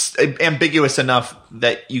enough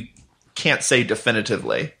that you can't say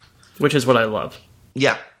definitively. Which is what I love.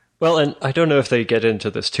 Yeah. Well, and I don't know if they get into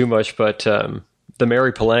this too much, but the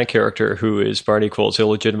Mary Palan character, who is Barney Cole's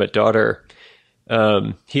illegitimate daughter,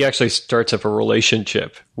 he actually starts up a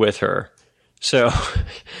relationship with her. So,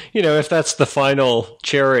 if that's the final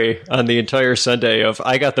cherry on the entire sundae of,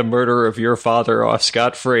 I got the murder of your father off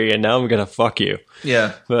scot-free, and now I'm going to fuck you.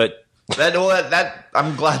 Yeah. But that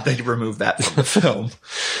I'm glad they removed that from the film.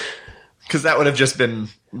 Because that would have just been,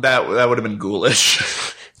 that would have been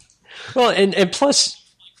ghoulish. Well, and plus,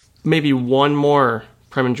 maybe one more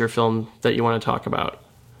Preminger film that you want to talk about.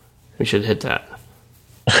 We should hit that.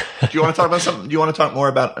 Do you want to talk about something? Do you want to talk more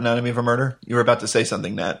about Anatomy of a Murder? You were about to say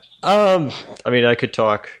something, Nat. I mean, I could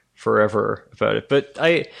talk forever about it, but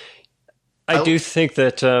I do think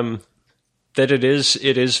that that it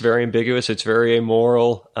is very ambiguous. It's very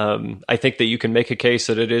amoral. I think that you can make a case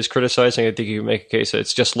that it is criticizing. I think you can make a case that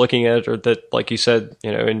it's just looking at it, or that, like you said,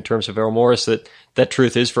 in terms of Errol Morris, that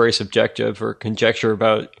truth is very subjective, or conjecture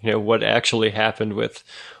about what actually happened with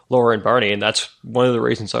Laura and Barney. And that's one of the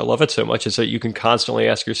reasons I love it so much, is that you can constantly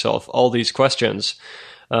ask yourself all these questions.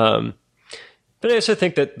 But I also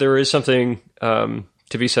think that there is something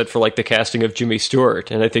to be said for like the casting of Jimmy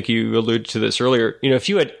Stewart. And I think you alluded to this earlier. If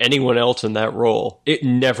you had anyone else in that role, it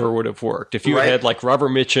never would have worked. If you had like Robert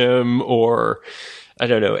Mitchum, or I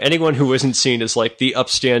don't know, anyone who wasn't seen as like the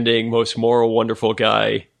upstanding, most moral, wonderful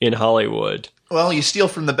guy in Hollywood. Well, you steal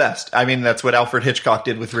from the best. I mean, that's what Alfred Hitchcock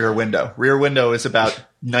did with Rear Window. Rear Window is about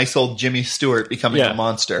nice old Jimmy Stewart becoming a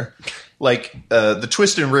monster. Like, the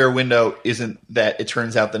twist in Rear Window isn't that it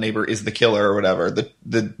turns out the neighbor is the killer or whatever.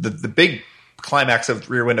 The big climax of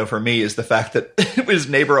Rear Window for me is the fact that his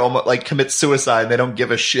neighbor almost like commits suicide and they don't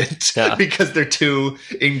give a shit because they're too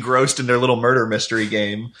engrossed in their little murder mystery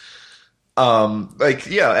game.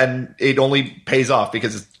 And it only pays off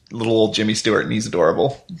because it's little old Jimmy Stewart and he's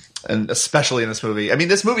adorable. And especially in this movie. I mean,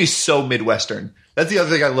 this movie's so Midwestern. That's the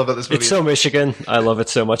other thing I love about this movie. It's so Michigan. I love it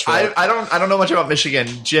so much. I don't know much about Michigan.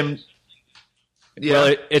 Jim. Yeah.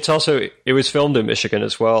 Well, it was filmed in Michigan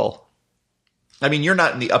as well. I mean, you're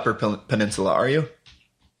not in the Upper Peninsula, are you?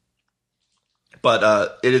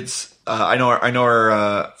 But it's. I know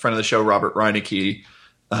our friend of the show, Robert Reinecke,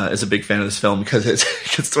 is a big fan of this film because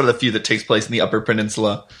it's one of the few that takes place in the Upper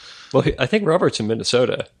Peninsula. Well, I think Robert's in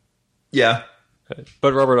Minnesota. Yeah,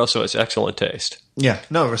 but Robert also has excellent taste. Yeah,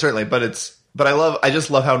 no, certainly. But I just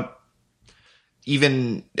love how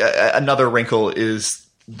even another wrinkle is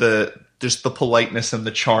just the politeness and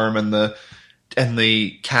the charm and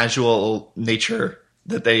the casual nature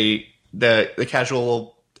that the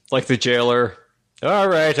casual, like the jailer. All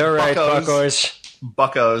right, buckos.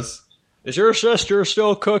 Is your sister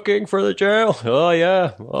still cooking for the jail? Oh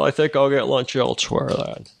yeah. Well, I think I'll get lunch elsewhere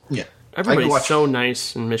then. Yeah, everybody's so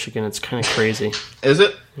nice in Michigan. It's kind of crazy. Is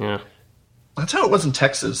it? Yeah, that's how it was in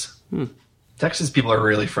Texas. Texas people are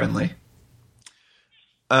really friendly.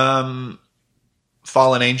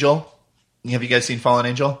 Fallen Angel. Have you guys seen Fallen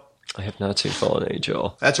Angel? I have not seen Fallen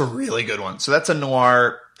Angel. That's a really good one. So that's a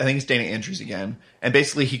noir. I think it's Dana Andrews again. And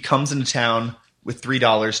basically he comes into town with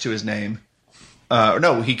 $3 to his name.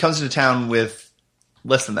 He comes into town with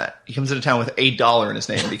less than that. He comes into town with $1 in his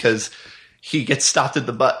name because he gets stopped at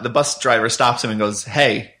the bus driver stops him and goes,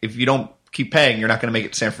 "Hey, if you don't keep paying, you're not going to make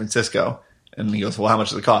it to San Francisco." And he goes, "Well, how much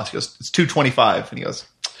does it cost?" He goes, "It's $2.25." And he goes,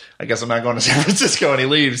 "I guess I'm not going to San Francisco." And he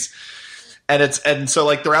leaves. And so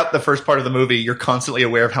like throughout the first part of the movie, you're constantly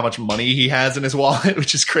aware of how much money he has in his wallet,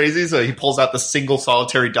 which is crazy. So he pulls out the single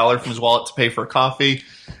solitary dollar from his wallet to pay for a coffee,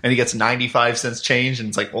 and he gets 95 cents change. And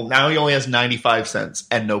it's like, well, now he only has 95 cents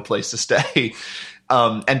and no place to stay.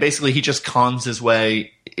 And basically he just cons his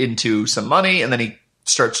way into some money, and then he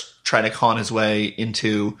starts trying to con his way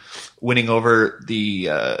into winning over the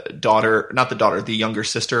the younger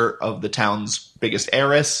sister of the town's biggest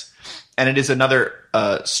heiress. And it is another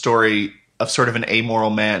story of sort of an amoral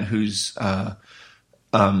man who's sort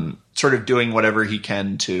of doing whatever he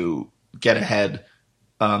can to get ahead.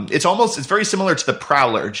 It's very similar to The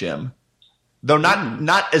Prowler, Jim, though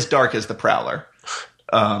not as dark as The Prowler.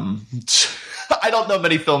 I don't know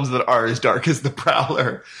many films that are as dark as The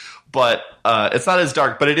Prowler, but it's not as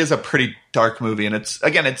dark, but it is a pretty dark movie. And it's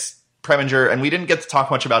Preminger, and we didn't get to talk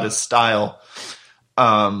much about his style,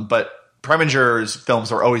 but Preminger's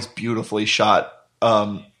films are always beautifully shot.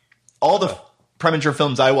 All the Preminger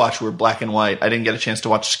films I watched were black and white. I didn't get a chance to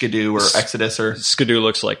watch Skidoo or Exodus or Skidoo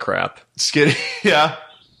looks like crap. Skidoo, yeah.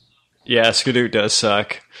 Yeah, Skidoo does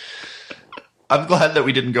suck. I'm glad that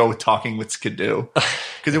we didn't go with talking with Skidoo.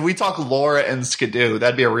 Because if we talk Laura and Skidoo,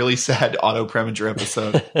 that'd be a really sad Otto Preminger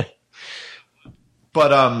episode.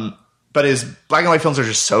 But his black and white films are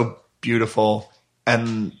just so beautiful.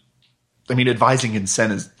 And I mean, Advising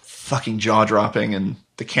Consent is fucking jaw-dropping, and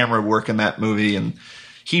the camera work in that movie, and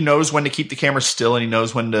he knows when to keep the camera still, and he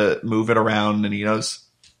knows when to move it around, and he knows.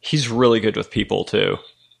 He's really good with people too.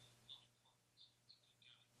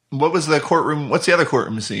 What was the courtroom? What's the other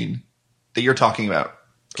courtroom scene that you're talking about?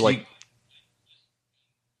 Like,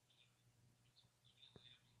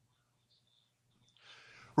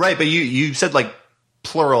 right, but you said like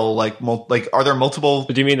plural, like are there multiple?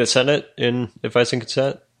 do you mean the Senate in Advice and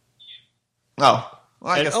Consent? Oh,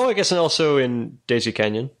 well, I guess. I guess, and also in Daisy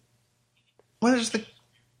Canyon. What is the?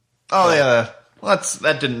 Oh yeah. Well,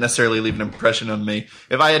 that didn't necessarily leave an impression on me.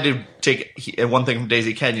 If I had to take one thing from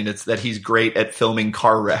Daisy Canyon, it's that he's great at filming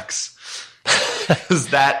car wrecks. Because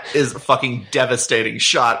that is a fucking devastating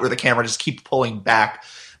shot where the camera just keeps pulling back,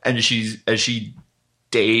 and as she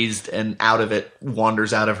dazed and out of it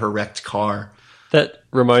wanders out of her wrecked car. That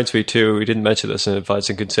reminds me too. We didn't mention this in Advice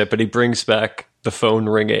and Consent, but he brings back the phone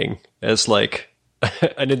ringing as like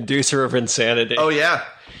an inducer of insanity. Oh yeah,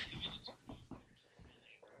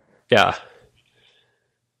 yeah.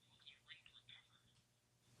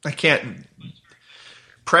 I can't.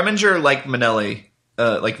 Preminger, like Minnelli,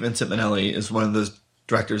 like Vincent Minnelli, is one of those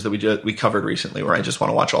directors that we covered recently, where I just want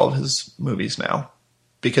to watch all of his movies now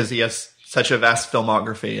because he has such a vast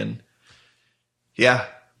filmography, and yeah.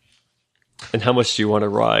 And how much do you want to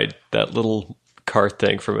ride that little cart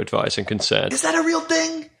thing from Advice and Consent? Is that a real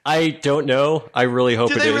thing? I don't know. I really hope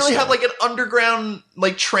it is. Do they really have like an underground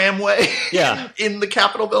like tramway? Yeah. in the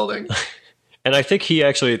Capitol building. And I think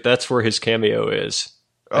that's where his cameo is.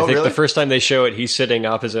 Oh, I think really? the first time they show it, he's sitting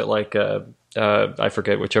opposite like I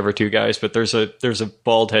forget whichever two guys, but there's a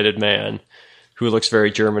bald-headed man who looks very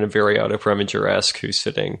German and very Otto Preminger-esque who's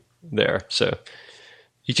sitting there. So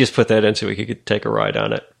he just put that in so we could take a ride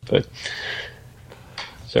on it. But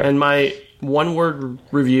sorry. And my one-word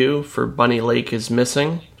review for Bunny Lake is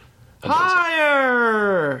missing.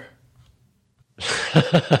 Higher!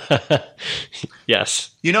 Yes.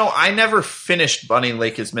 You know, I never finished Bunny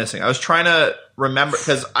Lake is Missing. I was trying to remember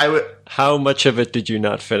because How much of it did you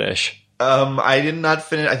not finish? I did not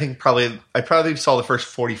finish. I think I probably saw the first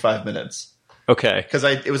 45 minutes. Okay. Because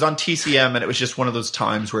it was on TCM, and it was just one of those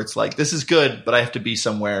times where it's like, this is good, but I have to be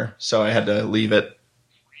somewhere, so I had to leave it.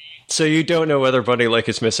 So you don't know whether Bunny Lake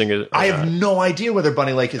is missing? I have no idea whether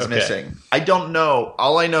Bunny Lake is missing. I don't know.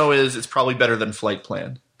 All I know is it's probably better than Flight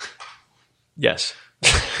Plan. Yes.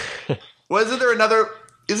 Well, isn't there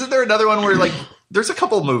another one where like there's a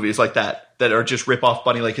couple of movies like that are just rip off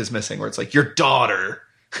Bunny Lake is Missing, where it's like your daughter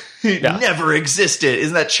never existed.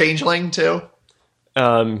 Isn't that Changeling too?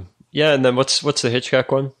 Yeah, and then what's the Hitchcock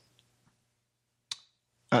one?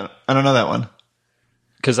 I don't know that one.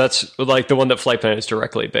 Because that's like the one that Flight Plan is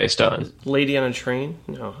directly based on. Lady on a Train?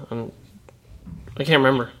 No, I can't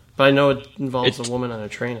remember, but I know it involves a woman on a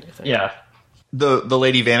train. I think. Yeah. The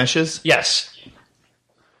lady vanishes. Yes.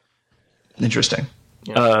 Interesting.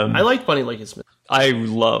 Yeah. I like Bunny Lake is Missing. I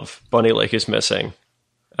love Bunny Lake is Missing.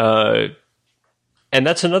 And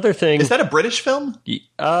that's another thing. Is that a British film?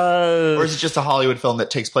 Or is it just a Hollywood film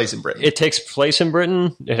that takes place in Britain? It takes place in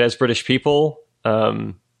Britain. It has British people.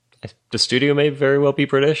 The studio may very well be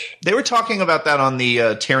British. They were talking about that on the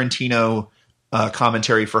Tarantino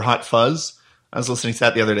commentary for Hot Fuzz. I was listening to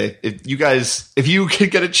that the other day. If you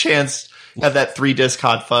could get a chance, have that 3-disc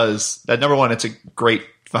Hot Fuzz. That number one, it's a great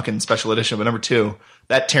fucking special edition. But number two,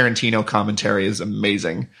 that Tarantino commentary is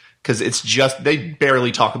amazing. Because it's just, they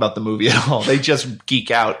barely talk about the movie at all. They just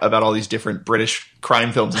geek out about all these different British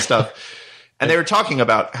crime films and stuff. And they were talking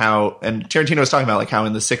about how, and Tarantino was talking about like how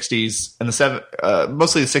in the 60s and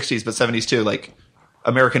mostly the 60s, but 70s too, like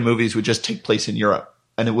American movies would just take place in Europe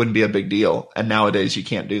and it wouldn't be a big deal. And nowadays you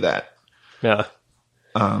can't do that. Yeah.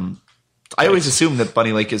 I always assumed that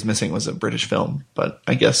Bunny Lake is Missing was a British film, but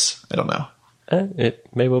I guess, I don't know. It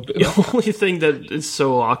may well be. The only thing that is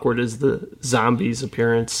so awkward is the zombies'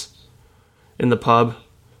 appearance in the pub.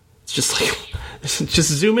 It's just like, just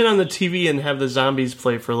zoom in on the TV and have the zombies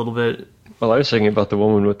play for a little bit. Well, I was thinking about the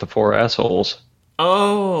woman with the 4 assholes.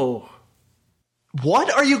 Oh.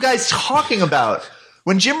 What are you guys talking about?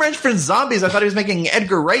 When Jim mentioned zombies, I thought he was making an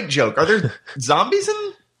Edgar Wright joke. Are there zombies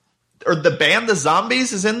in? Or the band The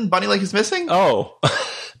Zombies is in Bunny Lake is Missing? Oh.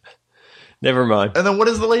 Never mind. And then what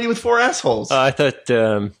is the lady with 4 assholes? I thought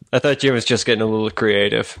Jim was just getting a little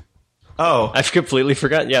creative. Oh. I've completely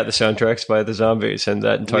forgotten. Yeah, the soundtrack's by the Zombies and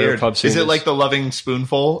that entire Weird. pub scene. Is it like the Loving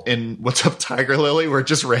Spoonful in What's Up, Tiger Lily, where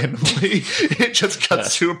just randomly it just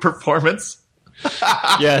cuts to a performance?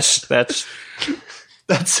 Yes, that's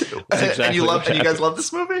exactly and you guys love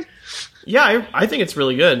this movie? Yeah, I think it's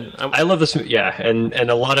really good. I love this. Yeah, and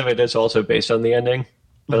a lot of it is also based on the ending,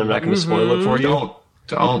 but I'm not going to spoil it for you.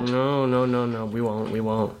 Don't. No. We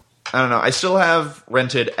won't. I don't know. I still have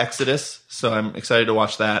rented Exodus, so I'm excited to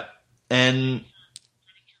watch that. And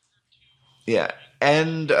yeah,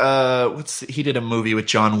 and he did a movie with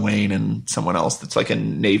John Wayne and someone else that's like a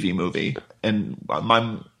Navy movie, and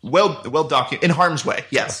I'm well documented. In Harm's Way,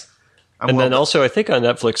 yes. And then also, I think on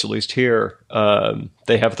Netflix, at least here,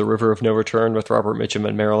 they have The River of No Return with Robert Mitchum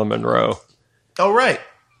and Marilyn Monroe. Oh, right.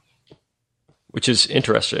 Which is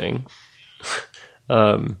interesting.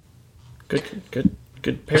 Good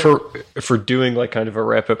pair. For doing like kind of a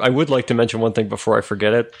wrap up, I would like to mention one thing before I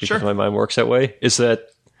forget it, because my mind works that way, is that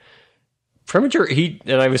Preminger,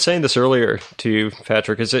 and I was saying this earlier to you,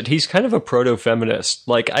 Patrick, is that he's kind of a proto-feminist.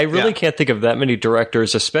 Like, I really can't think of that many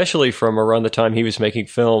directors, especially from around the time he was making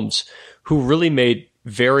films, who really made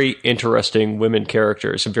very interesting women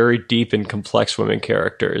characters, very deep and complex women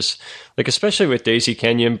characters. Like, especially with Daisy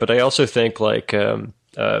Kenyon, but I also think like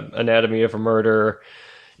Anatomy of a Murder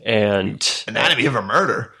and Anatomy of a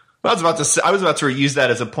Murder. I was about to use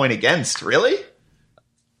that as a point against. Really?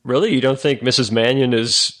 Really? You don't think Mrs. Mannion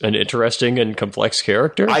is an interesting and complex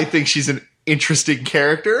character? I think she's an interesting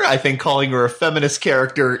character. I think calling her a feminist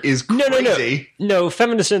character is crazy. No,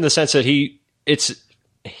 feminist in the sense that he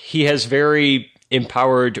has very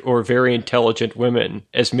empowered or very intelligent women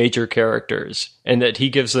as major characters, and that he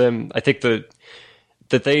gives them, I think that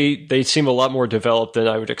they seem a lot more developed than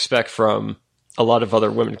I would expect from a lot of other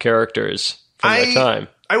women characters from that time.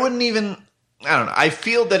 I don't know. I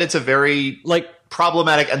feel that it's a very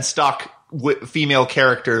problematic and stock female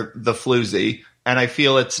character, the floozy, and I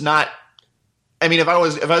feel it's not. I mean, if I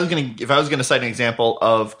was going to cite an example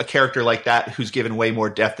of a character like that who's given way more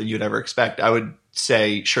depth than you'd ever expect, I would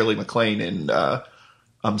say Shirley MacLaine in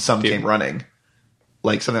Some Came Running,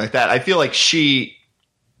 like something like that. I feel like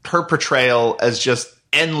her portrayal as just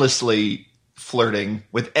endlessly flirting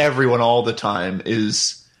with everyone all the time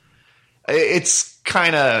it's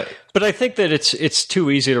kind of. But I think that it's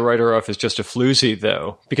too easy to write her off as just a floozy,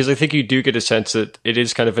 though, because I think you do get a sense that it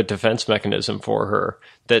is kind of a defense mechanism for her.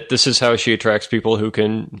 That this is how she attracts people who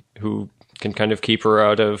can kind of keep her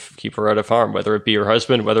out of harm, whether it be her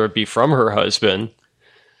husband, whether it be from her husband.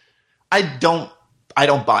 I don't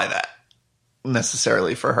buy that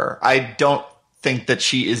necessarily for her. I don't think that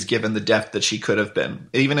she is given the depth that she could have been.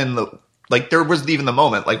 Even in there was even the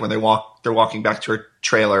moment when they're walking back to her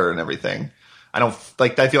trailer and everything. I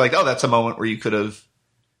feel like, oh, that's a moment where you could have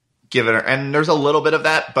given her, and there's a little bit of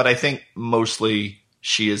that, but I think mostly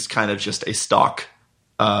she is kind of just a stock,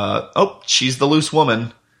 she's the loose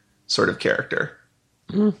woman sort of character.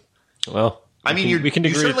 Well, I mean, we can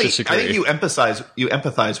agree to disagree. I think you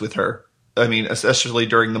empathize with her. I mean, especially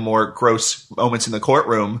during the more gross moments in the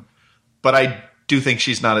courtroom, but I do think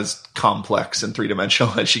she's not as complex and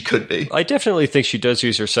three-dimensional as she could be. I definitely think she does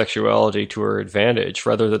use her sexuality to her advantage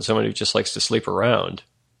rather than someone who just likes to sleep around.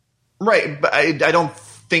 Right, but I don't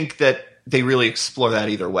think that they really explore that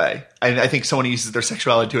either way. I think someone who uses their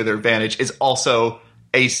sexuality to their advantage is also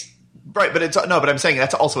right, but I'm saying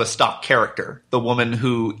that's also a stock character. The woman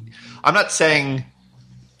who I'm not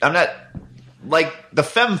like the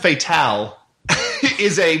femme fatale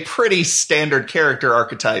is a pretty standard character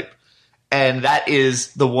archetype. And that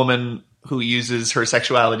is the woman who uses her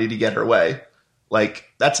sexuality to get her way. Like,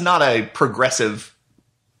 that's not a progressive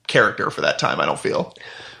character for that time, I don't feel.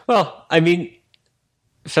 Well, I mean,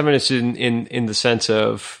 feminist in the sense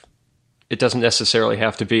of it doesn't necessarily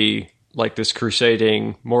have to be like this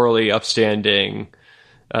crusading, morally upstanding,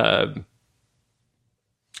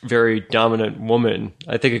 very dominant woman.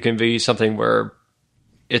 I think it can be something where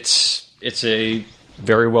it's a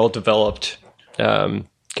very well-developed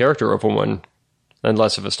character of a woman and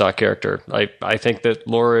less of a stock character. I think that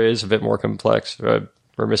Laura is a bit more complex, or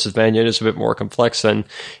Mrs. Mannion is a bit more complex than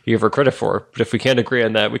you give her credit for. But if we can't agree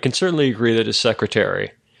on that, we can certainly agree that his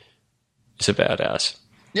secretary is a badass.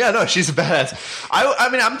 Yeah, no, she's a badass. I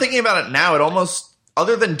mean, I'm thinking about it now. It almost,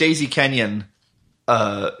 other than Daisy Kenyon,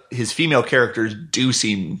 his female characters do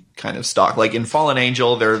seem kind of stock. Like in Fallen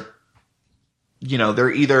Angel, they're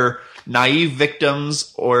either naive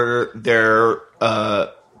victims or they're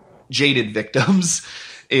jaded victims.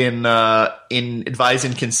 In Advise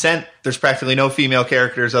and Consent, there's practically no female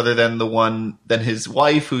characters other than his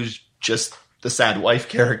wife, who's just the sad wife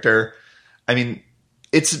character. I mean,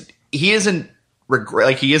 he doesn't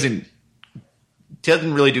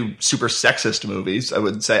really do super sexist movies. I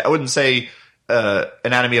wouldn't say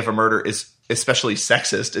Anatomy of a Murder is especially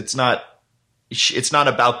sexist. It's not it's not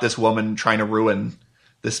about this woman trying to ruin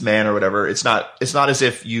this man or whatever. It's not as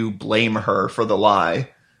if you blame her for the lie.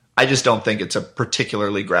 I just don't think it's a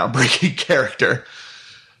particularly groundbreaking character.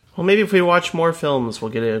 Well, maybe if we watch more films,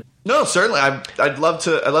 we'll get it. No, certainly. I'd love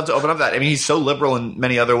to open up that. I mean, he's so liberal in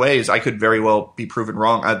many other ways. I could very well be proven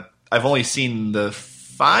wrong. I've only seen the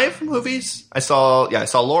 5 movies. I saw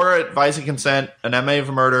Laura, Advise and Consent, Anatomy of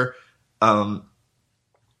a Murder, Fallen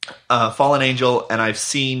Angel, and I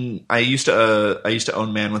used to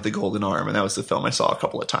own Man with the Golden Arm, and that was the film I saw a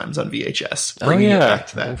couple of times on VHS. Bringing it back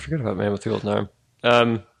to that. I forgot about Man with the Golden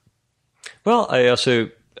Arm. Well, I also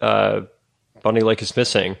Bonnie Lake is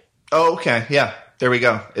Missing. Oh, okay, yeah, there we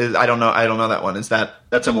go. I don't know that one.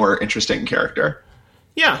 That's a more interesting character?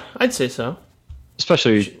 Yeah, I'd say so.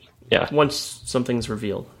 Especially, yeah, once something's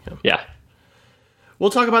revealed. Yeah.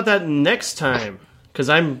 We'll talk about that next time because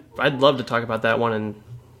I'd love to talk about that one and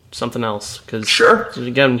something else. Because sure,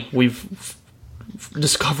 again, we've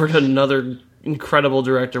discovered another incredible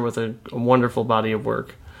director with a wonderful body of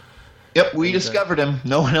work. Yep, we discovered him.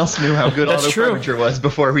 No one else knew how good Otto Preminger was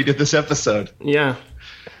before we did this episode. Yeah.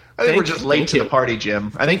 I think we're just late to the party,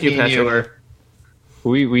 Jim. I think you and you were...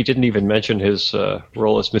 We didn't even mention his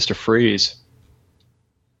role as Mr. Freeze.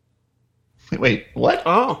 Wait, what?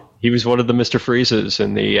 Oh. He was one of the Mr. Freezes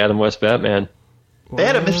in the Adam West Batman. They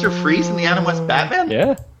had a Mr. Freeze in the Adam West Batman?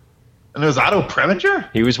 Yeah. And it was Otto Preminger?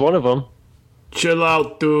 He was one of them. Chill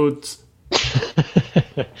out, dudes.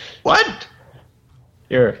 What?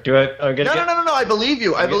 Here, No, I believe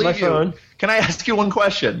you. I believe you. Phone. Can I ask you one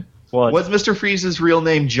question? What? Was Mr. Freeze's real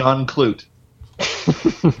name John Clute?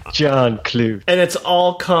 John Clute. And it's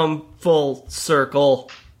all come full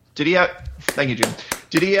circle. Did he have... Thank you, Jim.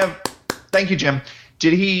 Thank you, Jim.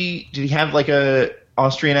 Did he have like a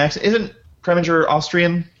Austrian accent? Isn't Preminger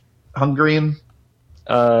Austrian? Hungarian?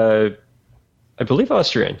 I believe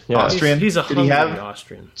Austrian. Yeah. Austrian? He's a Hungarian Did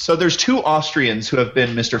Austrian. So there's 2 Austrians who have been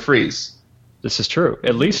Mr. Freeze. This is true.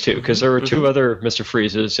 At least 2, because there were 2 other Mr.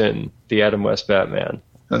 Freezes in the Adam West Batman.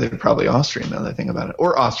 No, they're probably Austrian now that I think about it.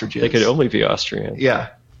 Or ostriches. They could only be Austrian. Yeah.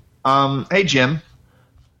 Hey, Jim.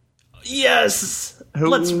 Yes!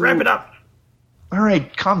 Let's wrap it up. All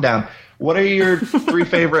right, calm down. What are your 3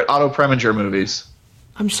 favorite Otto Preminger movies?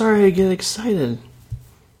 I'm sorry I get excited.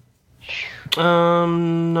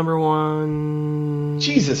 Number 1...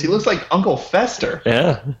 Jesus, he looks like Uncle Fester.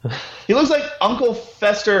 Yeah. He looks like Uncle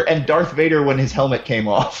Fester and Darth Vader when his helmet came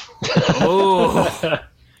off. Oh.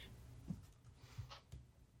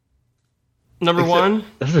 Number 1?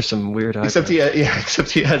 Those are some weird eyebrows.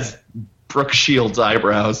 Except he has Brooke Shields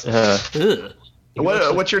eyebrows. Ugh.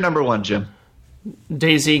 What's your number 1, Jim?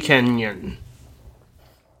 Daisy Kenyon.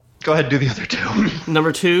 Go ahead, do the other 2.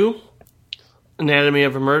 Number 2, Anatomy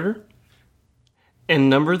of a Murder. And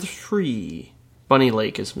number 3, Bunny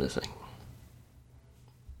Lake is Missing.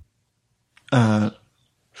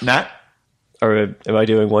 Nat? Or am I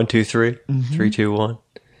doing 1, 2, 3? 3, 2, 1.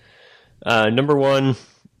 Number 1,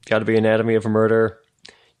 got to be Anatomy of a Murder.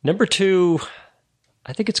 Number 2,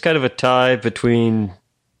 I think it's kind of a tie between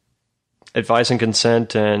Advise and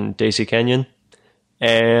Consent and Daisy Kenyon.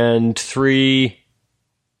 And 3,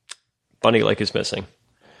 Bunny Lake is Missing.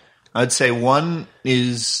 I'd say 1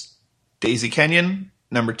 is Daisy Kenyon.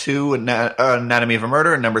 Number 2, Anatomy of a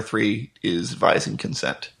Murder. And number 3 is Advise and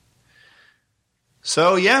Consent.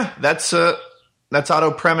 So, yeah, that's Otto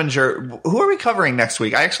Preminger. Who are we covering next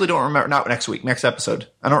week? I actually don't remember. Not next week, next episode.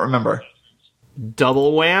 I don't remember.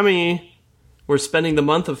 Double whammy. We're spending the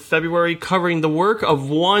month of February covering the work of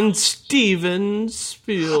one Steven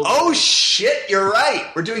Spielberg. Oh, shit, you're right.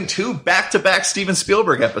 We're doing 2 back-to-back Steven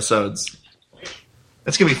Spielberg episodes.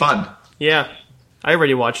 That's going to be fun. Yeah. I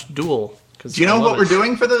already watched Duel. Do you know what we're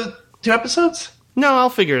doing for the 2 episodes? No, I'll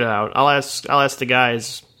figure it out. I'll ask the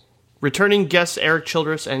guys. Returning guests Eric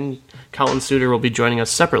Childress and Colin Suter will be joining us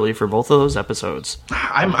separately for both of those episodes.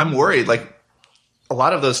 I'm worried. Like, a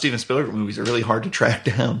lot of those Steven Spielberg movies are really hard to track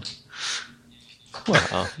down.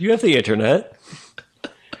 Wow. You have the internet.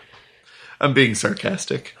 I'm being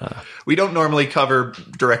sarcastic. We don't normally cover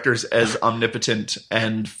directors as omnipotent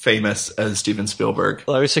and famous as Steven Spielberg.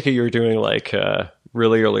 Well, I was thinking you were doing like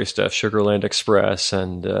really early stuff, Sugarland Express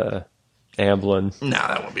and Amblin. Nah,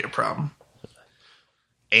 that won't be a problem.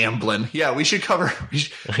 Amblin. Yeah, we should cover.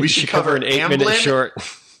 We should cover an 8-minute short.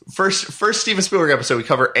 First Steven Spielberg episode, we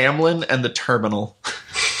cover Amblin and The Terminal.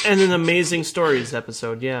 And an Amazing Stories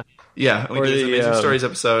episode, yeah. Yeah, we did the Amazing Stories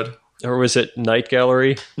episode. Or was it Night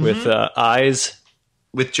Gallery with Eyes?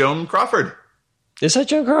 With Joan Crawford. Is that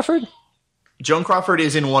Joan Crawford? Joan Crawford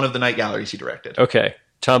is in one of the Night Galleries he directed. Okay.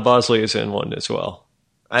 Tom Bosley is in one as well.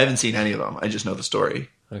 I haven't seen any of them. I just know the story.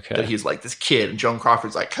 Okay. That he's like this kid, and Joan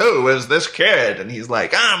Crawford's like, "Who is this kid?" And he's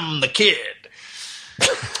like, "I'm the kid."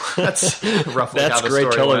 That's roughly That's how the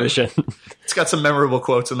great story television. went. It's got some memorable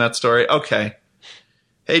quotes in that story. Okay.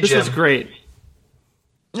 Hey, This Jim. was great.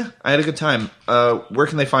 Yeah, I had a good time. Where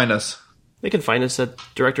can they find us? They can find us at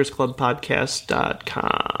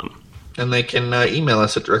directorsclubpodcast.com. And they can email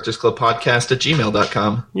us at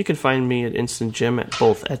directorsclubpodcast@gmail.com. You can find me at Instant Jim at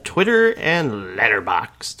both at Twitter and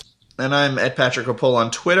Letterboxd. And I'm at Patrick O'Pole on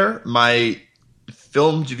Twitter. My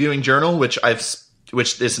film viewing journal, which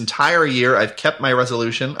this entire year I've kept my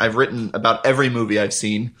resolution. I've written about every movie I've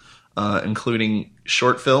seen, including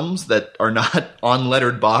short films that are not on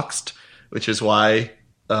Letterboxd, which is why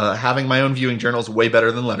having my own viewing journal is way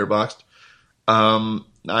better than Letterboxd.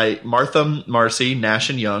 Martha Marcy Nash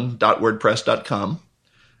and Young.wordpress.com.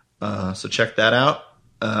 So check that out.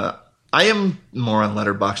 I am more on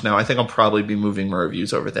Letterboxd now. I think I'll probably be moving my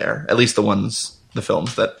reviews over there. At least the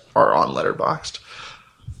films that are on Letterboxd.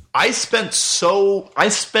 I spent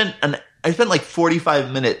like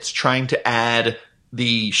 45 minutes trying to add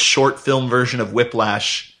the short film version of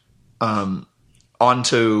Whiplash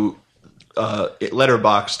onto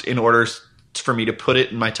Letterboxd in order for me to put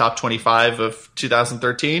it in my top 25 of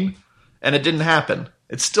 2013, and it didn't happen.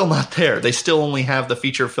 It's still not there. They still only have the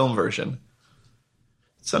feature film version.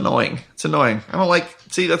 It's annoying. I don't like...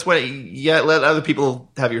 See, that's why... Yeah, let other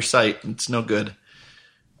people have your site. It's no good.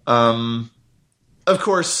 Of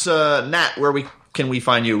course, Nat, can we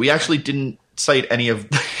find you? We actually didn't cite any of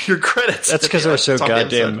your credits. That's because there are so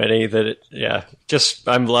goddamn many that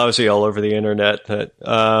I'm lousy all over the internet. That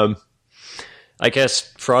I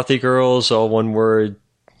guess Frothy Girls, all one word,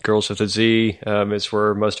 Girls with a Z, is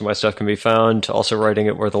where most of my stuff can be found. Also writing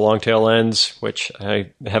at Where the Long Tail Ends, which I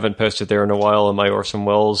haven't posted there in a while in my Orson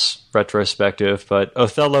Welles retrospective, but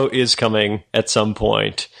Othello is coming at some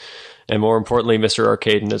point. And more importantly, Mr.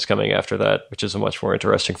 Arcaden is coming after that, which is a much more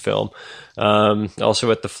interesting film. Also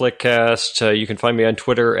at the Flickcast, you can find me on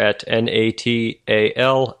Twitter at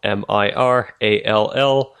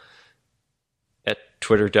NATALMIRALL at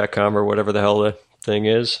twitter.com or whatever the hell the thing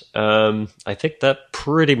is. I think that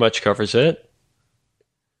pretty much covers it.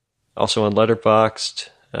 Also on Letterboxd.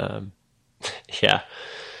 Yeah.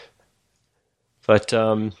 But...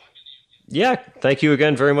 yeah, thank you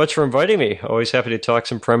again very much for inviting me. Always happy to talk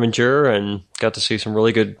some Preminger and got to see some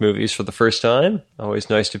really good movies for the first time. Always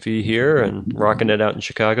nice to be here and rocking it out in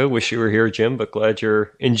Chicago. Wish you were here, Jim, but glad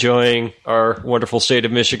you're enjoying our wonderful state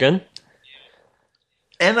of Michigan.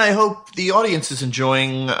 And I hope the audience is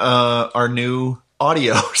enjoying our new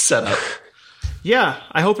audio setup. Yeah,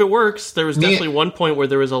 I hope it works. There was definitely one point where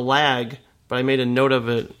there was a lag, but I made a note of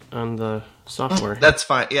it on the software. That's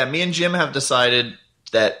fine. Yeah, me and Jim have decided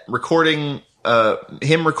that recording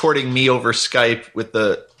me over Skype with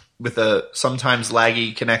a sometimes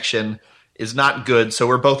laggy connection is not good, so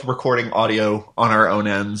we're both recording audio on our own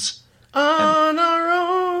ends. On our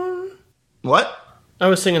own. What? I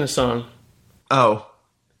was singing a song. Oh.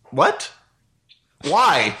 What?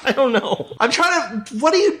 Why? I don't know. I'm trying to...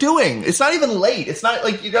 What are you doing? It's not even late. It's not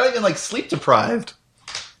like you're not even like sleep deprived.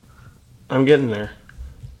 I'm getting there.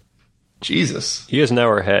 Jesus. He is an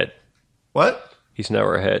hour ahead. What? He's an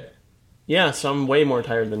hour ahead. Yeah, so I'm way more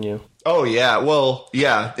tired than you. Oh, yeah. Well,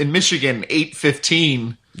 yeah. In Michigan,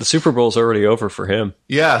 8:15. The Super Bowl's already over for him.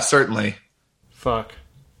 Yeah, certainly. Fuck.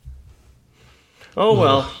 Oh,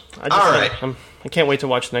 well. All right. I can't wait to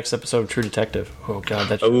watch the next episode of True Detective. Oh, God.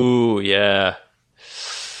 That Oh, yeah.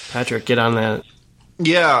 Patrick, get on that.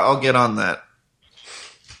 Yeah, I'll get on that.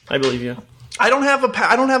 I believe you. I don't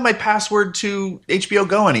have my password to HBO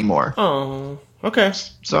Go anymore. Oh, okay.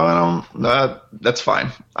 So I don't. That's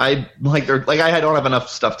fine. I don't have enough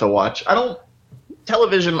stuff to watch.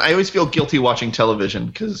 Television. I always feel guilty watching television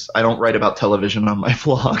because I don't write about television on my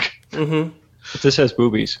blog. Mm-hmm. But this has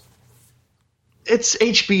boobies. It's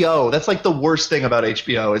HBO. That's like the worst thing about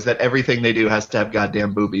HBO is that everything they do has to have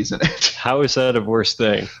goddamn boobies in it. How is that a worse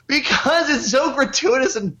thing? Because it's so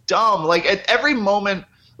gratuitous and dumb. Like at every moment,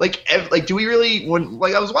 do we really?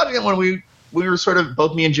 I was watching it when we were sort of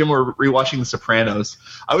both me and Jim were rewatching The Sopranos.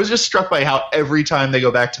 I was just struck by how every time they go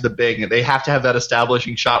back to the Big, they have to have that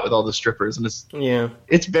establishing shot with all the strippers, and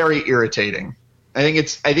it's very irritating. I think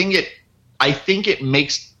it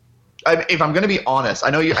makes. If I'm going to be honest, I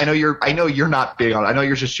know you're not big on it. I know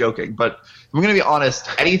you're just joking, but if I'm going to be honest,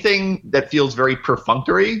 anything that feels very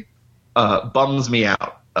perfunctory bums me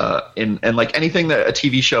out. And like anything that a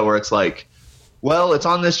TV show where it's like, well, it's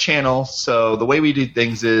on this channel, so the way we do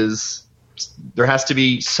things is there has to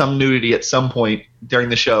be some nudity at some point during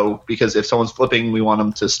the show because if someone's flipping, we want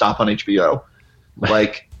them to stop on HBO.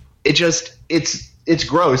 Like it's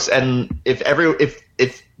gross. And if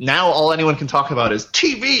it's now all anyone can talk about is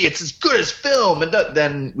TV. It's as good as film, and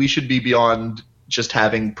then we should be beyond just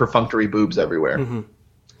having perfunctory boobs everywhere. Mm-hmm.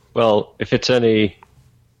 Well, if it's any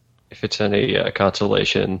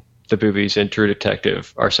consolation, the boobies in True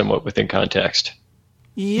Detective are somewhat within context.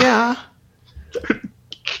 Yeah.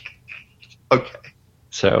 Okay.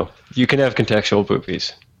 So you can have contextual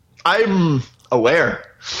boobies. I'm aware.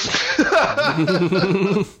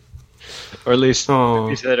 Or at least Oh.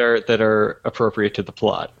 movies that are appropriate to the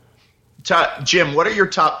plot. Jim, what are your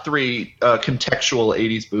top 3 contextual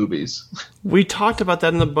 80s boobies? We talked about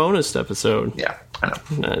that in the bonus episode. Yeah, I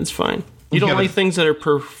know. No, it's fine. You don't Yeah, like but- things that are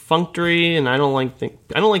perfunctory, and I don't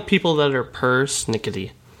like people that are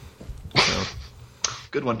persnickety.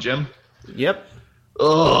 Good one, Jim. Yep.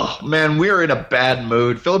 Oh man, we're in a bad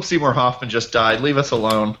mood. Philip Seymour Hoffman just died. Leave us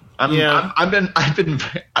alone. I've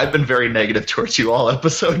been very negative towards you all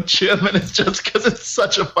episode, Jim, and it's just because it's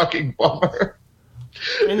such a fucking bummer.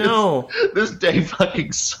 I know. This day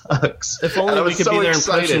fucking sucks. If And I only we was could so be there in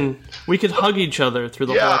excited. person, we could hug each other through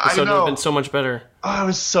the Yeah, whole I episode. It would know. have been so much better. Oh, I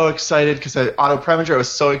was so excited because Otto Preminger. I was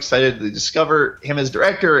so excited to discover him as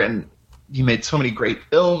director, and he made so many great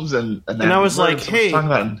films. And And I was like, so much hey, talking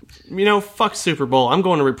about him. fuck Super Bowl. I'm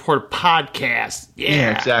going to report a podcast.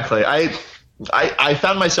 Yeah, exactly. I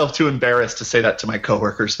found myself too embarrassed to say that to my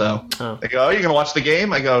coworkers, though. Oh. They go, "Oh, you're gonna watch the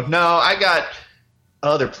game?" I go, "No, I got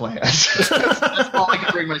other plans." That's all I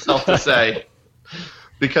can bring myself to say,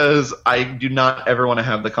 because I do not ever want to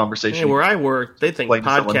have the conversation. Hey, where I work, they think Explain to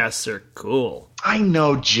someone. podcasts are cool. I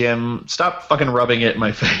know, Jim. Stop fucking rubbing it in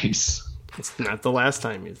my face. It's not the last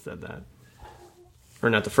time you said that. Or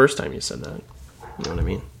not the first time you said that. You know what I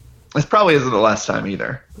mean? This probably isn't the last time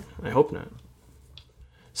either. I hope not.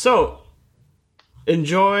 So,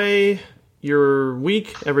 enjoy your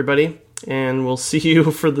week, everybody, and we'll see you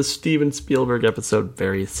for the Steven Spielberg episode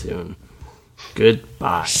very soon.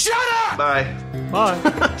 Goodbye. Shut up! Bye. Bye.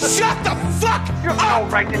 Shut the fuck! You're all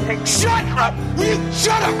right to take. Shut up! Will you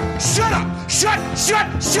shut up? Shut up! Shut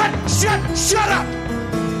up!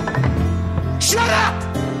 Shut up!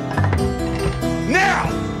 Now!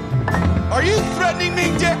 Are you threatening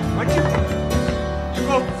me, Dick? What you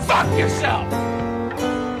go fuck yourself!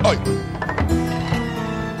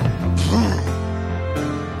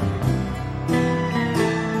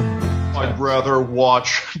 I'd rather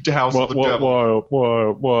watch House of the Devil.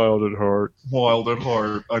 Wild at heart. Wild at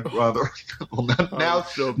Heart. I'd rather. Well, now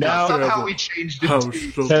somehow we changed it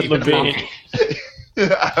to Ted Levine.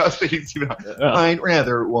 I was thinking, I'd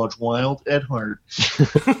rather watch Wild at Heart.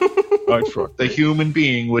 The human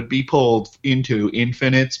being would be pulled into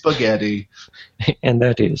infinite spaghetti. And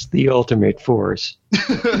that is the ultimate force.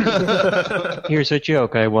 Here's a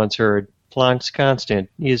joke I once heard. Planck's constant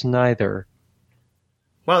is neither.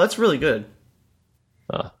 Wow, that's really good.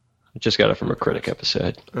 I just got it from a critic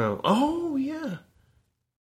episode. Oh yeah.